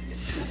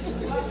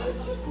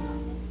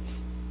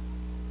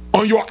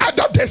 On your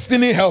other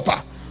destiny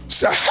helper.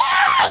 Say,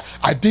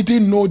 I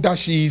didn't know that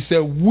she is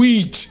a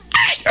witch,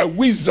 a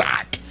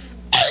wizard.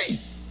 Hey,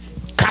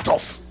 cut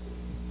off.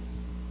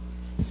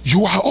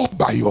 You are all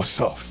by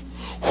yourself.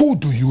 Who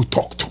do you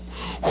talk to?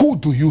 Who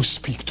do you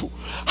speak to?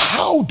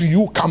 How do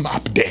you come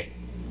up there?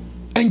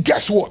 And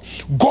guess what?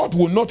 God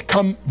will not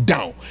come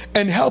down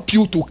and help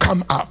you to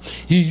come up.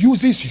 He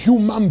uses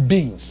human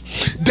beings.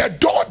 The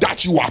door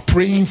that you are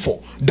praying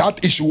for,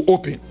 that it should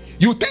open.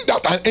 You think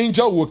that an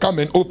angel will come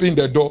and open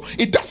the door?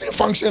 It doesn't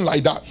function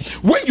like that.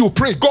 When you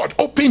pray, God,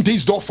 open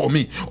this door for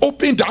me.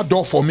 Open that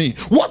door for me.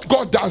 What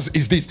God does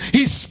is this.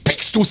 He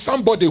speaks to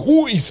somebody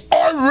who is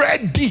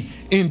already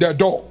in the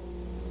door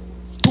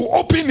to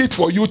open it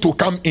for you to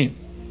come in.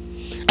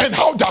 And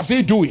how does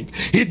he do it?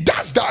 He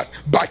does that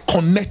by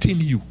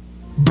connecting you,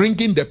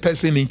 bringing the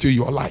person into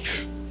your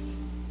life.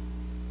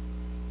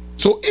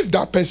 So if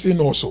that person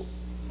also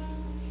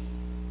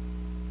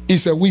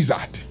is a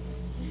wizard,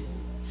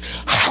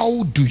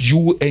 how do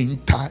you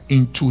enter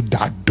into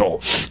that door?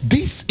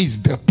 This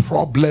is the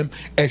problem,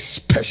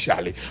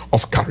 especially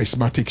of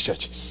charismatic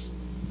churches.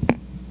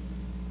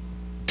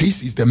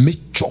 This is the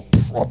major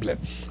problem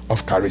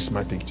of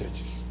charismatic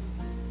churches.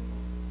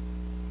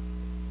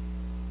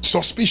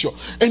 Suspicion.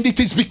 And it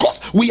is because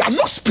we are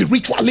not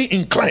spiritually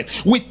inclined.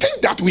 We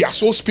think that we are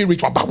so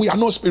spiritual, but we are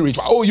not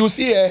spiritual. Oh, you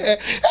see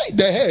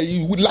the hair,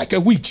 you would like a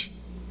witch.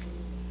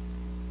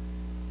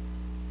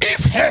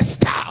 If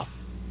hairstyle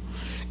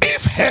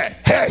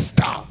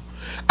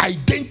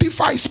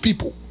identifies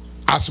people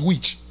as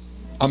witch,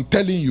 I'm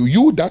telling you,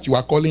 you that you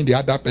are calling the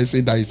other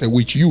person that is a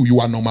witch, you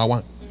are number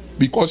one.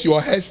 Because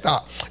your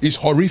hairstyle is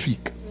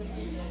horrific.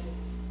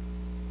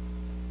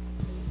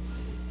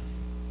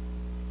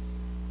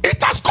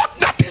 It has got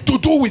nothing to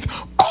do with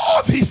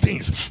all these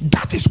things.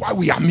 That is why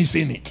we are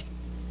missing it.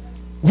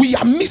 We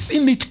are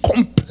missing it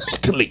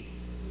completely.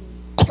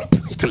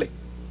 Completely.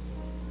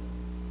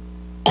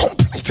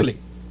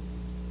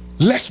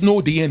 Let's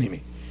know the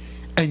enemy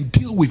and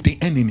deal with the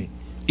enemy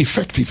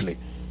effectively.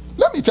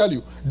 Let me tell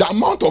you, the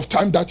amount of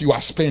time that you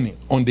are spending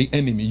on the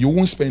enemy, you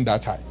won't spend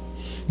that time.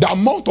 The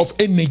amount of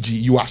energy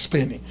you are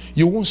spending,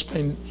 you won't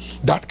spend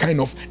that kind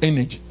of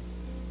energy.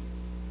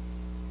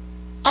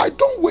 I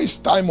don't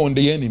waste time on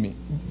the enemy.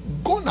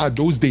 Gone are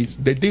those days,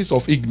 the days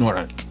of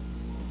ignorance,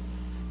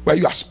 where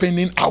you are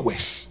spending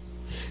hours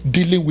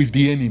dealing with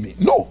the enemy.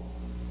 No.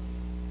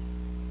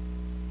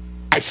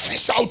 I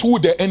fish out who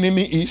the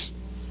enemy is,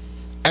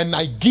 and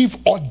I give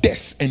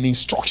orders and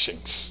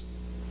instructions.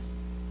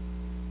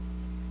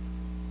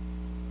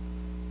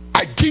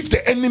 I give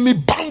the enemy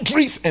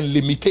boundaries and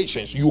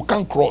limitations. You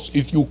can't cross.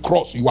 If you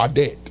cross, you are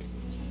dead.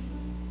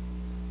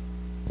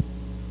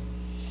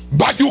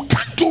 But you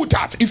can't do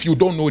that if you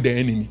don't know the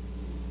enemy.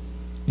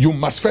 You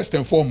must first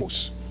and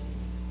foremost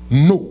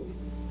know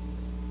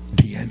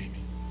the enemy.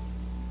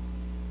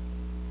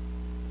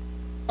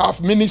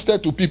 I've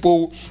ministered to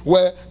people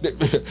where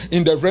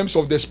in the realms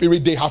of the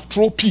spirit they have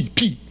thrown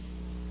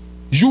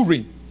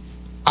urine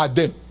at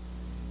them.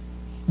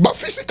 But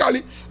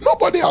physically,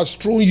 nobody has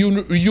thrown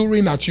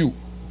urine at you.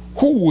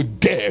 Who would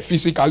dare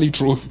physically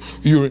throw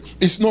urine?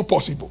 It's not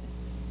possible.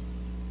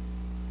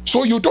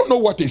 So you don't know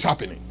what is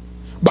happening.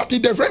 But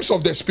in the realms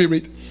of the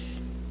spirit,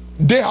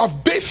 they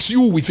have bathed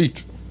you with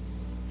it.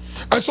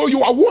 And so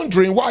you are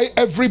wondering why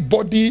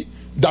everybody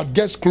that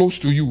gets close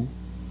to you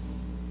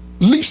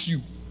leaves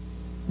you.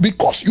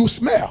 Because you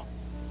smell.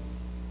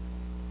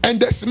 And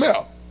the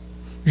smell,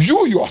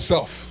 you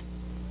yourself,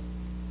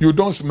 you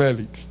don't smell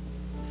it.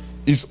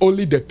 It's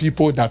only the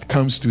people that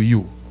comes to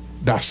you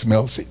that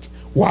smells it.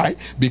 Why?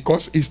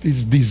 Because it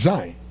is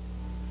designed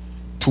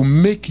to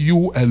make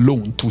you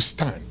alone to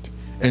stand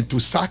and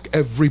to sack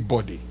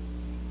everybody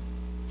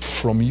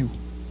from you.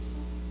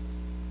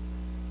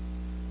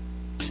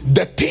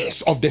 The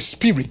things of the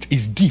spirit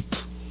is deep.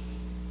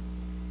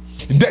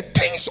 The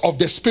things of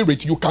the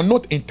spirit, you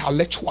cannot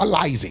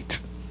intellectualize it.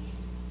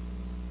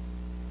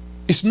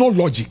 It's not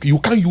logic. You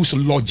can't use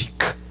logic.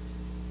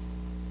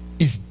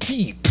 It's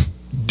deep.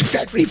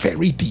 Very,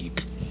 very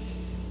deep.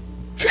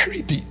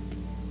 Very deep.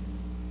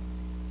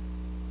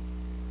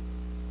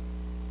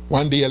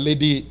 One day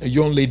a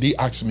young lady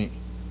asked me,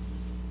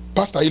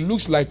 Pastor, it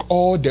looks like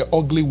all the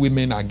ugly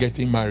women are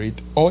getting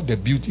married. All the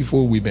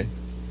beautiful women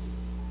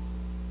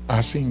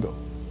are single.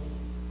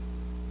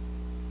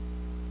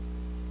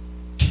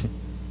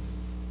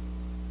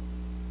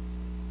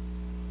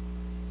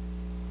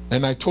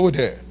 And I told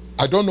her,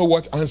 I don't know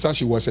what answer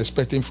she was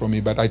expecting from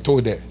me, but I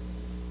told her,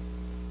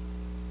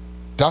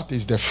 that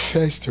is the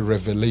first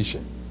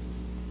revelation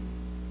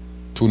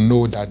to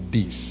know that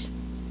this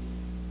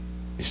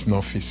is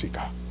not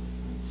physical.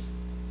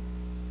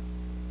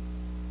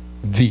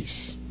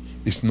 This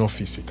is not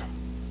physical.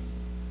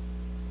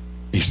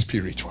 It's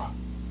spiritual.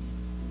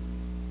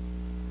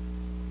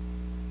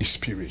 It's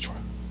spiritual.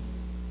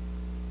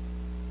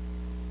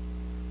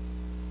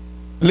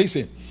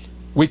 Listen,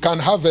 we can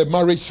have a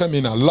marriage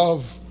seminar,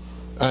 love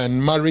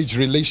and marriage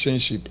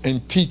relationship,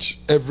 and teach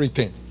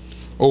everything.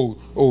 Oh,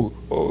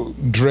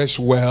 dress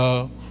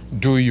well,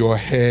 do your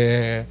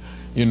hair,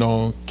 you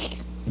know,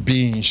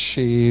 be in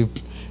shape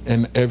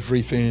and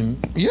everything.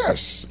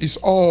 Yes, it's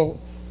all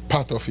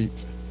part of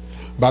it.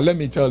 But let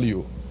me tell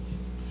you,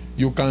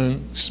 you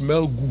can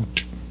smell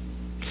good.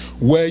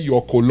 Wear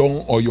your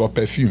cologne or your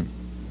perfume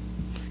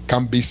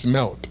can be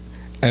smelled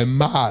a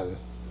mile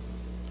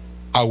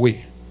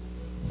away.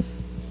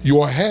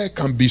 Your hair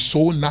can be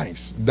so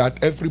nice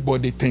that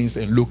everybody turns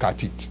and look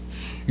at it.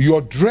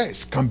 Your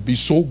dress can be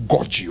so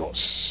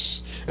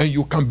gorgeous and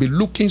you can be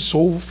looking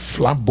so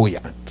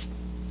flamboyant,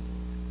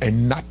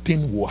 and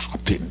nothing will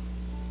happen.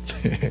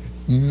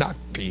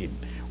 Nothing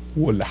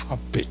will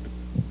happen.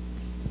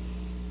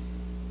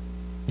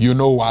 You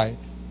know why?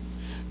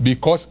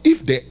 Because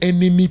if the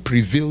enemy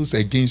prevails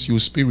against you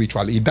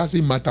spiritually, it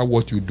doesn't matter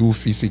what you do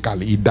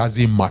physically. It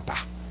doesn't matter.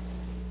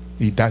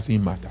 It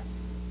doesn't matter.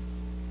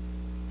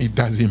 It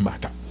doesn't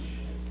matter.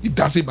 It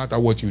doesn't matter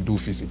what you do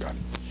physically.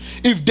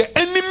 If the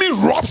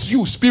enemy robs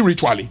you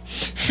spiritually,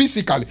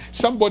 physically,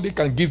 somebody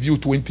can give you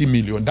 20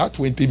 million. That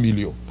 20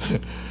 million,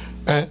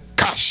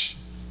 cash,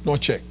 no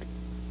check.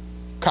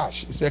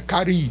 Cash. It's a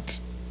carry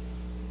it.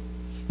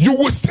 You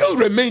will still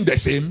remain the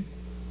same.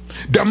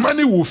 The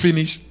money will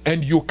finish,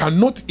 and you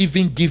cannot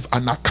even give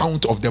an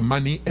account of the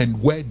money and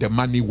where the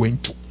money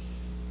went to.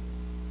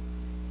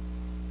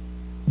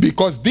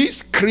 Because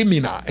this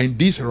criminal and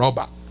this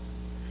robber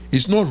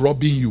is not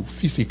robbing you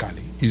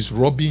physically, it's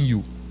robbing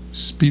you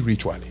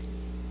spiritually.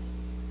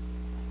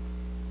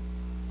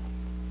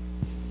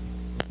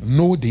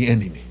 Know the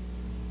enemy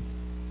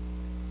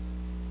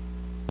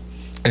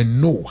and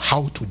know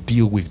how to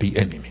deal with the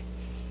enemy.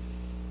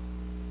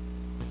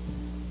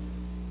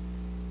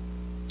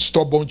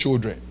 Stubborn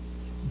children,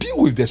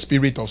 deal with the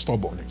spirit of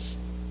stubbornness.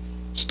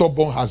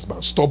 Stubborn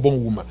husband,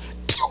 stubborn woman,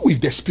 deal with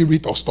the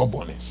spirit of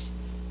stubbornness.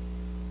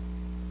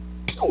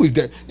 Deal with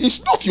that.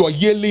 It's not your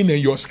yelling and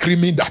your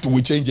screaming that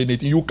will change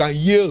anything. You can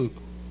yell,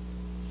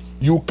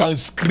 you can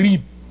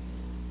scream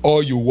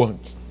all you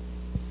want.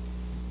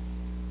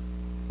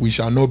 We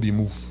shall not be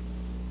moved.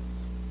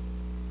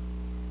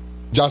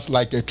 Just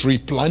like a tree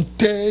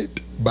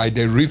planted by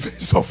the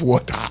rivers of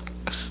water,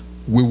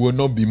 we will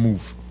not be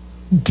moved.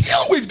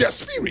 Deal with the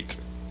spirit.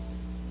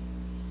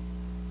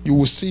 You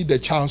will see the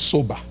child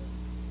sober,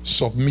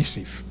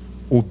 submissive,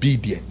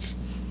 obedient,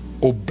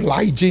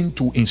 obliging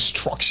to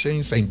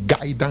instructions and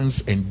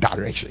guidance and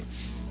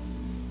directions.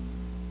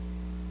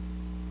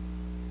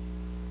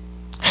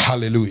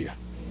 Hallelujah.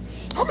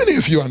 How many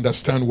of you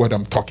understand what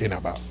I'm talking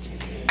about?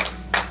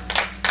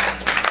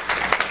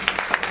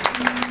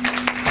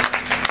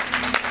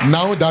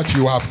 Now that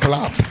you have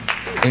clapped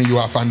and you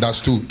have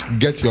understood,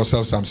 get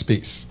yourself some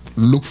space.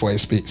 Look for a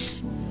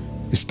space.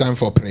 It's time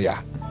for prayer.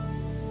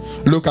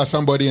 Look at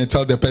somebody and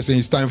tell the person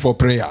it's time for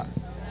prayer.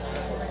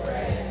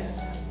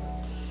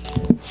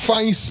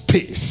 Find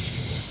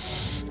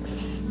space.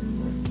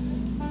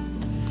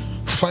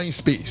 Find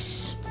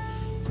space.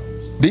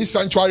 This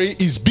sanctuary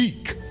is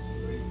big.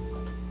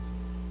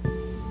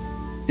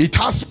 It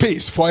has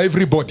space for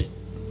everybody.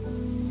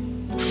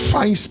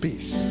 Find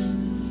space.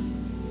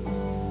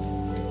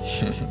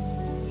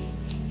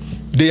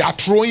 They are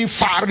throwing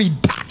fiery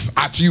darts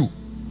at you,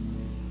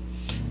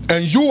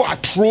 and you are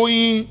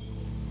throwing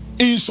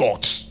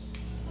insults.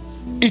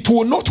 It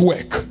will not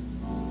work.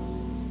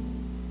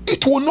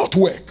 It will not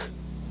work.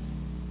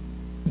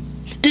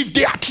 If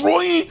they are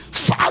throwing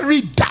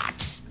fiery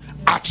darts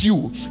at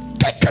you,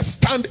 take a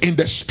stand in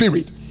the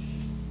spirit.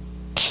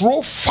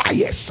 Throw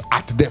fires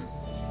at them.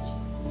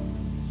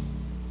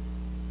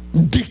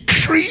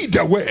 Decree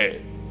the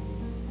word.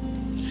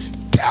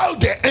 Tell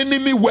the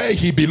enemy where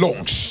he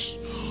belongs.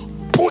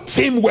 Put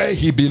him where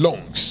he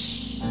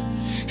belongs.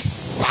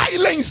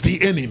 Silence the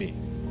enemy.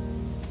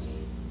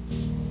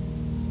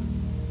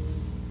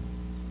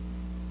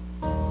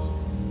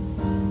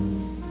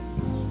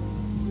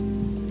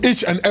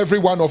 Each and every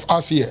one of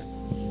us here,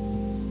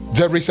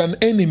 there is an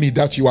enemy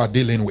that you are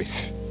dealing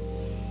with.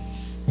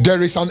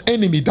 There is an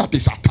enemy that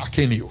is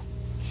attacking you.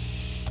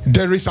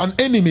 There is an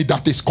enemy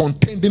that is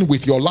contending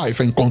with your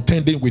life and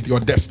contending with your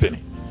destiny.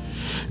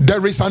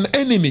 There is an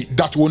enemy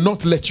that will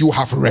not let you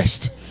have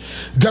rest.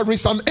 There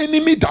is an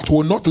enemy that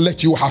will not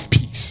let you have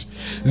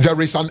peace. There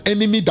is an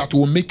enemy that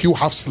will make you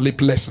have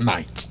sleepless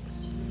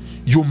nights.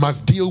 You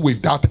must deal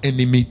with that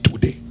enemy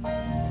today.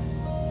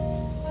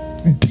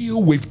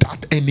 Deal with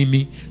that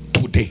enemy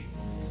today.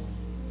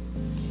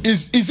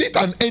 Is it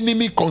an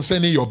enemy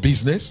concerning your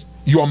business,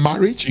 your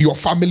marriage, your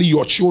family,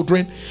 your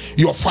children,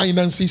 your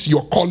finances,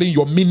 your calling,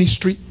 your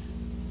ministry?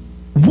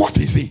 What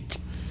is it?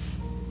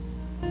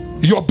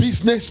 Your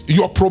business,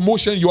 your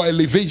promotion, your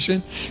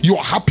elevation,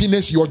 your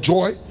happiness, your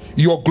joy,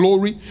 your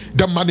glory,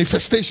 the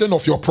manifestation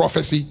of your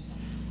prophecy.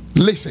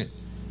 Listen,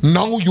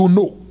 now you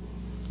know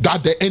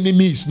that the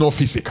enemy is not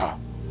physical.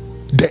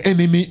 The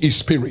enemy is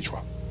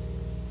spiritual.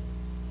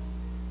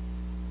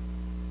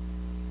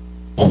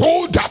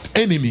 Hold that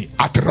enemy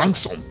at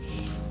ransom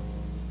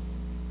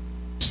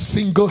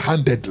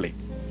single-handedly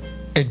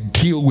and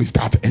deal with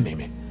that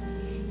enemy.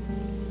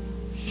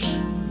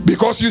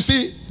 Because you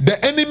see,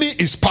 the enemy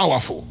is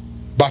powerful,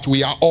 but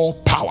we are all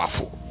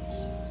powerful.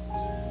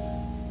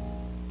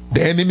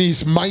 The enemy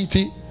is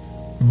mighty,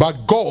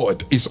 but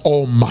God is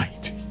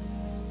almighty.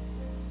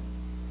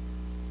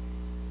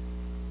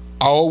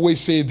 I always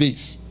say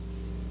this: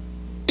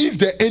 if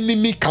the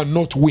enemy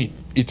cannot win,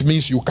 it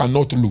means you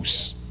cannot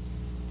lose.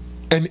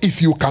 And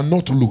if you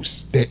cannot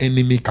lose, the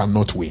enemy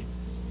cannot win.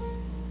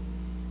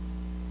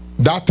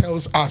 That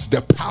tells us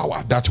the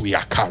power that we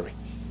are carrying.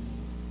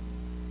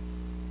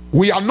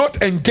 We are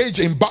not engaged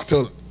in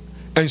battle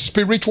and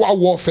spiritual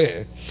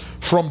warfare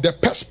from the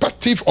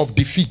perspective of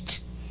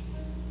defeat.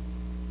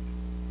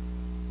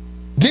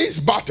 This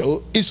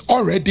battle is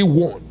already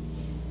won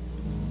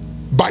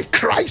by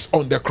Christ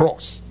on the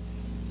cross.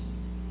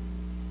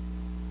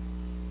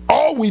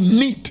 All we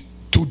need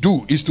to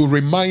do is to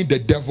remind the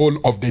devil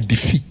of the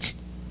defeat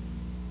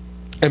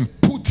and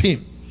put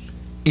him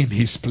in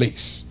his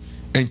place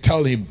and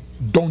tell him,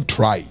 don't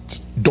try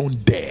it,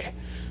 don't dare.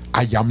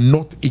 I am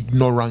not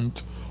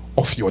ignorant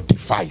of your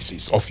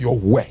devices, of your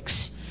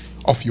works,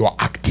 of your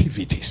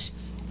activities,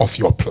 of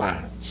your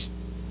plans.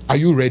 Are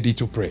you ready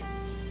to pray?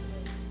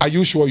 Are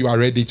you sure you are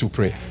ready to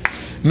pray?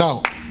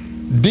 Now,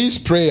 this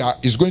prayer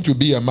is going to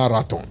be a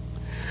marathon.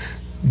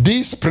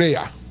 This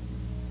prayer,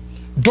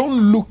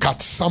 don't look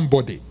at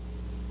somebody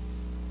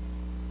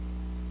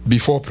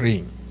before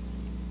praying.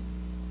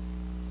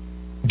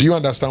 Do you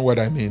understand what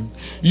I mean?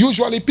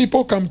 Usually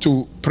people come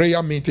to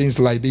prayer meetings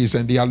like this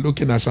and they are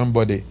looking at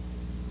somebody.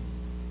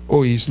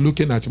 Oh, he's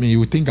looking at me.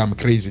 You think I'm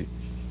crazy.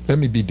 Let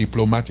me be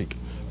diplomatic.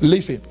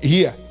 Listen,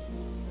 here.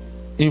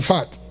 In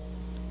fact,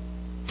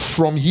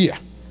 from here,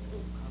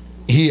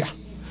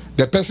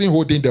 the person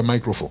holding the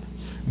microphone,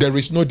 there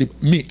is no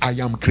me, I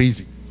am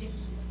crazy.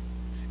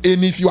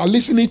 And if you are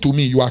listening to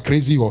me, you are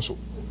crazy also.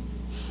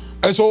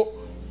 And so,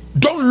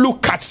 don't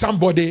look at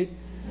somebody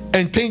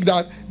and think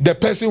that the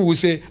person will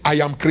say, I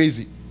am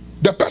crazy.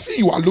 The person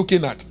you are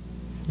looking at,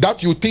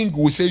 that you think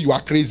will say you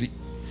are crazy,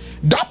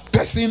 that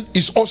person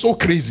is also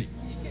crazy.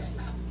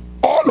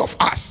 All of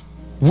us,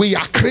 we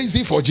are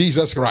crazy for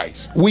Jesus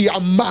Christ. We are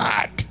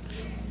mad.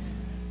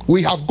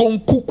 We have gone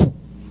cuckoo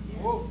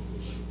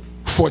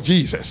for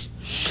Jesus.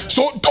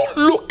 So don't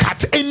look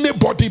at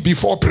anybody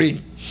before praying.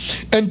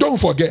 And don't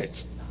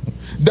forget,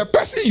 the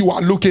person you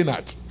are looking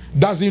at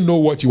doesn't know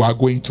what you are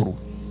going through.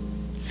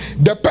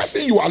 The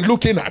person you are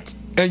looking at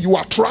and you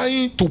are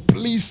trying to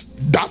please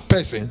that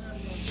person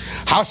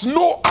has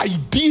no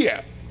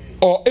idea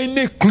or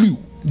any clue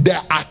the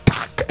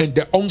attack and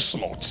the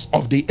onslaughts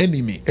of the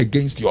enemy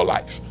against your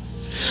life.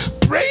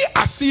 Pray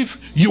as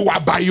if you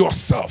are by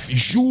yourself,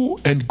 you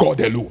and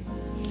God alone.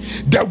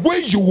 The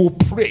way you will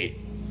pray,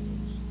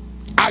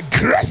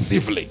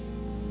 aggressively,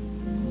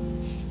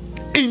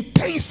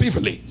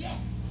 intensively,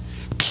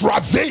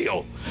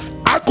 travail,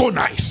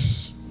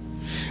 agonize,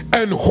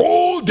 and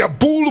hold the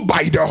bull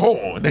by the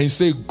horn and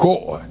say,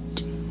 God,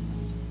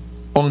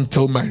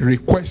 until my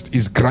request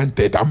is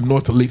granted, I'm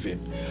not leaving.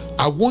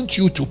 I want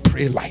you to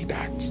pray like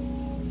that.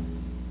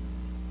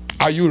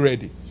 Are you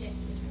ready?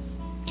 Yes.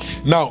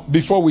 Now,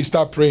 before we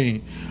start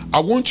praying, I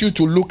want you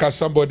to look at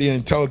somebody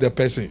and tell the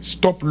person,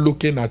 stop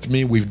looking at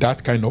me with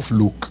that kind of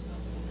look.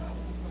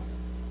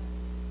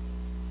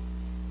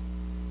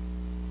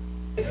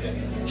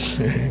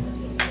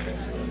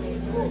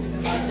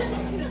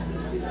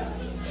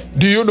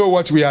 Do you know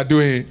what we are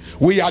doing?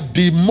 We are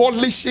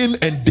demolishing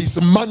and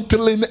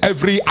dismantling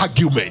every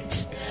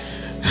argument.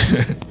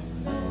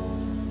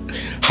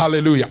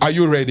 Hallelujah. Are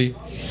you ready?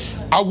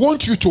 I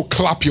want you to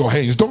clap your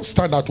hands. Don't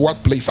stand at one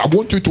place. I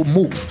want you to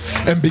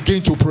move and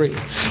begin to pray.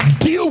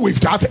 Deal with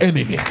that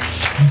enemy.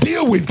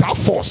 Deal with that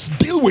force.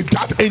 Deal with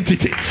that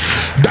entity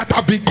that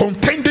have been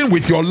contending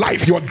with your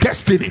life, your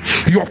destiny,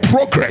 your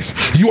progress,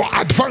 your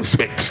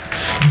advancement.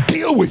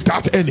 Deal with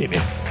that enemy.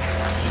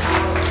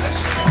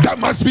 There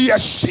must be a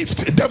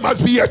shift. There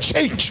must be a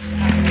change.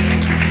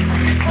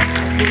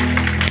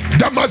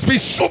 There must be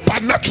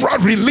supernatural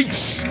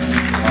release.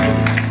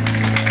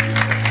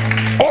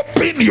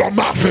 Open your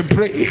mouth and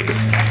pray.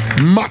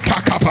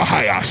 Mataka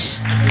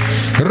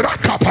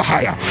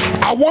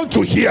I want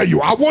to hear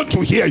you. I want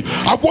to hear you.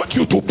 I want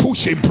you to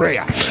push in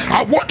prayer.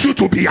 I want you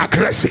to be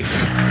aggressive.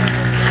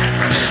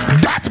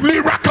 That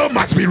miracle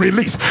must be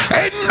released.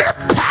 Any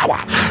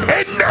power,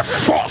 any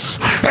force,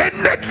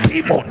 any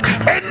demon,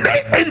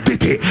 any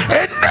entity,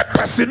 any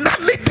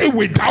personality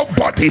without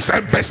bodies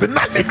and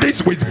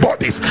personalities with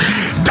bodies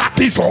that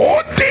is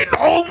holding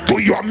on to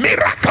your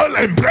miracle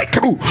and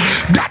breakthrough,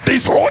 that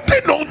is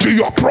holding on to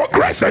your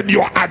progress and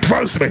your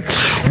advancement,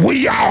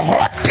 we are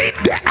halting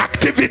the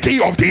activity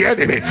of the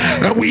enemy,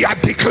 and we are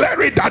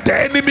declaring that the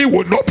enemy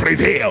will not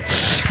prevail.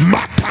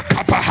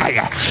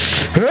 Matakapahaya,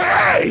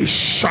 hey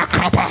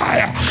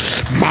Shakapahaya,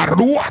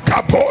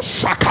 Maruaka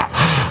Bosaka,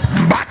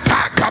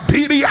 Mataka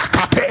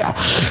Biriakapea,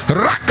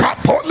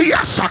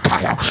 Rakapolia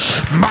Sakaya,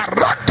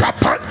 Maraka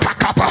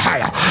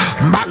Pantakapahaya,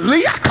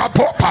 Maliaka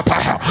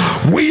Popapaya.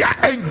 We are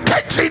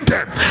engaging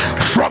them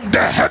from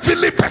the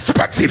heavenly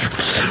perspective.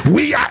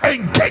 We are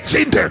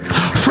engaging them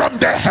from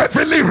the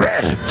heavenly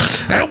realm,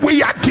 and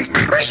we are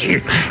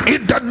decreeing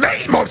in the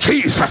name of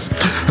Jesus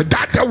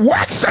that the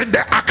works and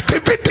the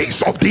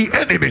activities of the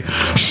enemy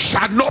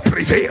shall not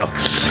prevail.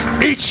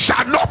 It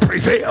shall not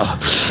prevail.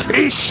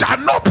 It shall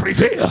not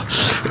prevail.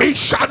 It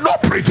shall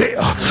not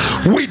prevail.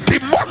 We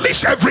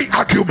demolish every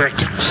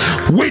argument.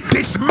 We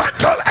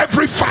dismantle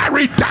every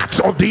fiery dart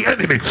of the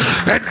enemy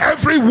and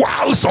every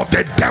wiles of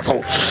the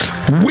devil.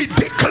 We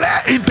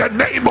declare in the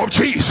name of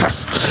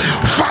Jesus,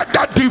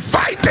 Father,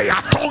 divide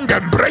their tongue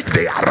and break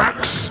their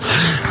ranks.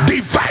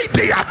 Divide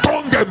their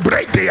tongue and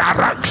break their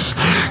ranks.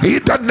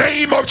 In the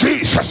name of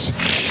Jesus,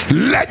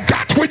 let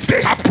that which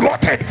they have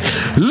plotted,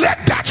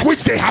 let that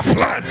which they have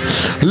planned,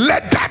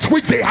 let that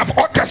which they have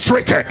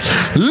orchestrated,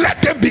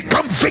 let them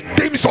become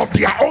victims of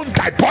their own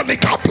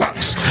diabolical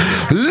plans.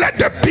 Let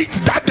the pits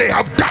that they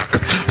have dug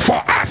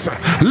for us,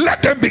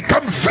 let them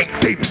become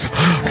victims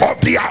of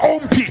their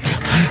own pit.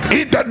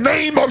 In the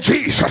name of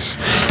Jesus,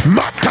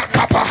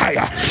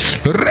 Matakapahaya,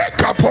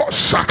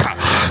 Rekaposaka,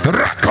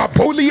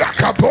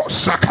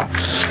 Rakabuliakabosaka,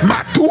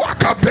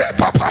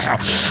 Matuakabepapaya,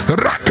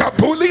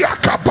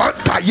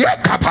 Rakabuliakabanta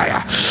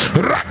Yekabaya,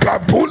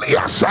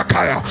 Rakabulia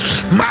Sakaya,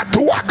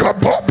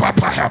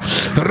 Matuakabopapaya,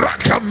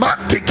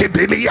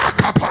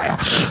 Rakamantikibiliakapaya,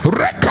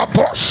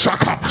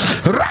 Rekabosaka,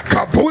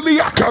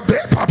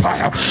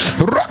 Rakabuliakabepapaya,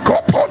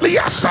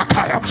 Rakopolia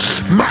Sakaya,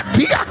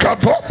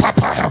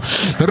 Matiakabopapaya,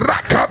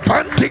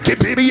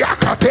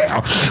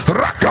 Rakabantikibiriakatea,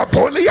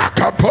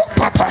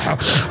 Rakabuliakabopapaya,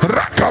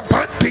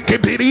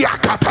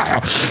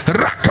 Rakabantikibiriakapaya,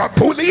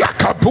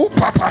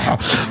 Rakabuliakabupapaya,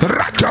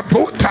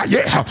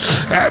 Rakabutayeha.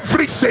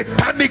 Every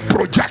satanic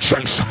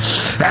projections,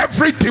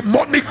 every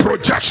demonic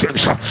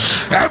projections,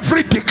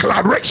 every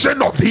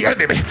declaration of the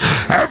enemy,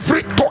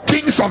 every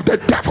talkings of the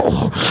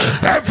devil,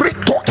 every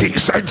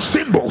talkings and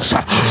symbols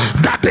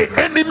that the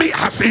enemy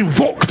has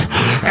invoked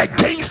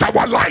against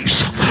our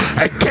lives,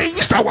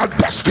 against our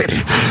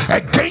destiny,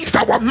 against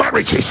our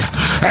marriages,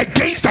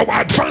 against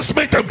our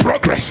advancement and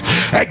progress,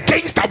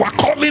 against our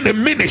calling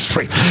and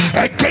ministry,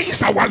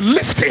 against our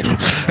lifting,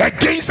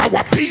 against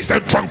our peace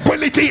and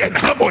tranquility and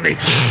harmony,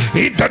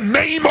 in the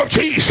name of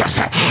Jesus,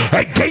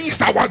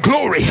 against our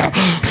glory,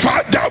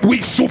 Father,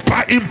 we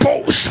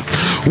superimpose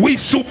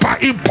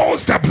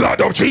the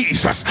blood of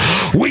Jesus.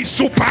 We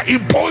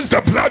superimpose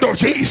the blood of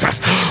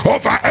Jesus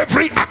over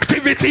every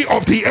activity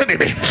of the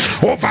enemy,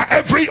 over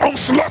every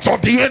onslaught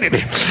of the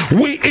enemy.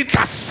 We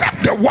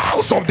intercept the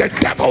wiles of the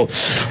devil.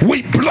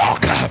 We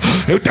block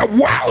the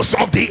wiles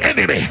of the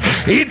enemy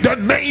in the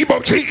name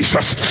of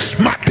Jesus.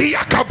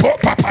 Matia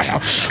Kabopapaya,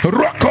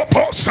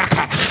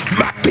 Rokoposaka,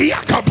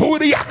 Matia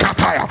Kaburia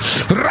Kapaya,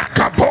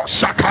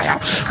 Rakabosakaya,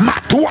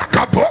 Matua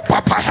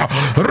Kabopapaya,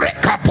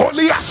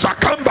 Rekapolia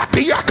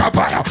Sakambatia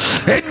Kapaya.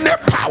 Any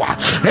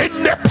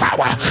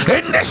power,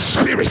 any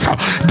spirit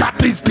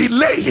that is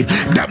delaying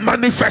the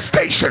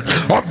manifestation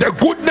of the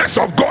goodness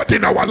of God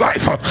in our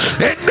life,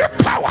 any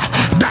power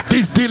that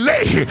is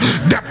delaying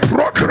the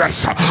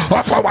progress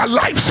of our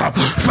lives,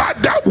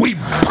 Father, we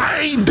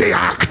bind their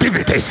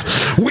activities.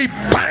 We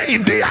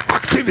bind their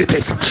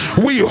activities.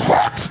 We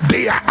halt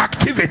their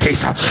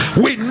activities.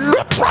 We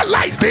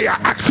neutralize their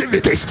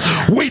activities.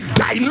 We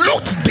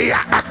dilute their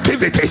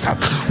activities.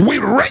 We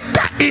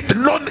render it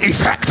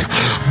non-effect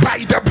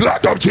by the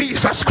blood of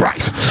Jesus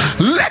Christ.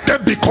 Let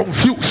them be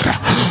confused.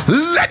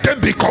 Let them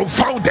be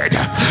confounded.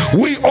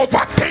 We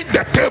overturn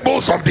the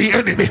tables of the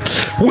enemy.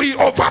 We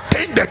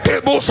overturn the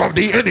tables of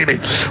the enemy.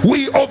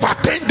 We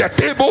overturn the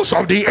tables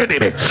of the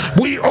enemy.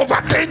 We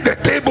overturn the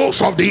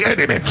tables of the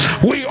enemy.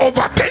 We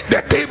overturn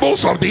the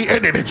tables of the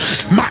enemy.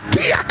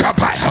 Matia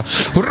Kabaya,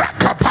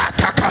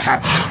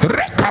 Rakapataka,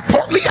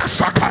 Rekapolia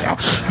Sakaya,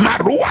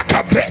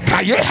 Maruaka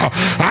Betayeha.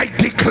 I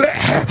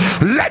declare,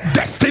 let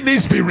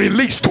destinies be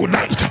released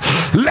tonight.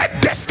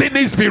 Let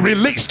destinies be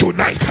released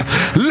tonight.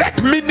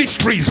 Let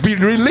ministries be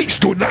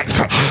released tonight.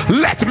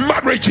 Let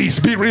Let marriages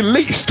be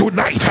released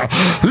tonight.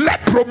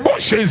 Let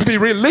promotions be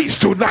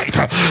released tonight.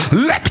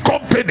 Let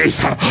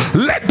companies,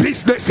 let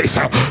businesses,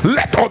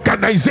 let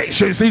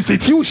organizations,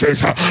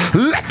 institutions,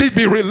 let it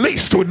be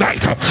released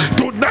tonight.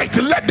 Tonight,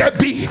 let there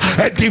be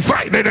a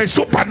divine and a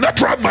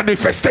supernatural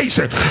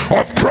manifestation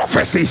of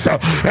prophecies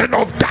and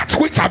of that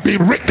which have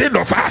been written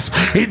of us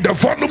in the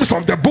volumes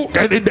of the book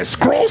and in the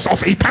scrolls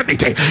of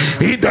eternity.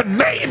 In the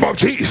name of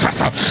Jesus.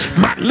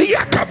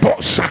 Malia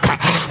kabosaka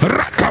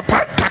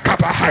rakapanta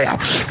kabahaya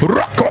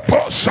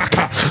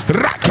rakobosaka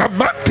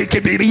rakamanti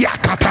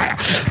kibiriakataya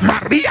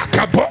Maria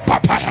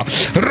kabopapaya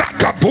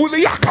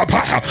rakabulia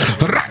kabaya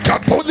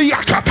rakabulia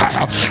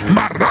kataya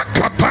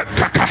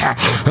marakapanta kaya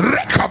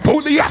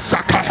rekabulia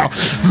sakaya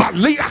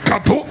Malia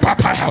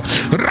kabopapaya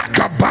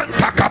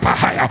rakabanta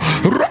kabahaya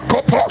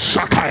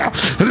rakobosakaya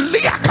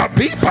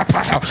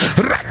liakabipapaya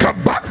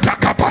rakabanta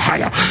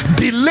kabahaya.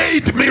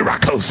 Delayed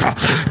miracles,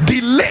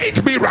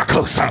 delayed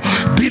miracles,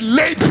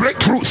 delayed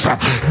breakthroughs,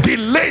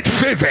 delayed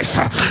favors,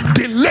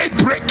 delayed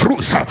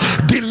breakthroughs,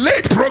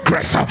 delayed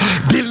progress,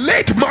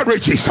 delayed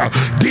marriages,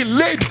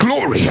 delayed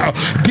glory,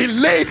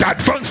 delayed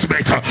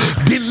advancement,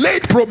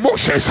 delayed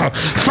promotions.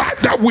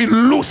 Father, we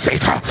lose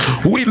it,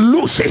 we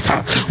lose it,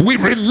 we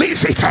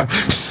release it.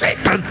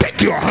 Satan,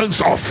 take your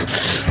hands off,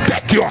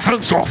 take your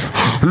hands off,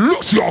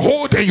 lose your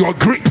hold and your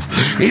grip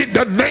in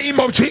the name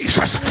of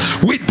Jesus.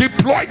 We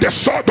deploy the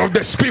sword of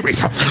the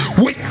Spirit.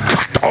 We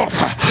cut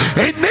off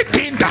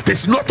anything that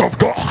is not of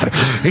God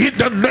in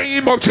the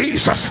name of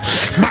Jesus.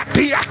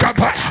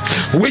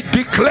 We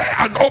declare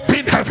an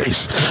open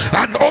heavens,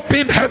 an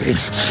open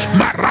heavens.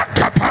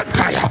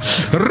 Marakapantaya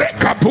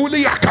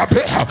rekabulia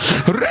kabeha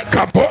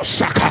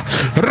rekabosaka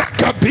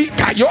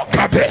rakabika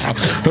yokabeha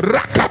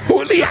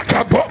rakabulia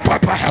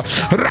kabopapa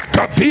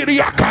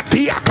rakabiria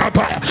katia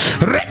kabaya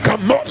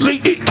rekamoli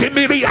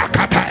ikimiria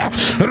kataya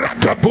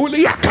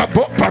rakabulia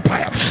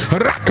kabopapa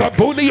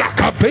rakabulia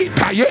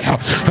kabeta yeha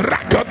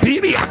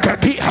rakabiria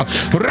katia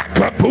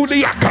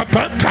rakabulia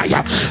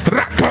kabantaya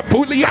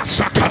rakabulia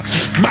saka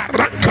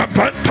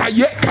marakabanta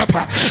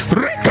yekapa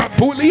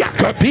rekabulia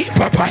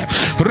kabipapa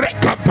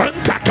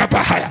rekabanta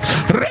kabahaya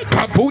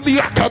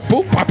rekabulia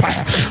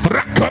kabupapa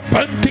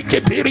rakabanti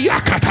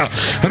kibiria kata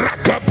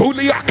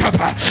rakabulia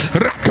kaba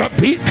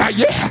rakabita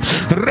yeha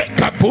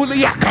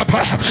rekabulia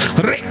kaba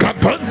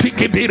rekabanti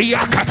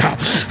kibiria kata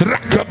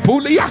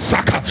rakabulia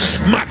saka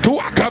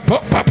matua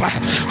kabopapa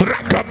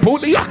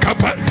rakabulia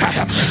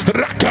kabanta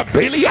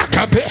rakabilia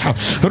kabeha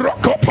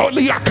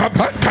rokopolia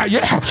kabanta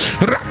yeha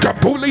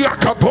rakabulia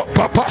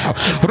kabopapa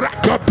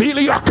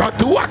rakabilia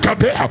kadua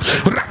kabeha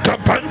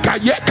rakabanta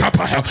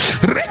yekapa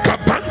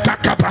rekabanta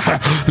kabaha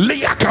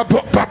lia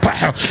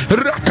kabopapa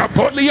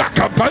rakabolia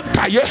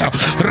kabanta yeha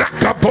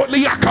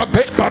rakabolia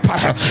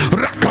kabepapa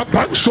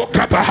rakabanso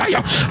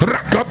kabahaya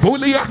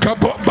rakabulia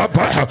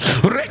kabopapa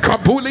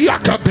rekabulia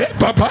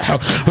kabepapa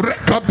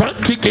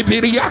rekabanti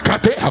kibiria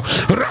kateha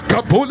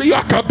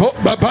rakabulia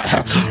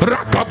kabopapa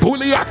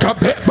rakabulia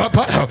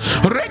kabepapa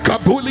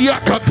rekabulia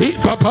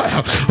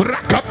kabepapa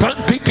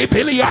rakabanti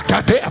kibiria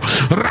kateha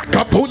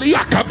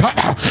rakabulia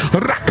kabaya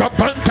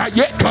rakabanta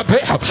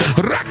yekabeha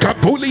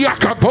rakabulia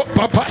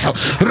kabopapa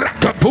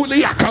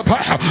rakabulia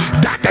kabaya.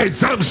 That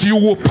exams you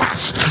will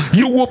pass,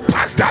 you will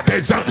pass that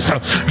exams,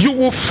 you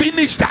will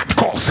finish that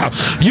course,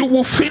 you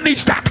will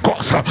finish that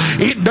course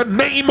in the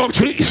name of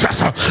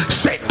Jesus.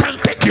 Satan,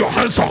 take your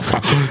hands off,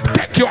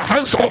 take your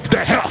hands off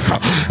the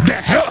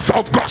health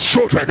of God's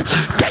children,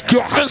 take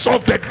your hands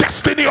off the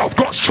destiny of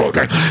God's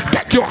children,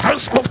 take your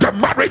hands off the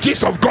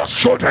marriages of God's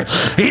children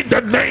in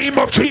the name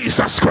of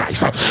Jesus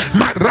Christ.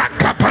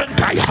 Maraka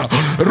Pantaya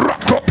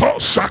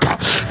Rokoposaka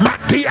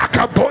Matia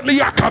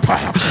Kabolia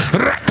Kapa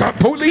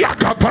Rakabulia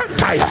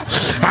Kapantaya.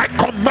 I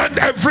command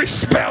every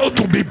spell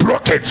to be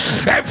broken,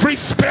 every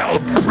spell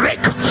break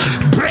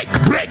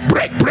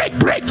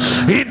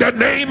in the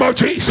name of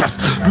Jesus.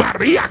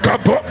 Maria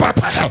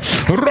Kabopapa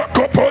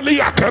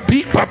Rokopolia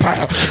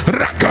Kabipapa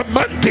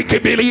Rakamanti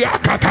Kibilia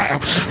Kataya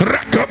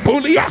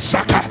Rakabulia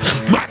Saka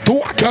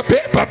Matua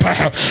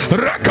Kabepapa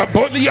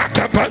Rakabolia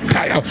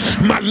Kabantaya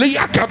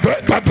Malia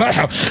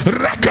Kabepapa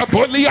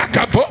Rakabolia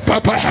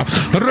Kabopapa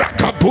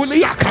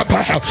Rakabulia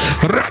Kabaya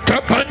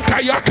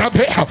Rakabantaya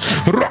Kabeha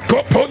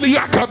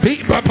Rokopolia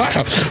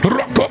Kabipapa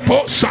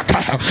Rokopo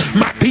Saka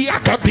Matia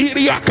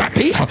Kabiria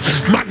Katiha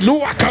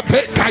Manua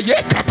Kabeta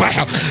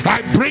Yekabaya.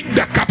 I bring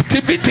the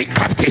captivity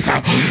captive,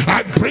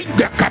 I bring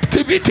the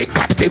captivity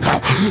captive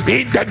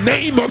in the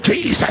name of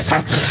Jesus.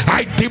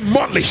 I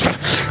demolish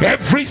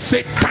every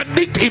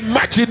satanic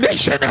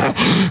imagination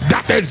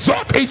that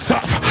exalts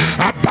itself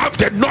above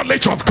the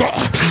knowledge of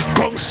God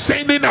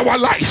concerning our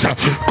lives,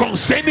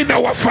 concerning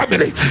our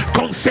family,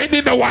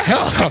 concerning our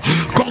health,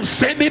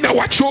 concerning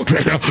our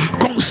children,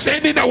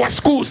 concerning our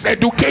schools,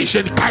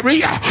 education,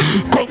 career,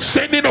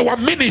 concerning our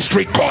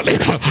ministry calling,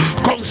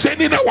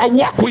 concerning our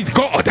walk with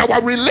God,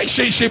 our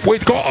relationship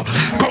with God,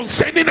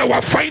 concerning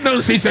our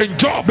finances and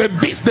job and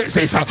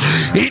businesses.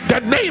 In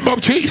the name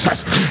of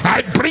Jesus,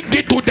 I bring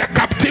it to the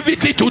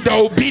captivity to the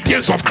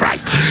obedience of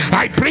Christ.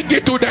 I bring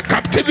it to the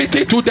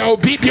captivity to the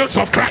obedience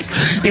of Christ.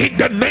 In in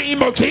the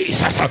name of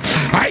Jesus.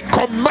 I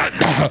command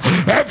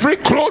every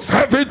closed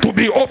heaven to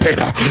be open.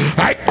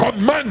 I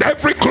command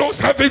every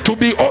closed heaven to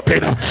be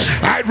open.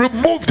 I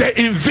remove the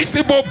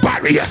invisible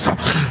barriers.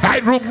 I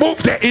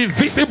remove the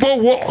invisible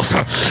walls.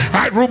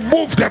 I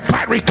remove the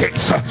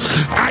barricades.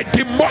 I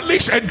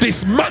demolish and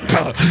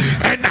dismantle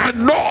and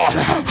annul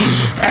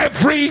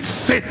every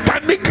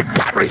satanic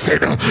garrison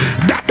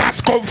that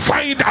has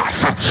confined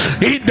us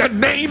in the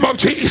name of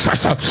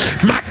Jesus.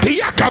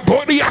 Matia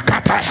Kaboria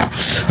Kataya,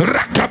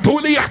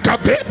 Rakabulia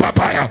Kabe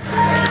Babaya,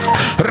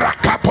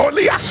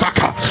 Rakapolia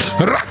Saka,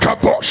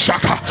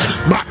 Rakaboshaka,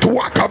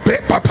 Matuaka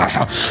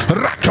Bepapaya,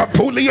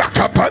 Rakapulia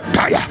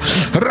Kabantaya,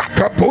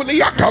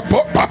 Rakapulia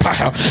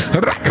Kabopapaya,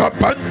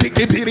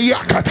 Rakabantikibiria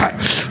Kataya,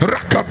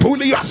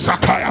 Rakapulia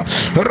Sakaya,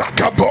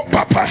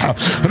 Rakabopapaya,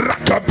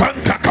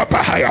 Rakabanta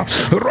Kabaya,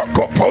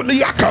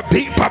 Rokopolia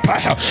Kabi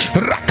Papaya,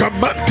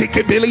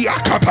 Rakamantikibilia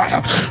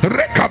Kabaya,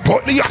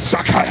 Rekapolia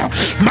Sakaya,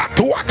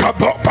 Matuaka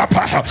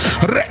Bopapaya,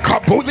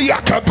 Rekapulia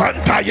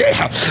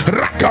Kabantaya,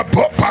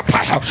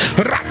 Rakabopapaya,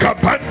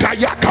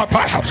 Rakabantaya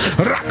Kabaya,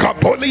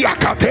 Rakapolia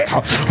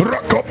Kateha,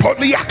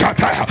 Rokopolia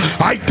Kateha.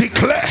 I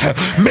declare,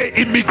 may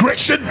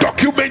immigration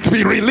documents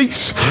be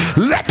released.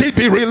 Let it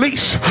be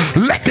released.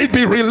 Let it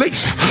be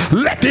released.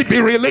 Let it be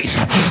released.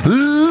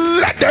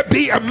 Let there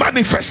be a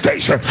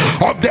manifestation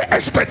of the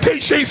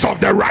expectations of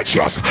the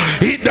righteous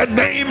in the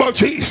name of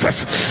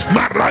Jesus.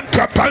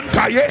 Maranka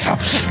Pantayeha,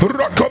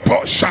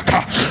 Rokopo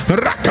Shaka,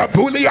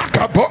 Rakabulia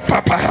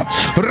Kabopapa,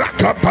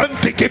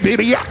 Rakabanti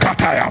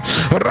Kibiriakataya,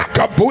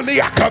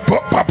 Rakabulia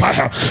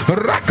Kabopapa,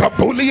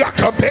 Rakabulia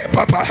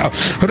Kabepapa,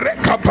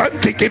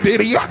 Rekabanti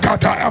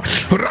Kibiriakataya,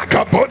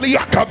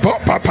 Rakabulia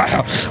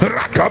Kabopapa,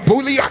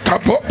 Rakabulia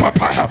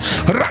Kabopapa,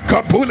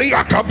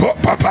 Rakabulia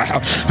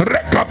Kabopapa,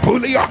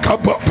 Rekabulia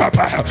Kabopapa,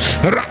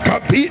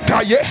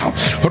 Rakabita Yeha,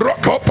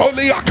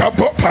 Rokopolia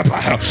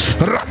Kabopapa,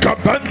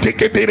 Rakabanti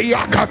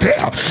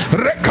Kibiriakatea,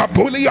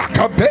 Rekabulia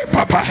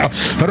Kabepapa,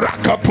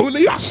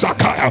 Rakabulia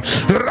Sakaya,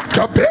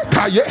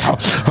 Rakabeta Yeha,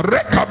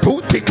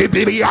 Rekabuti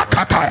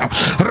Kibiriakataya,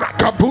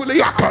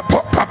 Rakabulia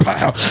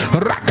Kabopapa,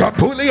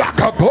 Rakabulia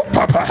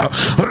Kabopapa,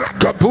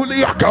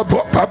 Rakabulia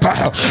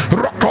Kabopapa,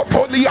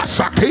 Rokopolia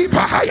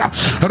Sakipahaya,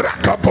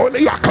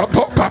 Rakabulia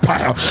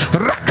Kabopapa,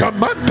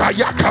 Rakamanta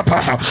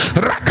Yakapa,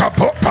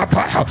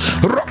 Rakabopapa,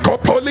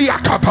 Rokopolia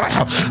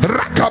Kapaya,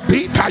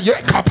 Rakabita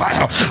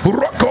Yekapaya,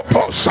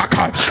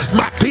 Rokoposaka,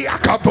 Matia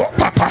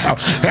Kabopapa.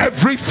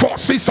 Every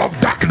forces of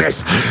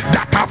darkness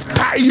that have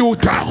tied you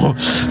down,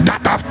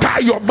 that have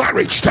tied your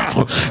marriage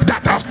down,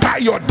 that have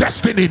tied your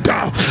destiny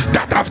down,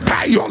 that have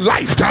tied your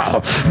life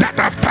down, that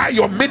have tied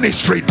your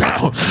ministry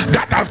down,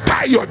 that have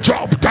tied your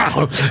job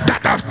down,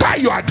 that have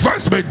tied your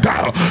advancement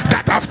down,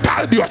 that have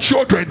tied your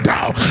children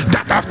down,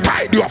 that have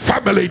tied your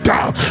family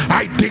down.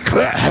 I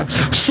declare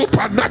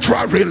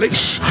supernatural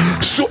release,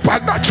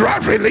 supernatural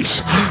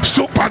release,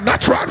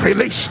 supernatural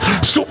release,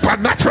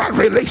 supernatural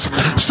release,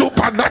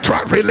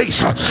 supernatural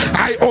release.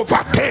 I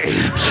overturn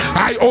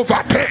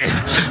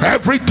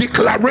every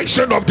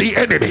declaration of the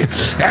enemy,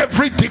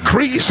 every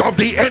decrease of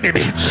the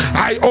enemy.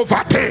 I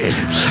overturn,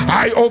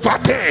 I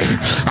overturn,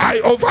 I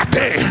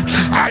overturn,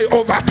 I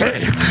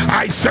overturn,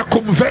 I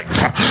circumvent,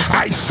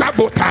 I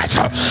sabotage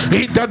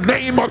in the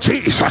name of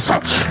Jesus.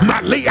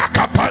 Malia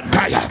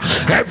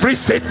Kapantaya, every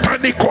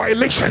satanic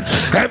coalition,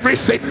 every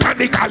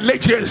satanic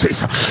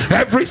allegiances,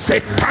 every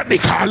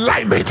satanic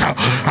alignment,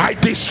 I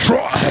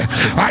destroy,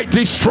 I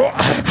destroy,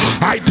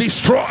 I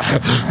destroy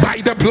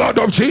by the blood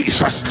of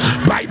Jesus,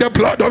 by the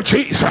blood of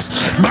Jesus.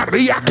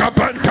 Maria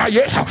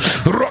Kabantaya,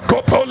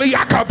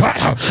 Rokopolia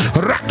Kabaya,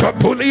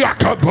 Rakapulia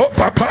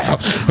Kabopapa,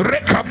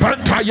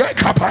 Rekabantaya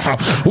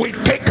Kabaya. We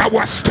take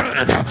our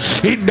stand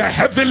in the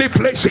heavenly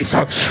places.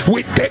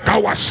 We take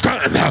our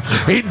stand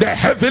in the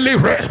heavenly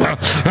realm,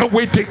 and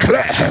we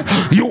declare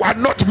you are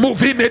not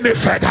moving any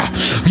further.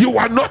 You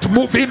are not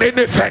moving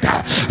any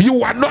further.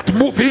 You are not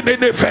moving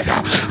any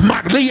further.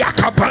 Maria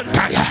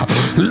Kabantaya,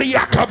 Lia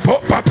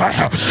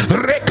Kabopapa,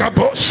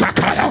 Rekabo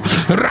Sakaya,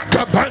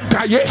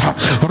 Rakabantaya,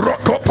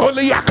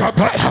 Rokopolia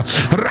Kabaya,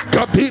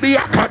 Rakabiria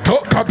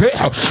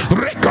Katokabea,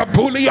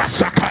 Rekabulia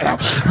Sakaya,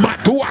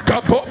 Matua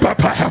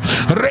Kabopapa,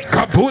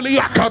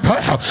 Rekabulia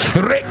Kabaya,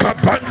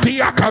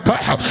 Rekabantia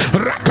Kabaya,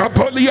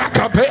 Rakabolia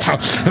Kabea,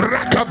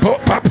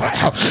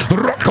 Rakabopapa,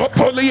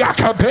 Rokopolia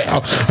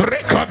Kabea,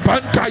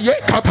 Rekabantaya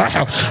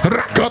Kabaya,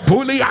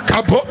 Rakabulia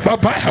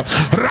Kabopapa,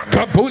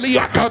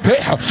 Rakabulia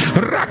Kabea,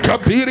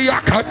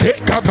 Rakabiria Kate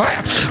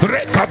Kabaya,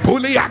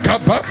 Rekabulia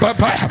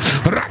Kababa,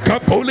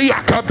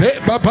 Rakabulia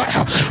Kabeba,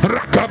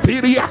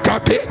 Rakabiria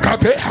Kate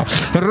Kabea,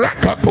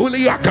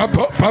 Rakabulia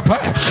Kabopapa,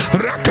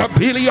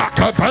 Rakabilia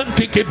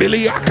Kabanti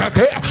Kibilia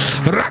Kate,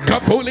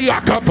 Rakabulia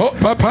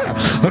Kabopapa,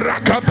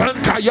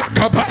 Rakabanta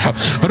Yakaba,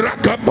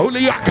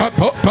 Rakabulia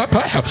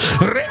Kabopapa,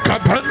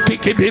 Rekabanti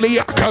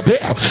Kibilia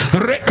Kabea,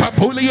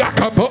 Rekabulia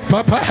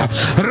Kabopapa,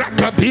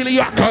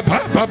 Rakabilia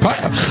Kababa,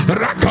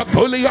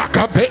 Rakabulia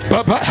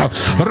Kabeba,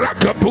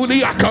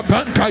 Rakabulia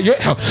Kabanta Ye,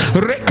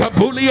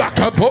 Rekabulia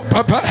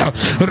Kabopapa,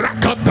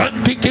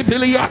 Rakabanti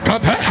Kibilia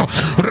Kabea,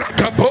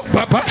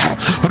 Rakabopapa,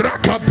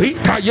 Rakab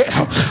Rakabita ye,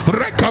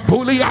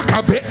 Rekabulia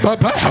kabe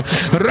baba,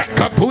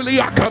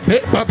 Rekabulia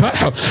kabe baba,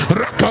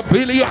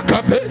 Rakabilia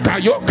kabe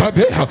tayo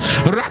kabe,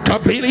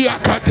 Rakabilia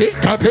kate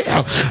kabe,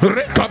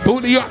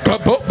 Rekabulia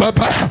kabo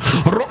baba,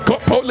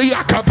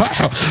 Rokopolia kabe,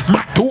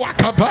 Matua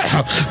kabe,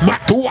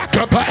 Matua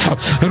kabe,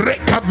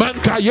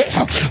 Rekamanta ye,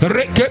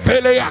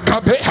 Rekepelea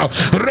kabe,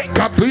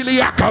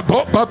 Rekabilia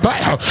kabo baba,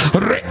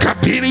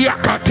 Rekabilia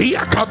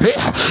katia kabe,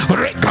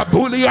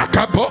 Rekabulia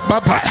kabo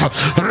baba,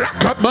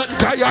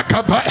 Rakamanta ya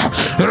kabe,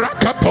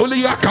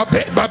 Rakapolia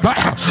kabe baba,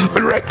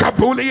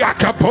 Rekabulia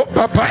kabo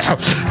baba.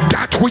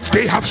 That which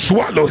they have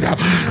swallowed,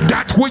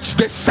 that which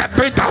the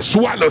serpent has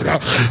swallowed,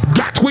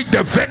 that which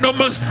the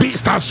venomous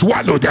beast has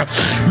swallowed,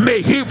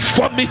 may he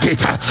vomit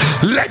it.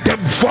 Let them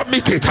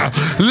vomit it.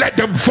 Let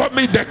them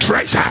vomit the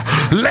treasure.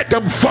 Let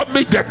them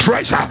vomit the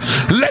treasure.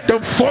 Let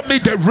them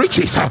vomit the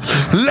riches.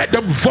 Let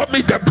them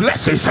vomit the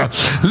blessings.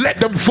 Let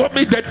them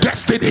vomit the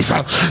destinies.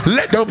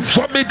 Let them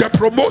vomit the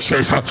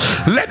promotions.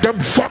 Let them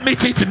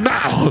vomit it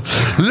now.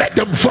 Let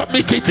them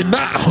vomit it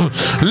now.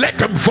 Let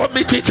them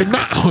vomit it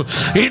now.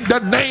 In the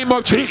name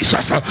of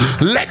Jesus,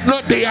 let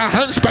not their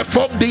hands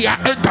perform their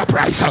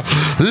enterprise.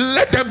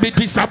 Let them be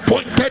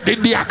disappointed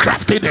in their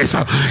craftiness.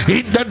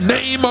 In the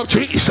name of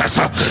Jesus,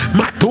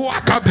 Matua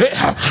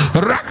Kabeha,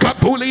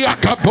 Rakabulia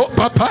Kabo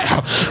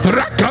Babaya,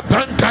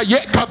 Rakabanta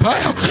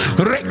Yekabaya,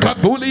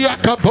 Rekabulia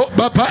Kabo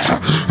Babaya,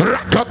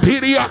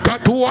 Rakabiria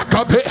Katua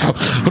Kabeha,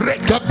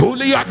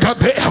 Rekabulia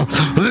Kabeha,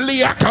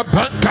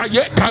 Liakabanta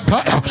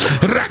Yekabaya,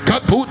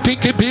 Rakabuti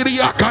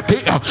Kibiria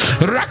Katea,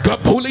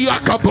 Rakabulia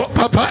Kabo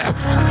Babaya,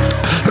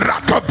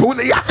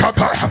 Rakabulia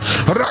Kabaya,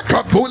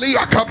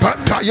 Rakabulia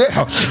Kabanta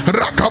Yeha,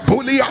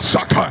 Rakabulia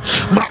Saka,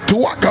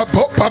 Matua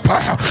Kabo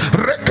Babaya,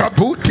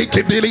 Rekabuti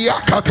Kibiria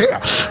Katea,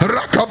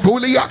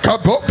 Rakabulia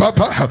Kabo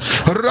Babaya,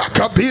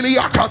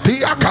 Rakabilia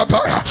Katia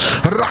Kabaya,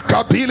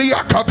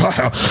 Rakabilia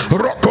Kabaya,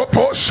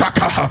 Rokopo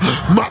Shaka,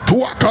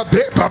 Matua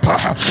Kabe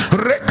Babaya,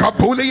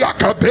 Rekabulia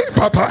Kabe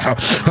Babaya,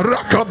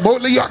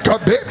 Rakamolia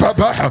Kabe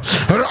Babaya,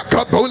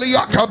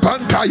 Rakabulia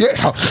Kabanta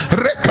Yeha,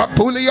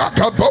 Rekabulia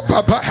Kabo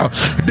Babaya.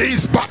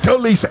 This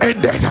battle is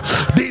ended.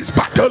 This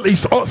battle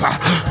is over.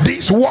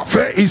 This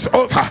warfare is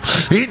over.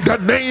 In the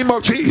name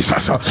of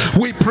Jesus,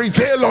 we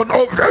prevail on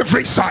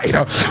every side.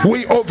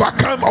 We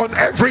overcome on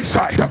every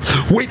side.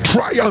 We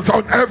triumph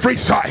on every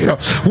side.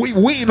 We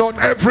win on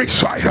every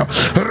side.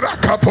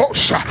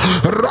 Rakabosha,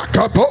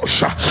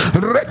 Rakabosha,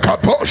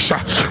 Rekabosha,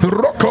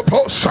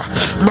 Rokobosa,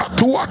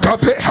 Matua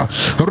Kabeha,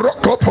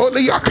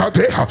 Rokopolia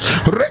Kabeha,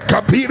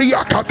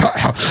 Rekabiria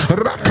Kabeha,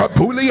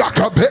 Rakabulia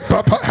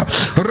Kabeha,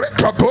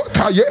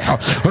 Rekabota Yeha,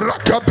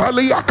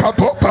 Rakabalia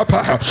Kabo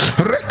Papa,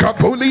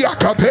 Rekabulia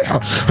Kabeha,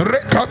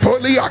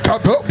 Rekabulia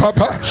Kabo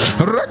Papa,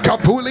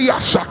 Rekabulia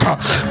Saka,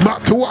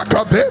 Matua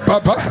Kabe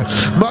Baba,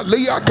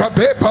 Malia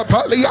Kabe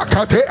Papa, Lia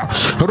Kadea,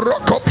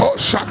 Rokopo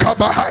Saka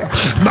Bahaya,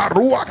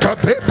 Marua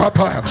Kabe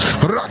Papa,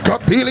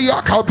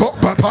 Rakabilia Kabo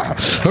Papa,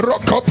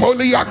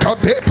 Rokopolia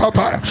Kabe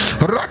Papa,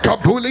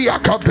 Rakabulia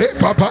Kabe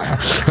Papa,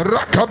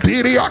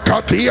 Rakabiria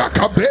Katia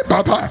Kabe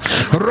Papa,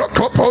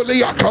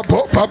 Rokopolia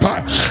Kabo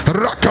Papa,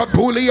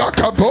 Rakabulia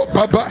Kabo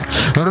Baba,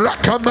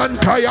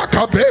 Rakamantaya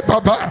Kabe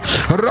Baba,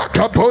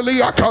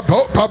 Rakabulia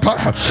Kabo Baba,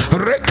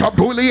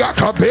 Rekabulia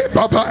Kabe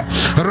Baba,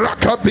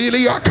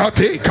 Rakabilia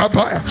Kate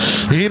Kabaya.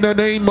 In the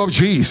name of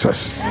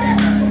Jesus.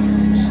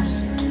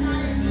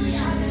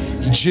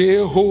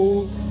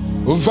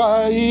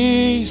 Jehovah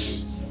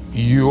is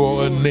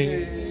your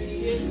name.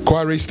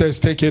 Choristers,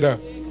 take it up.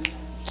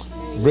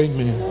 Bring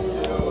me.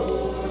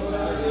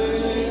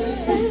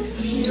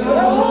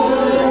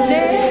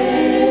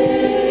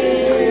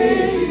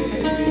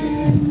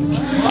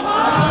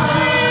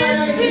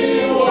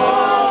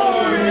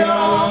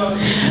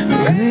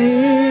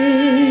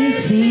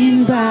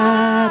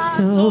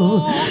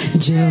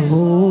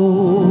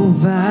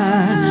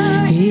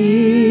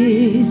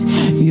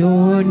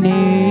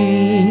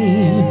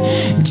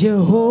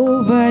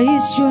 Jehovah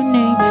is your name. Jehovah is your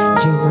name.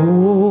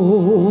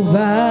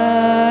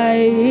 Jehovah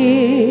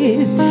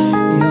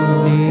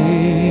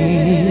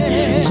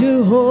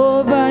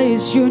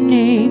is your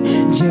name.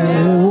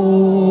 Jehovah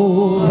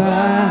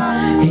is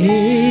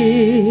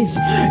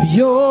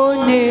your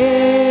name. Jehovah is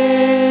your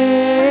name.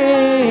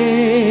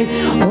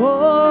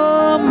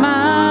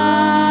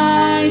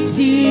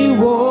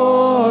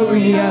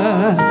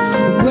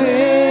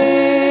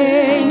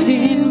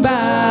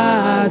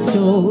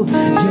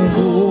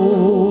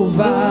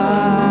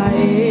 Jehovah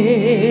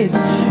is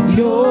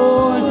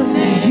your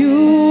name.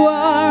 You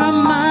are a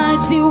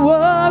mighty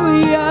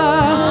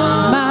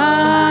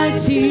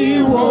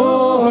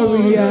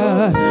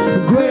warrior,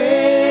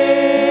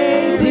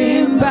 great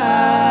in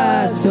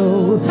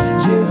battle.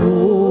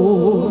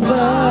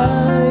 Jehovah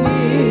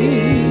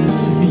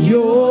is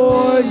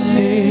your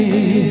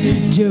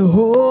name.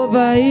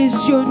 Jehovah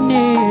is your name.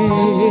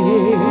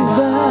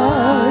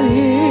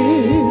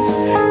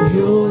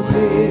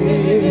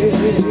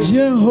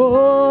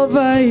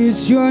 Jehovah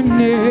is your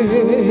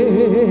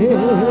name.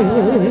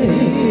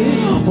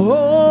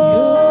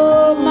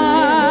 Oh,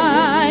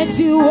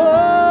 mighty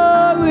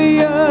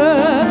warrior,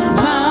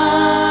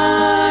 mighty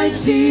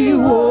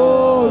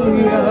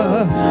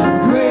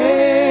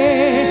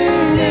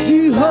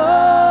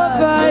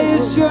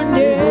is your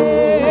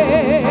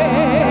name.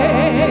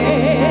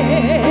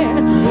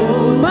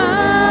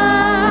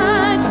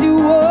 Mighty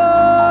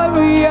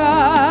warrior,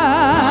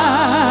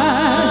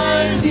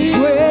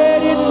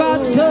 great in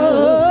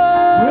battle.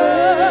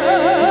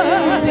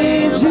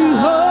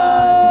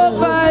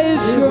 Jehovah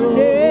is your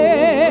name.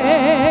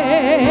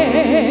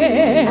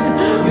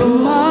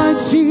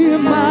 Mighty,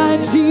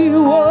 mighty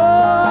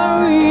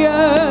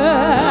warrior,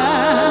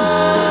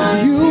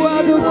 you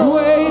are the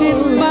great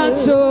in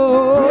battle.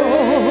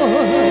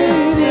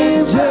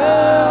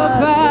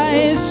 Jehovah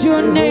is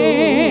your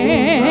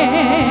name.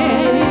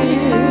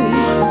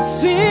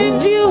 Sing,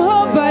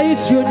 Jehovah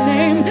is your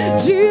name.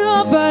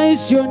 Jehovah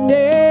is your name.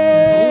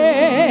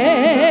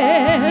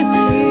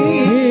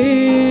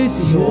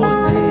 Is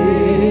your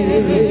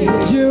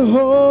name.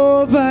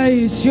 Jehovah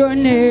is your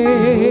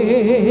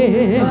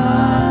name.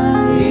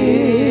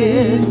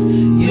 Is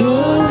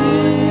your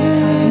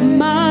name.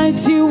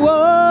 Mighty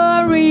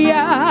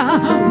warrior,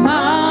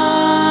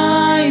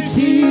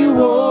 mighty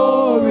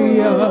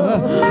warrior,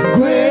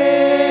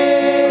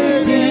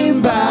 great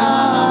in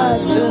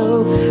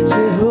battle.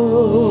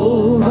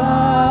 Jehovah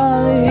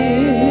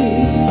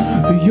is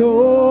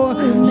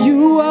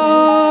you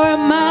are a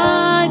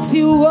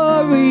mighty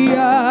warrior,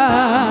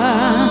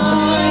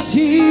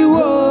 mighty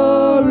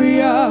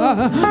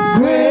warrior,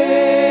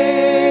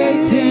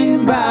 great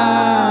in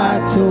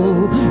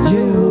battle.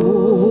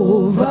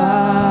 Jehovah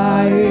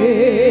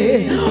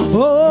is.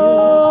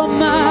 Oh,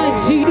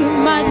 mighty,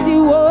 mighty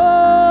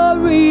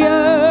warrior,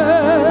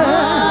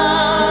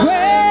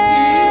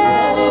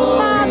 great in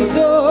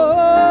battle.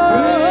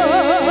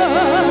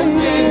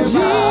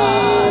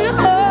 Jehovah,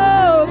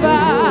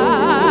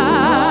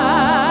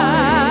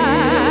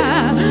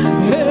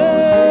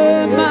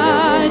 hey,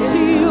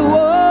 mighty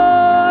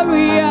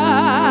warrior,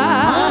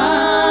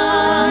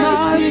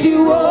 mighty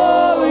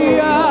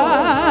warrior,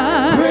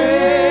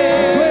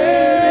 great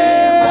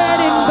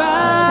in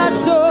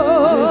battle.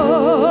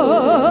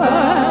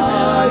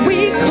 We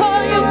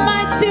call you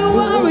mighty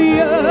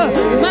warrior,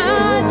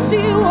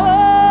 mighty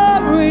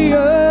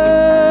warrior,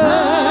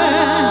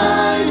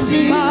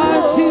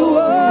 mighty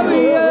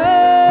warrior.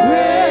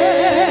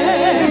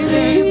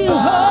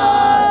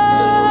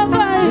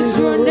 Jehovah is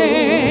your name.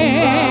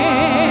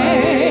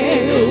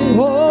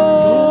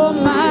 Oh,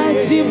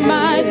 mighty,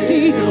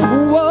 mighty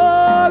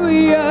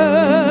warrior,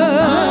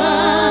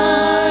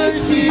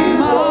 mighty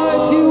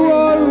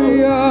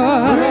warrior.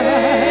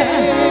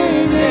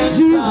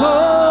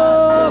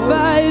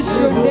 Jehovah is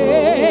your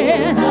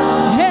name.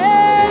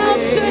 El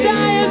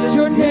Shaddai is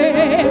your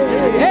name.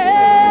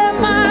 Hey,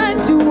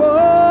 mighty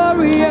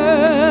warrior,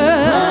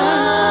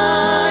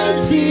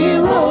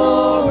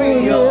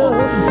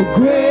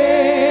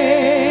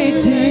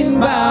 great in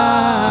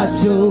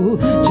battle.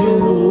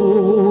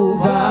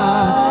 Jehovah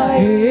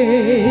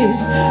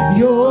is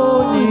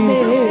your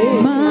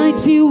name.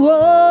 Mighty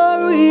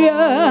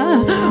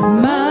warrior,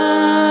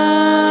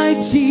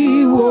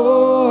 mighty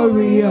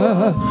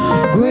warrior,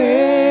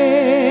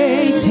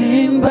 great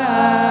in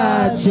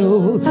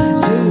battle.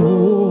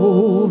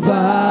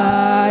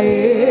 Jehovah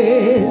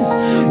is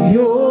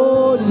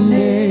your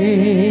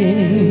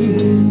name.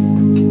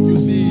 You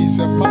see, he's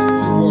a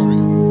mighty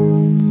warrior.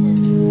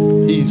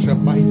 He is a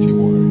mighty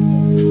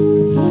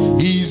warrior.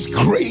 He is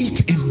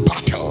great in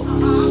battle.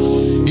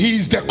 He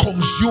is the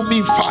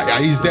consuming fire.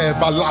 He is the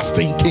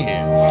everlasting king.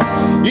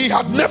 He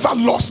had never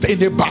lost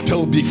any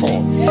battle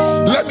before.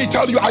 Let me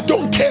tell you, I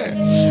don't care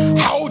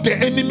how the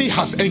enemy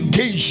has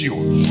engaged you,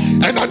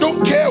 and I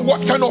don't care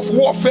what kind of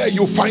warfare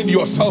you find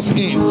yourself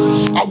in.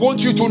 I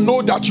want you to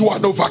know that you are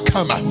an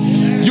overcomer.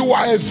 You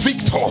are a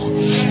victor.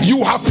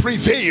 You have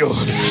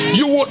prevailed.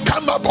 You will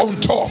come up on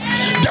top.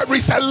 There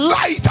is a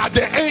light at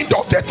the end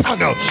of the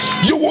tunnel.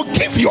 You will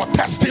give your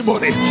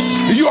testimony.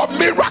 Your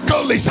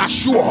miracle is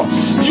assured.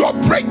 Your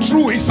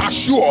breakthrough is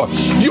assured.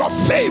 Your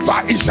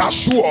favor is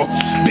assured,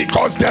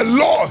 because the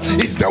Lord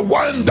is the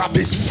one that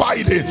is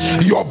fighting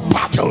your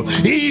battle.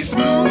 He is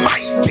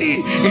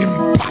mighty in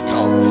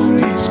battle.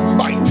 He is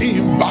mighty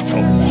in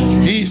battle.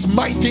 He is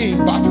mighty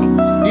in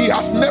battle. He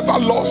has never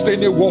lost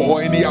any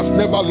war, and he has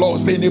never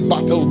lost any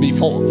battle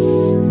before.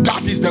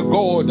 That is the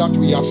God that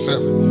we are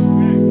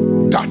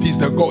serving. That is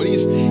the God.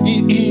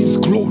 He is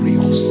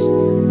glorious.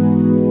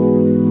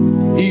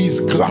 He is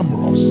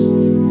glamorous.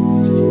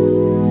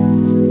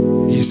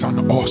 He is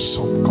an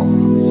awesome God.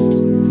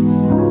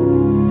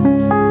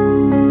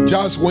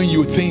 Just when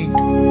you think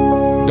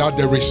that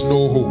there is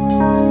no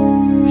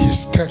hope, he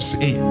steps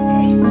in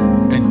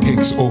and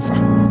takes over.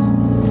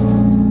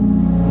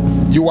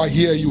 You are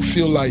here, you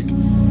feel like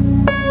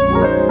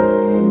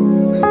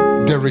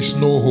there is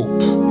no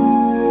hope.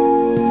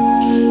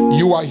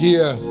 You are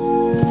here,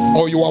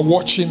 or you are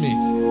watching me,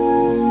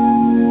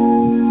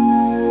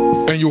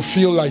 and you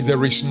feel like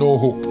there is no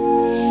hope.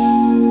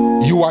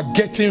 You are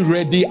getting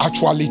ready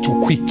actually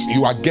to quit.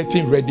 You are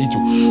getting ready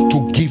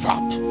to give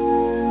up.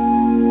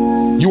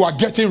 You are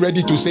getting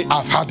ready to say,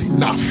 I've had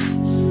enough.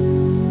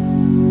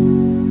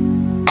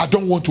 I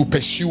don't want to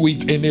pursue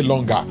it any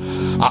longer.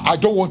 I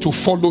don't want to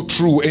follow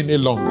through any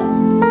longer.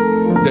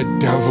 The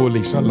devil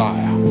is a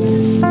liar.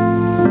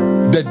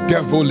 The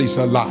devil is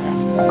a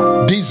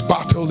liar. This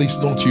battle is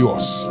not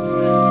yours.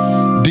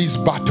 This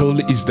battle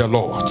is the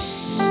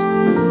Lord's.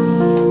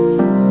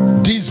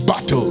 This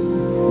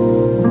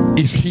battle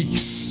is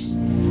his.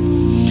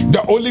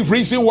 The only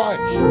reason why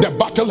the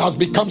battle has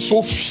become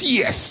so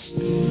fierce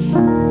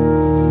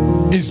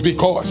is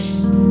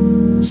because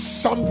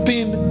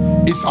something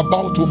is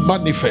about to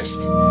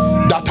manifest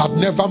that had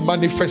never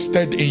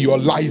manifested in your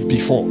life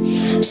before.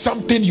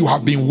 Something you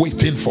have been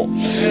waiting for,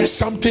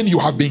 something you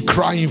have been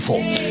crying for,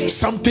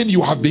 something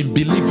you have been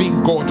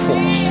believing God for.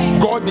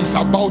 God is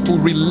about to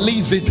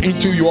release it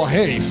into your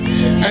hands,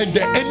 and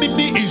the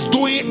enemy is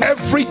doing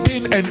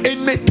everything and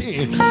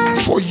anything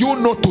for you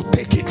not to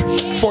take it,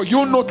 for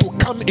you not to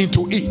come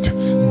into it.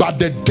 But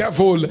the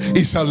devil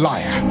is a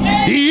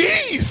liar. He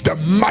is the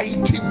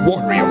mighty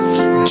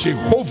warrior.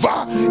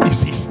 Jehovah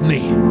is his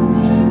name.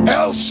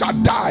 El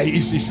Shaddai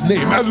is his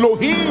name.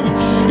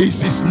 Elohim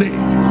is his name.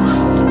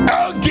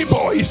 El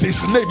Gibor is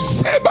his name.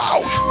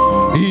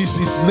 Zebaoth is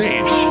his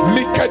name.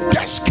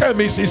 Mikedeshkem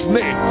is his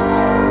name.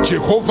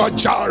 Jehovah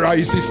Jireh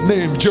is his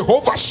name.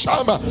 Jehovah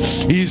Shammah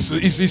is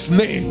his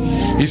name.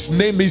 His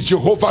name is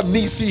Jehovah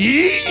Nisi.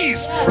 He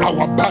is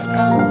our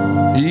banner.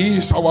 He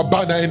is our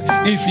banner, and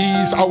if he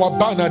is our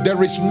banner,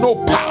 there is no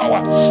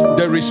power,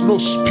 there is no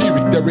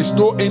spirit, there is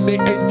no any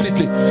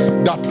entity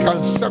that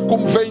can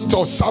circumvent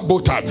or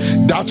sabotage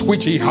that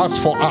which he has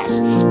for us.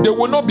 They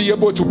will not be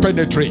able to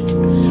penetrate.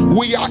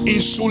 We are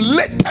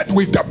insulated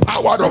with the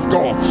power of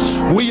God.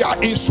 We are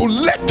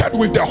insulated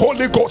with the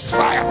Holy Ghost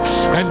fire,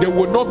 and they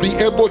will not be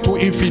able to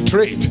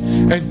infiltrate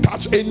and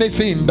touch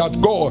anything that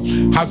God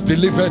has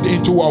delivered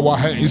into our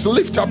hands.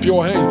 Lift up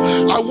your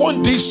hands. I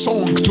want this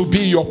song to be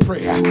your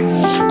prayer.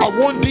 I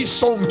want this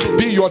song to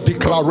be your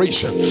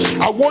declaration.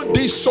 I want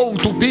this song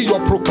to be your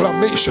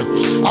proclamation.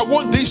 I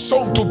want this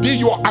song to be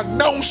your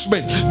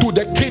announcement to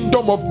the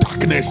kingdom of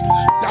darkness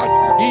that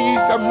he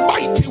is a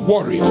mighty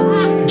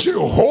warrior.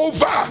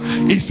 Jehovah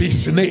is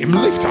his name.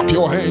 Lift up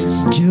your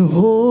hands.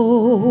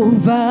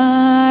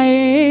 Jehovah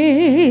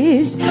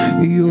is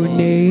your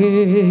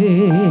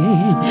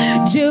name.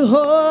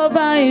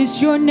 Jehovah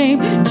is your name.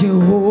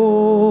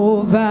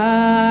 Jehovah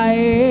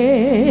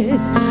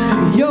is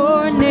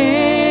your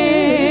name.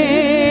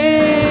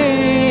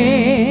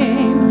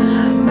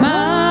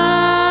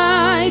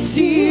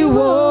 Mighty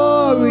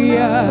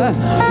warrior,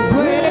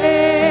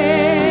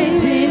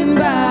 great in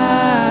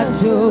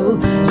battle.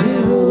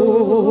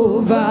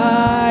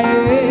 Jehovah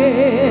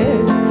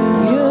is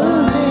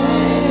your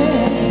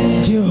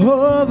name.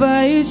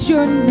 Jehovah is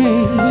your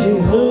name.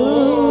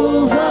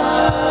 Jehovah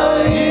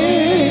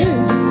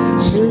is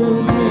your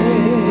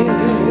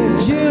name.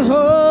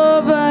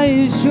 Jehovah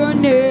is your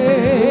name.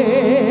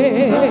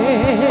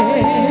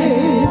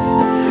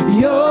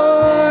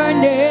 Your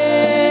name.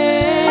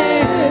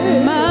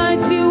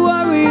 Mighty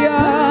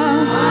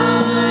warrior.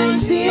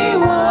 Mighty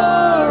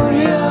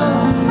warrior.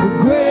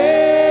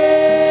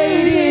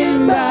 Great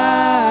in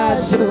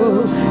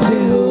battle.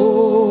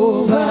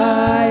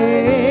 Jehovah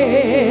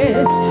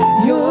is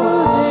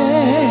your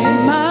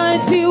name.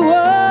 Mighty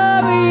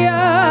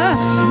warrior.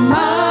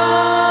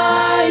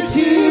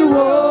 Mighty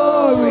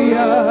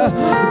warrior.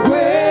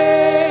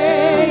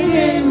 Great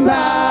in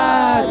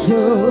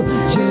battle.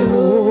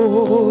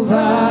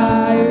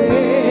 Jehovah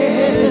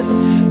is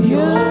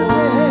your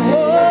name.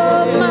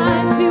 Oh,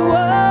 mighty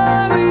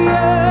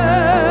warrior.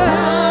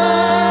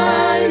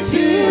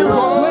 Mighty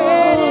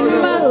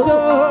warrior.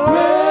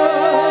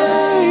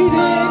 Great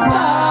in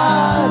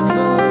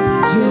battle.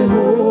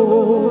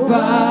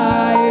 Jehovah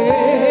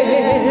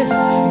is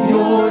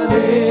your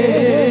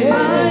name.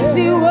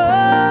 Mighty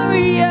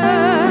warrior.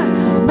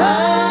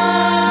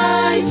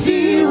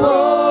 Mighty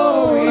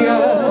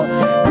warrior.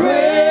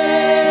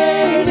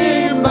 Great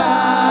in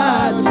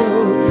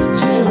battle.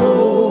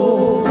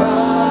 Jehovah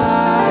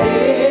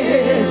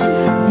is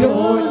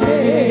your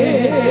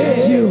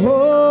name.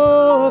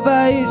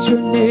 Jehovah is your name. Jehovah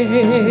is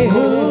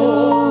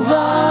your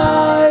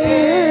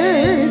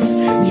name.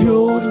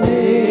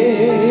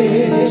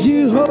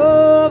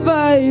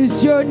 Jehovah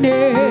is your name. Jehovah is your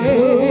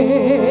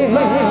name.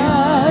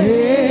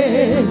 Mighty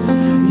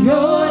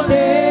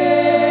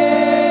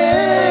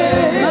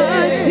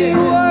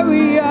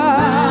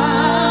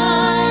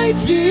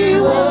warrior. Mighty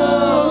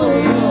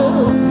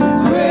warrior.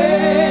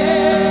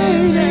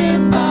 Great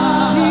in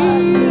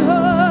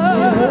battle.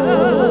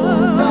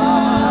 Jehovah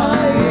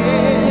is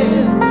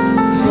your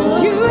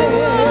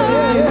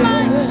name.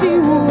 Mighty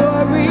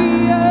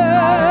warrior.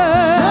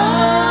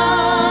 Mighty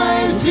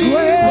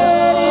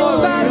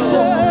warrior.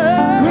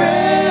 Great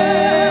in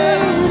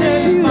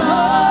battle.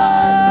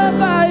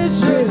 Jehovah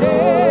is your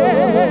name.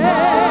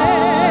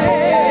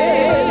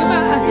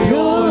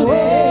 Your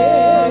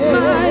name.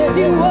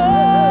 Mighty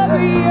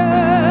warrior.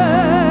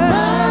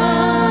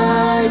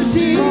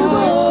 Mighty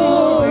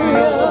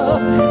warrior.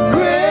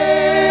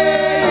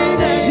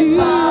 Great in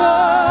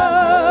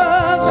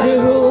battle.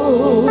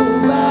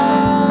 Jehovah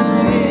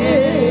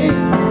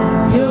is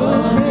your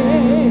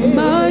name.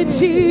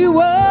 Mighty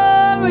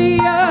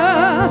warrior.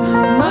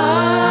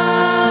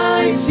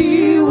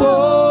 Mighty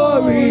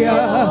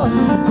warrior.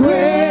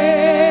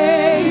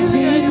 Great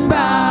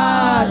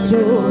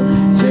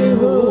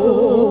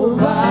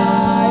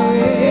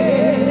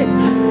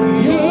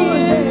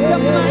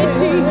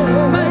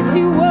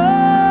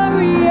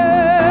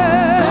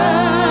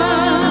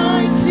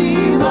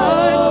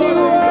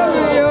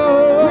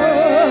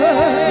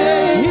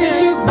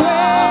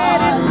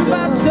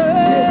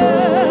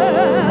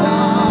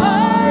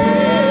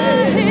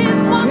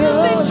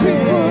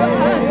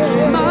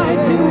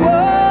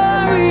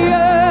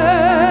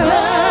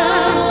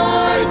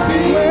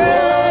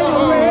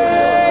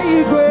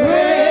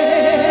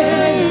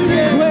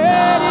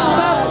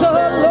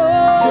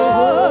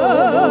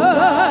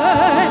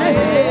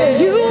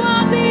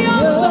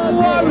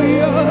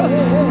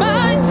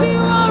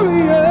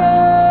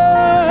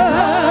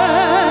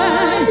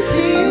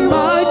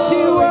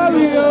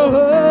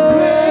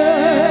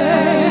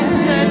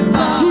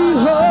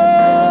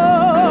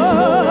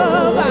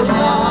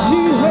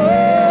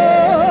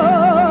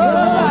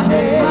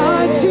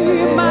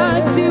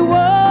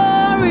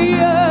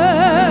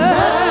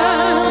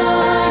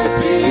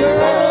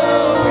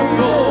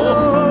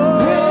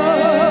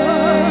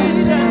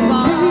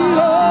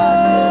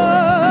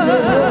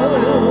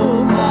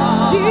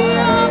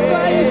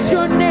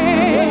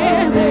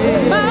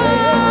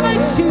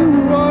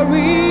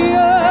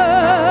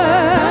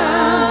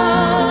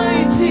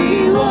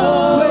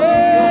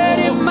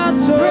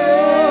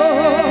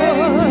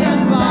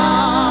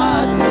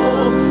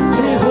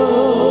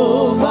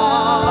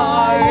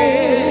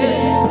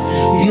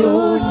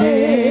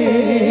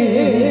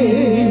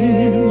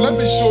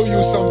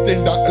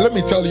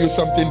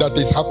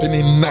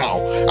happening now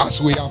as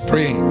we are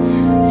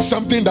praying.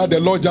 Something that the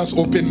Lord just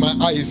opened my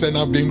eyes and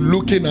I've been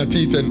looking at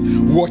it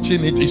and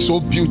watching it. It's so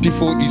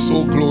beautiful, it's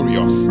so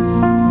glorious.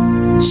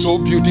 So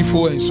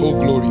beautiful and so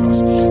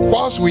glorious.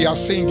 Whilst we are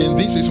singing,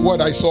 this is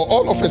what I saw.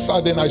 All of a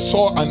sudden I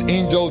saw an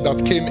angel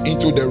that came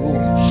into the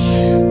room,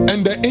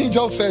 and the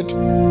angel said,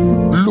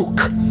 look.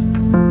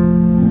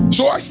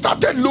 So I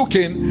started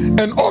looking,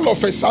 and all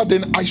of a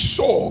sudden I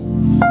saw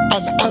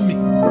an army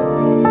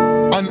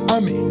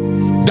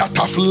that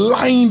have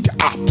lined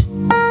up,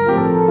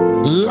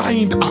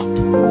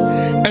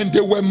 and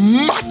they were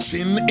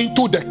marching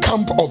into the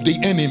camp of the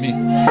enemy,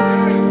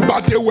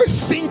 but they were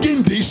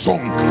singing this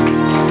song.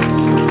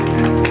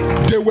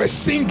 They were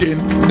singing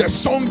the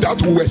song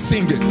that we were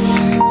singing.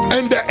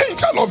 And the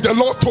angel of the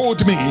Lord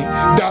told me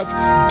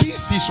that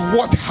this is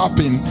what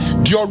happened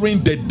during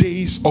the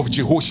days of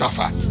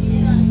Jehoshaphat.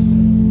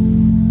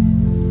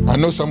 I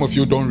know some of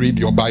you don't read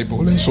your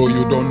Bible, and so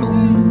you don't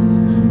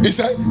know. He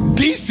said,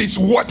 this is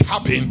what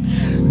happened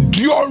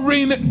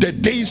during the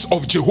days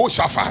of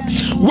Jehoshaphat,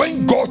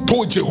 when God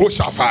told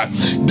Jehoshaphat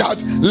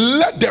that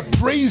let the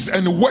praise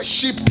and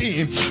worship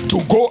team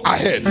to go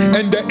ahead.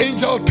 And the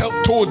angel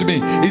told me,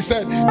 he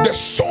said, the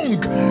song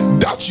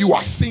that you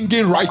are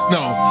singing right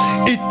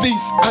now, it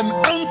is an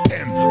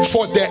anthem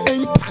for the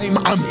end time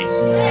army.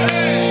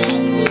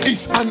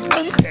 It's an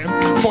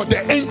anthem for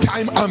the end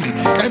time army.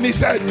 And he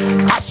said,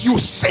 as you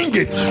sing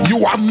it,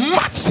 you are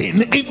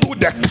marching into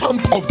the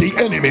camp of the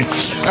enemy,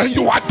 and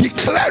you are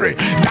declaring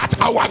that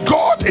our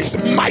God is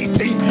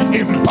mighty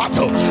in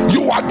battle.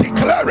 You are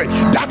declaring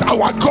that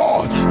our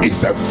God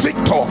is a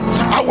victor.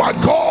 Our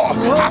God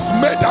has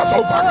made us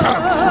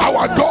overcome.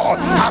 Our God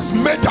has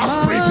made us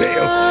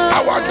prevail.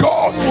 Our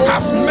God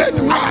has made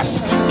us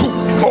to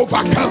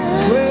overcome.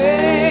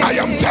 I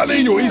am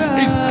telling you,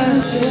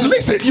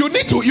 listen, you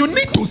need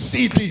to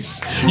see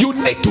this. You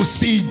need to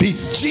see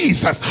this.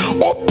 Jesus,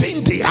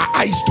 open their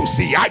eyes to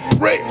see. I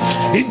pray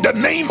in the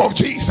name of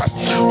Jesus.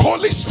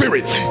 Holy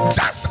Spirit,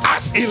 just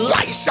as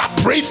Elisha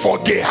prayed for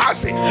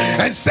Gehazi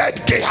and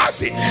said,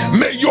 Gehazi,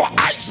 may your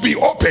eyes be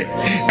open.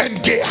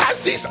 And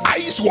Gehazi's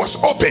eyes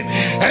was open,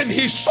 and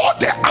he saw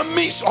the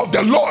armies of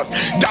the Lord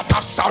that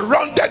have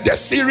surrounded the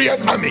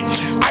Syrian army.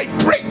 I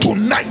pray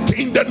tonight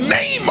in the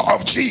name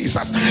of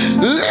Jesus,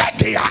 let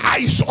their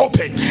eyes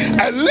open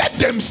and let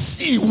them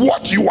see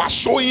what you are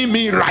showing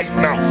me right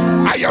now.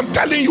 I am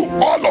telling you,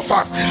 all of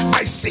us,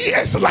 I see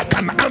us like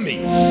an army,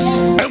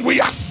 and we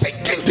are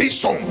singing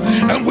this song,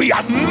 and we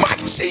are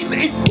marching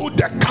into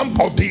the camp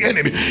of the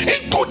enemy,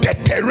 into the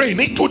terrain,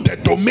 into the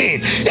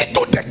domain,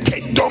 into the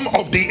kingdom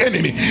of the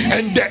enemy.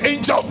 And the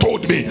angel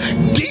told me,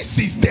 this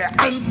is the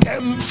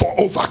anthem for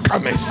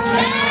overcomers.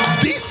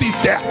 This is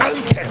the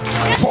anthem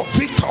for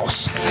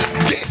victors.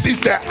 This is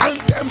the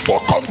anthem for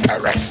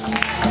conquerors.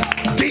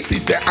 This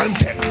is the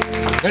anthem.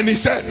 And he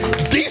said,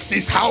 this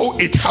is how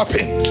it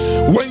happened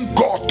when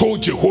God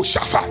told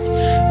Jehoshaphat,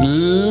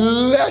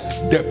 let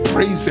the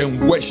praise and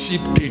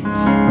worship team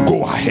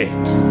go ahead.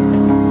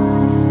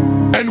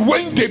 And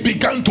when they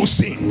began to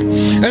sing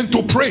and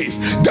to praise,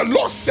 the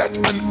Lord set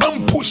an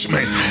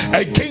ambushment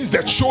against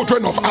the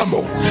children of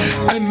Ammon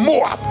and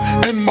Moab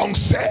and Mount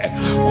Seir,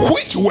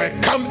 which were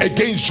come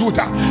against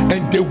Judah,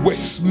 and they were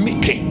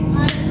smitten.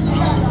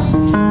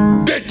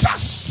 They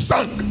just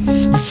sang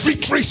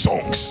victory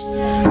songs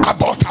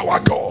about our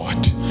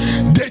God.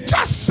 They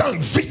just sang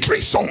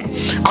victory song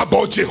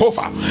about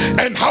Jehovah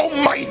and how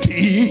mighty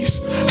he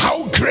is,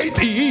 how great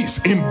he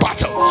is in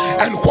battle.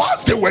 And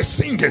whilst they were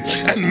singing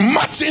and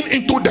marching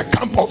into the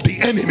camp of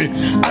the enemy,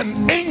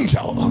 an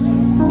angel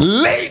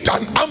laid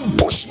an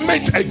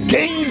ambushment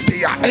against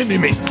their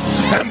enemies.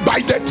 And by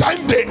the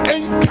time they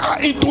enter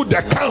into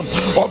the camp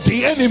of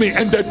the enemy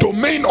and the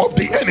domain of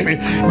the enemy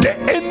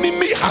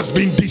has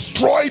been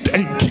destroyed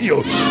and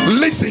killed.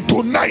 Listen,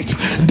 tonight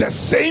the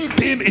same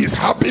thing is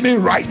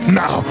happening right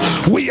now.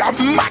 We are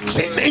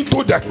marching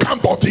into the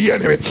camp of the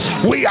enemy.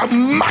 We are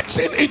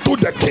marching into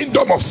the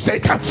kingdom of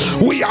Satan.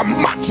 We are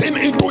marching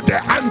into the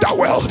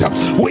underworld.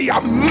 We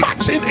are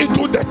marching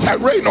into the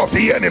terrain of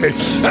the enemy,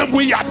 and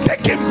we are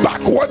taking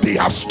back what they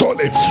have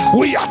stolen.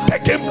 We are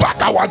taking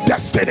back our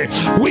destiny.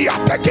 We are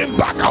taking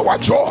back our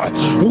joy.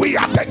 We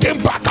are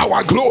taking back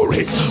our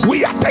glory.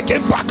 We are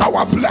taking back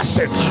our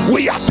blessing.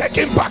 We are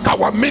taking back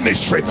our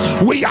ministry.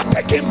 We are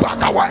taking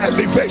back our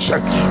elevation.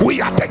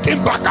 We are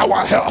taking back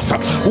our health.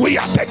 We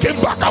are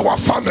taking back our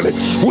family.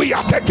 We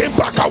are taking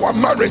back our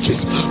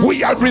marriages.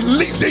 We are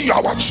releasing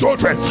our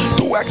children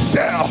to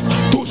excel,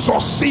 to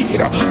succeed,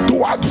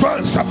 to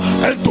advance,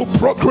 and to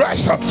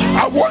progress.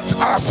 I want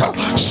us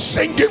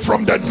singing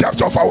from the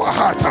depth of our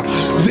heart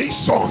this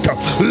song.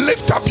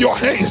 Lift up your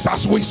hands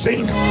as we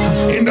sing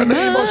in the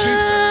name of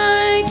Jesus.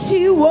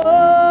 Mighty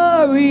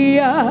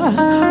warrior,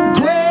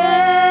 great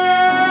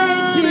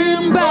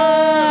in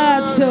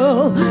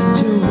battle,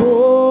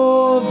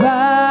 Jehovah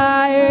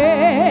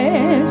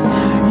is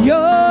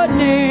your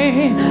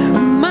name.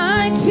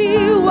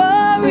 Mighty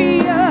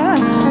warrior,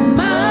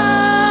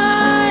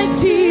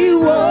 mighty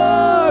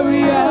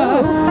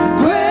warrior,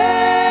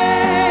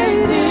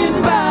 great in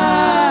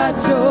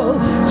battle,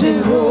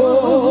 Jehovah.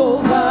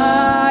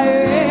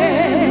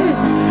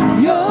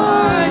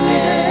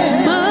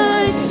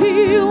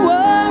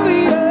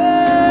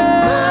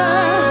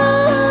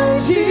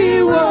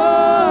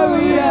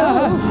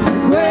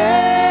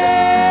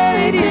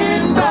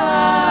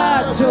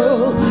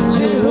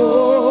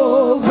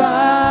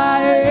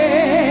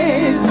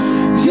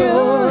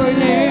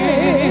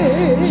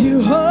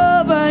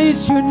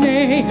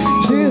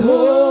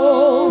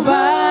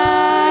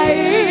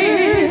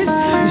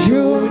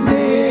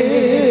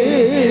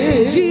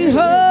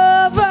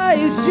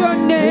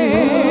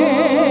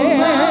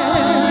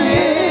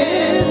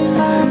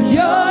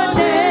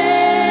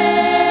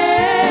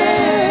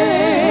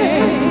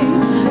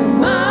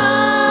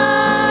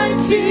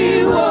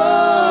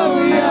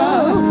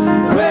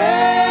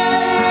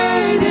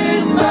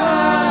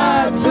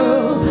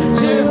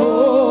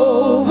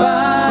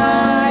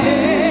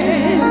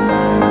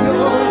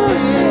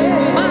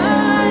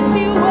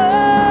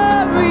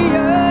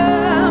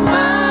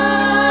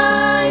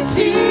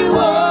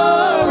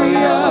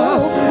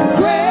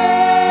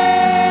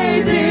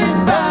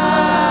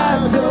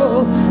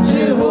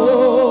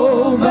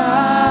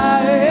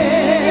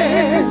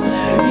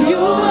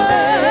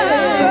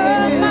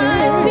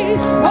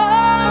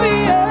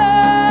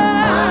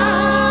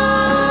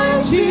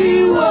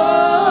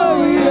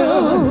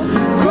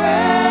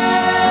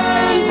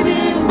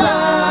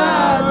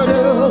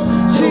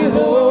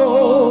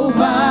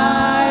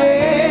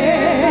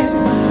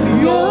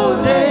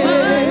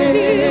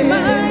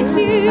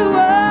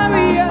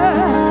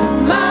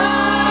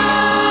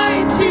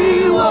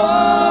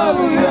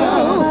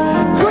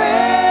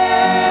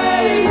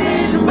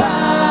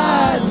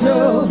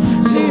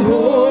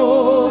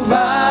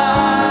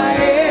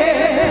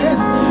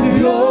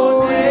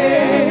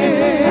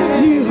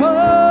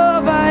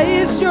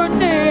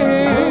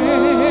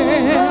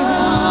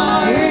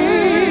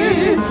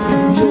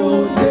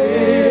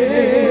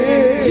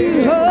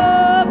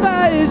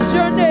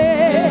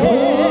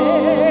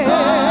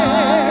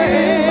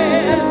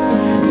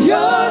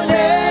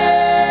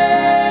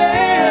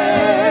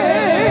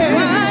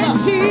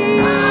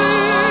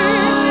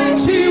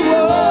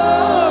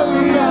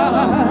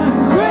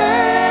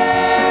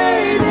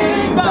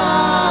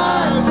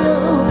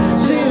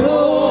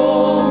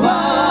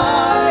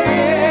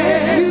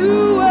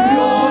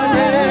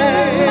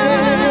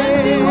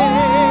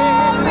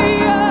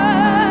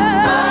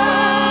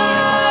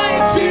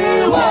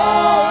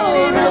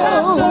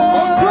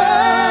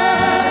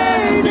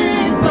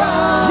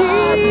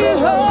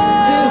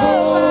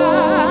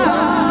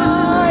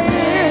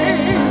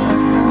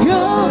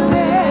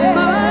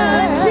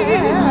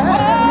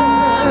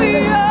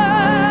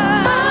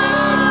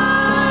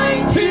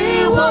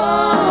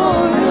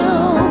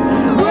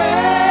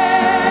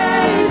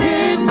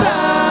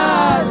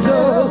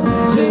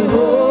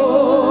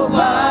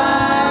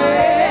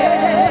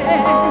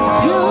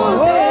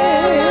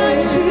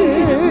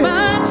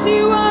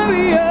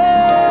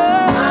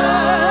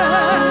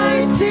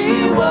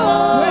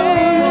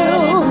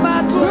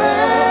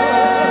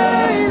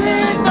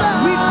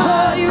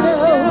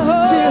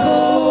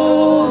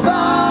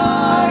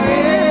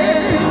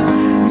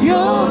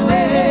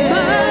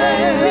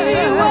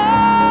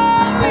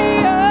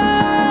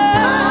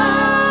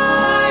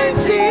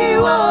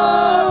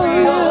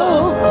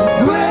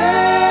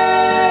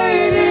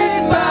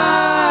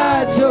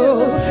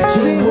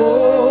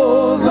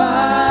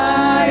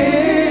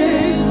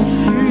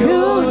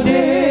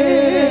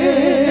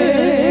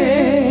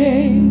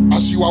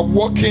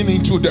 walking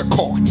into the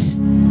court.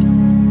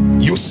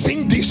 You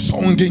sing this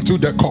song into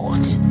the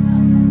court.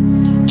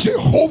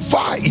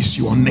 Jehovah is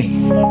your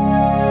name.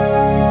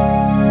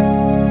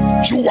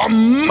 You are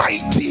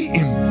mighty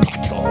in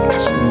battle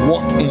as you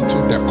walk into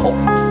the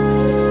court.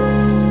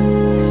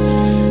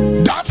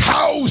 That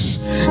house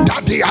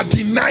that they are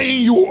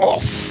denying you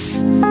of,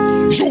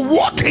 you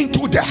walk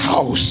into the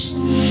house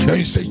and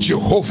you say,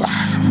 Jehovah,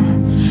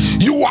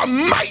 you are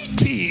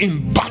mighty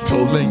in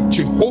battle, and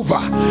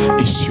Jehovah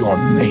is your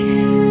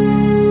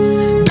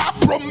name. That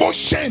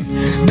promotion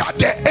that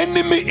the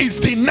enemy is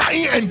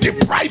denying and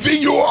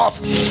depriving you of,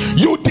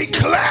 you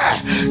declare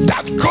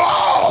that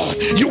God,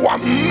 you are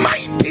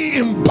mighty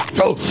in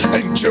battle,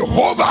 and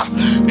Jehovah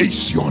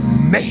is your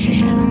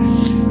name.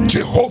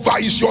 Jehovah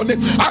is your name.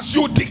 As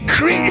you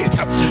decree it,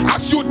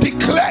 as you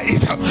declare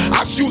it,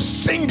 as you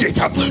sing it,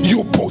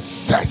 you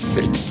possess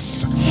it.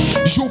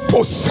 You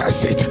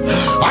possess it.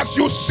 As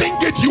you sing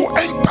it, you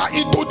enter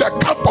into the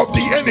camp of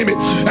the enemy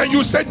and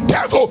you say,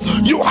 devil,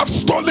 you have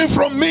stolen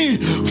from me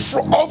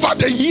for over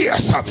the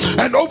years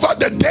and over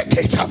the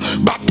decades,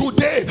 but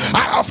today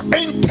I have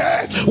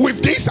entered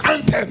with this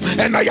anthem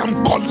and I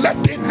am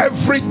collecting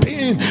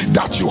everything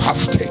that you have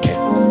taken.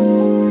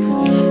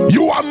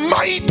 You are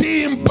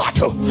mighty in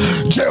battle.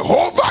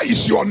 Jehovah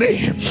is your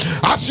name.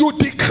 As you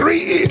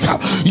decree it,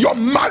 your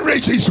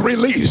marriage is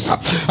released.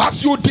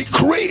 As you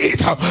decree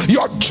it,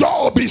 your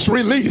job is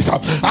released.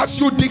 As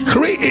you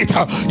decree it,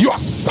 your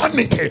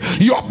sanity,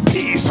 your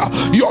peace,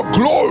 your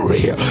glory,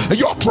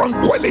 your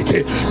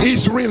tranquility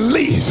is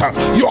released.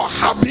 Your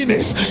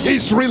happiness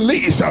is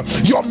released.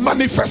 Your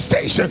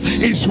manifestation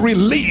is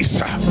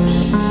released.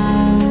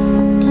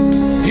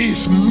 He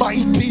is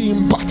mighty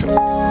in battle.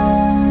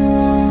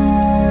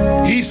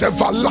 He is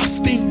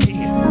everlasting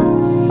King.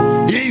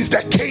 He is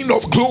the King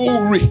of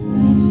glory.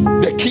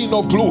 The King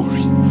of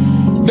glory.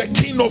 The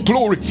King of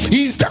glory.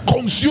 He is the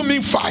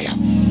consuming fire.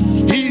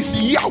 He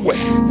is Yahweh.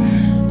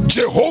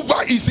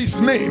 Jehovah is his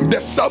name,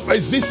 the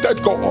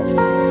self-existent God.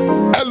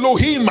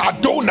 Elohim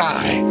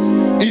Adonai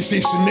is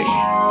his name.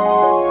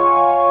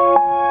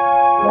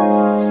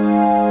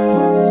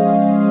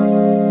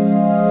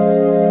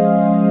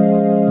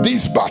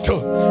 This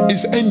battle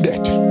is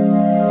ended.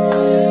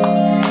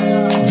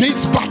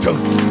 This battle,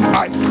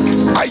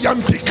 I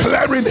am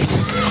declaring it.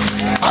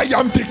 I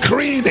am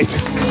decreeing it.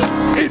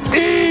 It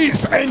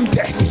is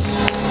ended.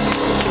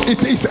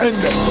 It is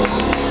ended.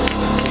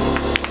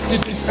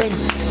 It is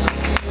ended.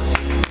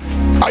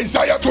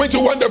 Isaiah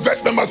 21, the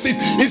verse number 6,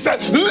 he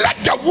said, let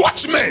the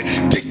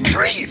watchman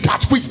decree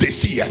that which they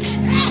see.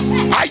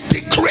 I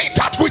decree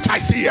that which I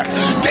see.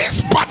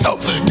 This battle,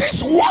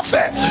 this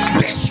warfare,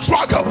 this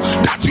struggle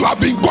that you have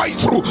been going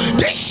through,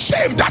 this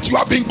shame that you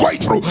have been going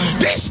through,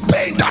 this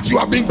pain that you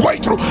have been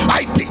going through,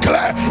 I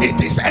declare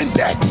it is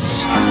ended.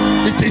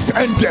 It is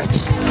ended.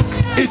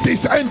 It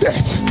is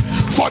ended.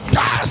 For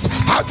thus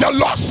hath the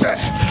Lord said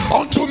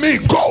unto me,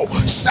 go,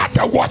 set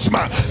the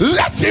watchman,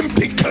 let him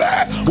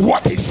declare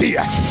what he seeth.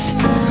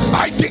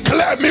 I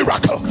declare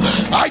miracle.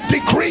 I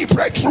decree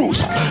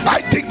breakthroughs.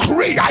 I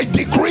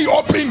decree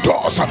open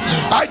doors.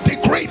 I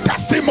decree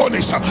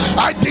testimonies.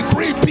 I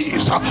decree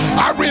peace.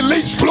 I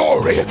release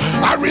glory.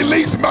 I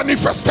release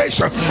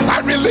manifestation.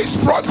 I release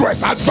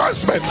progress,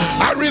 advancement.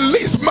 I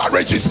release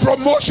marriages,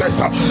 promotions.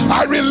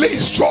 I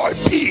release joy,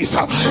 peace.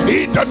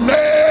 In the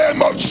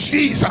name of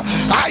Jesus,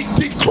 I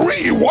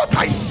decree what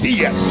I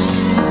see. I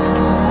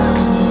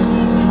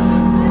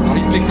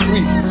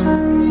decree it.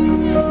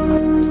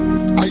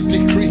 I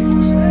decree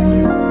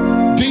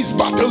it. This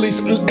battle is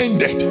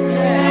ended.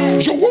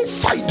 You won't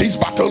fight this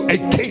battle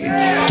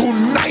again.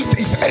 Tonight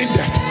is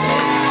ended.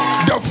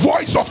 The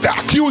voice of the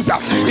accuser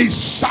is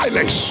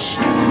silenced.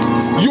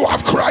 You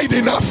have cried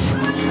enough.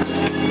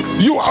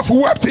 You have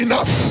wept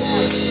enough.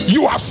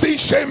 You have seen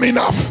shame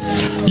enough.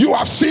 You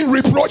have seen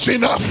reproach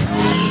enough.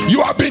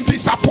 You have been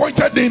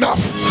disappointed enough.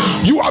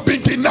 You have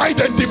been denied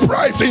and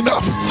deprived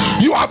enough.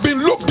 You have been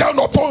looked down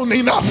upon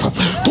enough.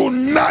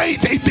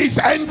 Tonight it is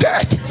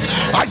ended.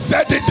 I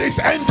said it is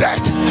ended.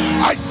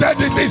 I said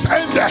it is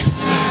ended.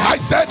 I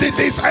said it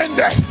is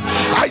ended.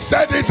 I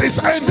said it is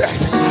ended.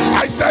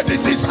 I said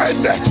it is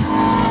ended.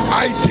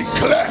 I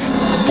declare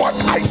what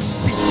I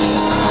see.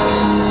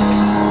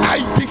 I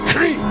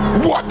decree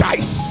what I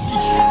see.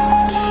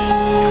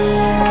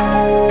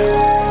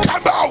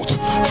 Come out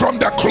from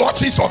the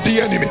clutches of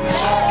the enemy.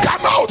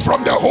 Come out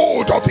from the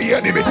hold of the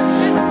enemy.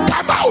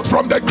 Come out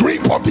from the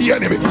grip of the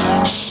enemy.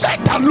 Set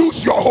and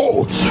loose your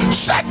hold.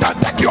 Set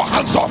and take your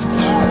hands off.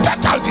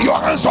 Take your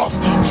hands off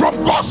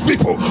from God's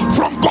people,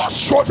 from God's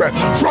children,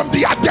 from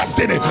their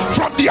destiny,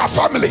 from their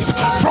families,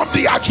 from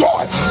their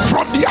joy,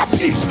 from their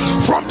peace,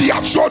 from their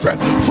children,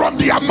 from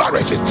their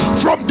marriages,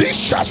 from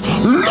this church.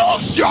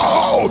 Lose your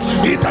hold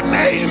in the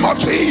name of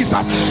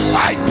Jesus.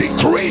 I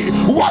decree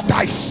what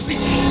I see.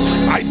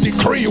 I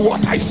decree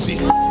what I see.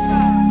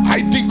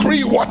 I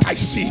decree what I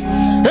see.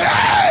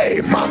 Hey,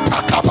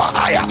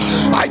 Matakabahaya.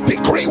 I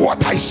decree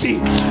what I see.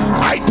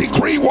 I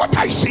decree what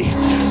I see.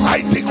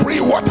 I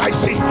decree what I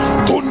see.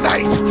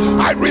 Tonight,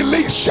 I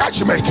release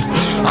judgment.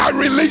 I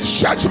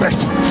release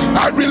judgment.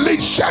 I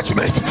release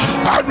judgment.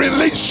 I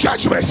release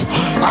judgment.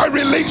 I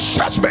release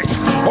judgment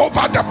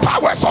over the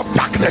powers of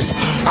darkness.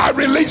 I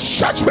release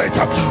judgment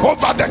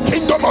over the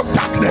kingdom of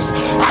darkness.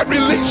 I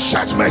release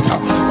judgment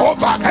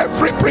over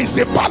every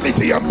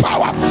principality and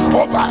power,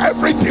 over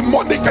every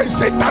demonic and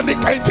satanic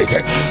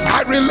entity.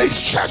 I release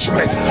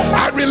judgment.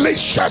 I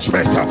release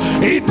judgment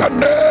in the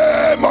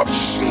name of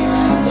Jesus.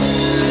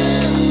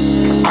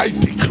 I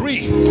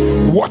decree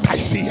what I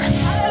see.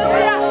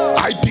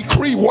 I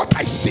decree what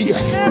I see.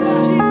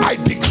 I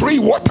decree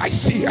what I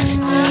see.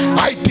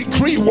 I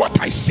decree what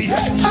I see.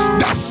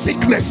 That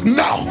sickness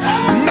now,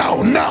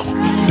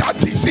 that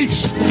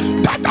disease,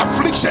 that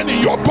affliction in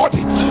your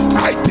body,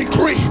 I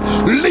decree,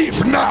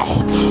 leave now,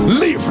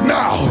 leave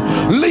now,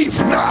 leave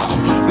now,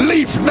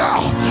 leave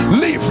now,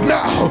 leave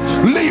now,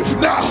 leave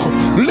now,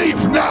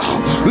 leave now,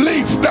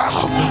 leave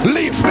now,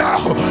 leave now.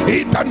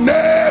 In the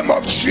name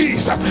of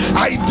Jesus,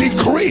 I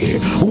decree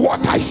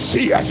what I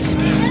see.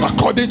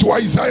 According to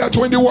Isaiah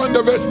 21,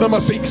 the verse number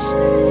 6,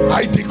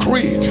 I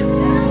decreed,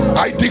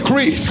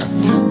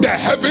 the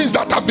heavens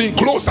that have been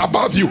closed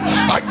above you,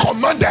 I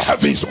command the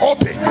heavens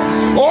open,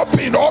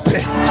 open,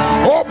 open,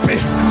 open,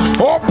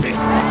 open,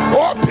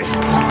 open,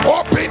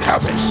 open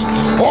heavens,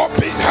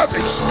 open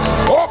heavens,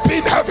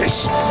 open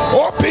heavens,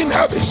 open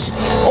heavens,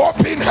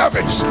 open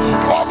heavens,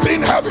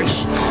 open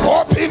heavens,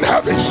 open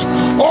heavens,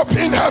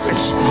 open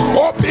heavens,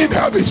 open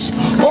heavens,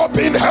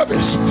 open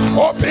heavens,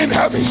 open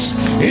heavens,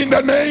 in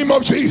the name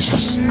of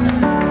Jesus.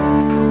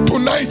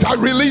 Tonight I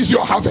release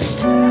your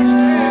harvest.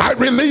 I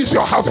release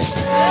your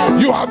harvest.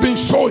 You have been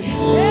sowing,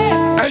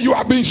 and you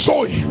have been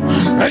sowing,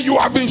 and you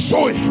have been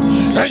sowing,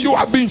 and you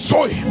have been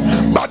sowing,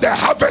 but the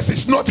harvest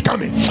is not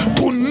coming.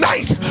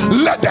 Tonight,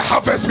 let the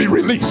harvest be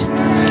released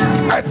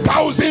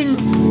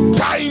 1,000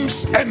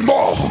 times and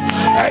more,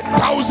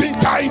 1,000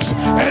 times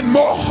and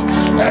more,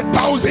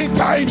 1,000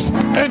 times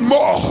and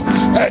more,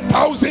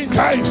 1,000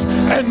 times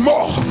and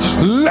more.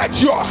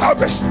 Let your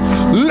harvest,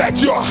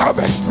 let your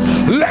harvest,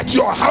 let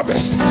your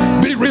harvest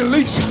be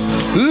released.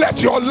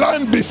 Let your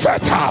land be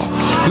fertile.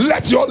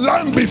 Let your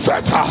land be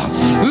fertile.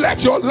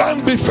 Let your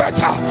land be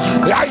fertile.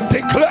 I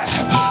declare,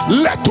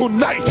 let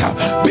tonight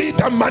be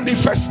the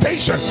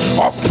manifestation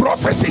of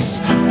prophecies,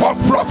 of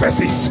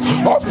prophecies,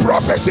 of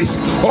prophecies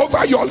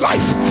over your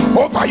life,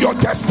 over your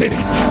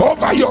destiny,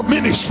 over your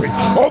ministry,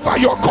 over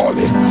your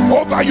calling,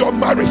 over your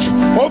marriage,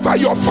 over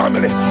your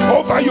family,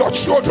 over your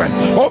children,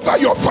 over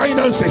your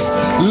finances.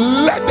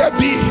 Let there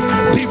be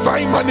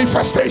divine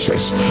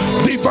manifestations,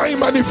 divine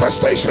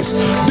manifestations,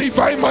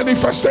 divine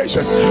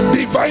manifestations,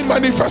 divine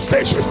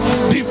manifestations,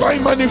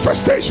 divine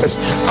manifestations.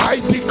 I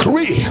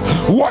decree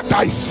what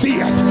I see.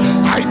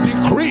 I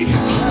decree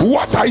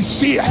what I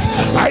see.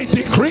 I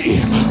decree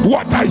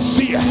what I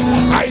see.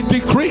 I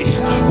decree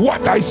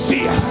what I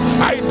see.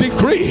 I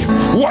decree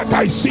what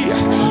I see.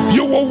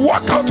 You will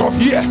walk out of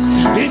here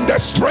in the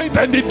strength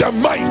and in the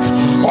might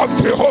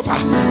of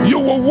Jehovah. You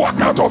will walk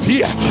out of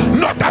here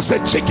not as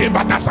a chicken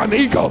but as an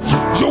eagle.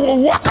 You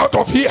will walk out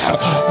of here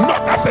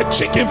not as a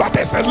chicken but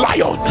as a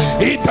lion.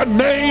 In the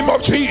name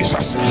of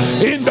Jesus.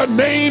 In the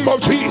name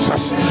of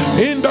Jesus.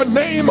 In the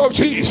name of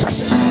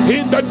Jesus.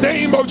 In the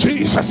name of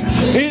Jesus.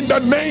 In the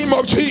name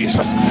of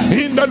Jesus.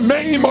 In the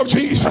name of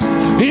Jesus.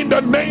 In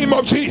the name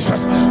of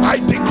Jesus. I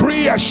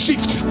decree a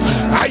shift.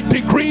 I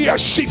decree a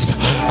shift.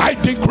 I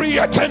decree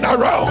a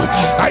turnaround.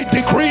 I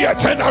decree a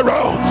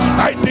turnaround.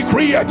 I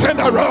decree a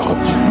turnaround.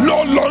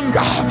 No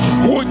longer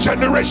will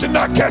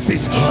generational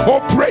curses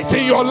operate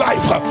in your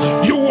life.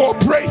 You will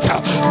operate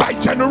by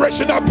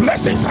generational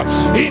blessings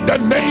in the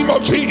name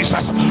of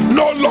Jesus.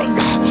 No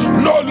longer,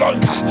 no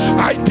longer.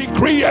 I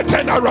decree a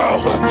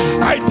turnaround.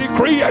 I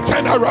decree a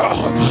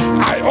turnaround.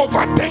 I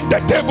overturn the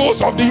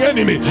tables of the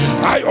enemy.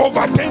 I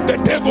overturn the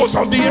tables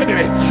of the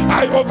enemy.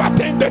 I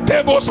overturn the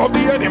tables of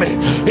the enemy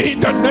in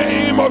the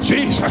name of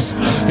Jesus.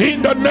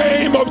 In the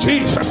name of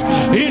Jesus.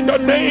 In the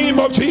name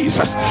of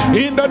Jesus.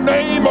 In the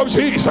name of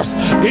Jesus.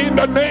 In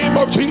the name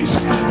of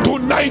Jesus.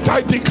 Tonight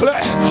I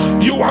declare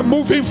you are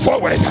moving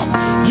forward.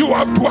 You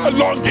have dwelt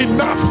long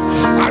enough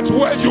at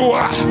where you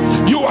are.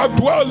 You have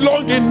dwelt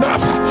long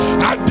enough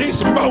at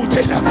this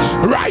mountain.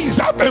 Rise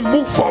up and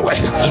move forward.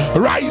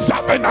 Rise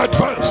up and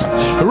advance.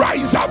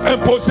 Rise up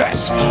and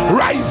possess.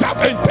 Rise up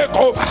and take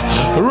over.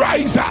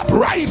 Rise up,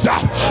 rise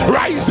up,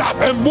 rise up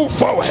and move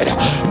forward.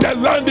 The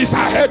land is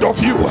ahead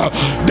of you.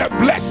 The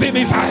blessing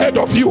is ahead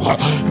of you.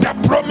 The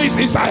promise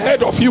is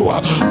ahead of you.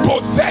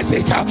 Possess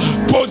it.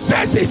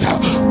 Possess it.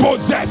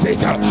 Possess it.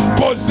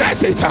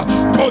 Possess it.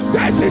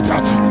 Possess it.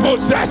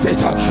 Possess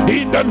it.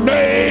 In the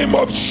name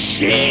of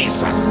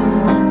Jesus.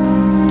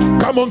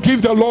 Come on,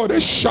 give the Lord a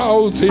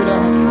shout.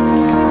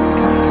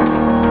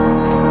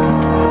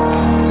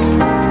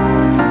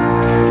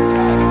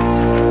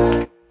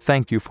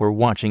 Thank you for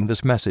watching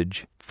this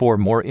message. For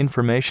more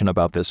information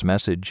about this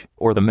message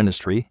or the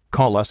ministry,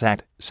 call us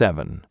at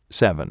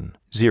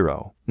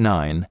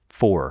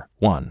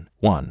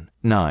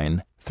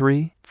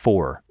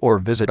 770-941-1934 or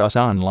visit us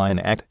online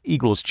at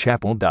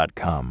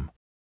eagleschapel.com.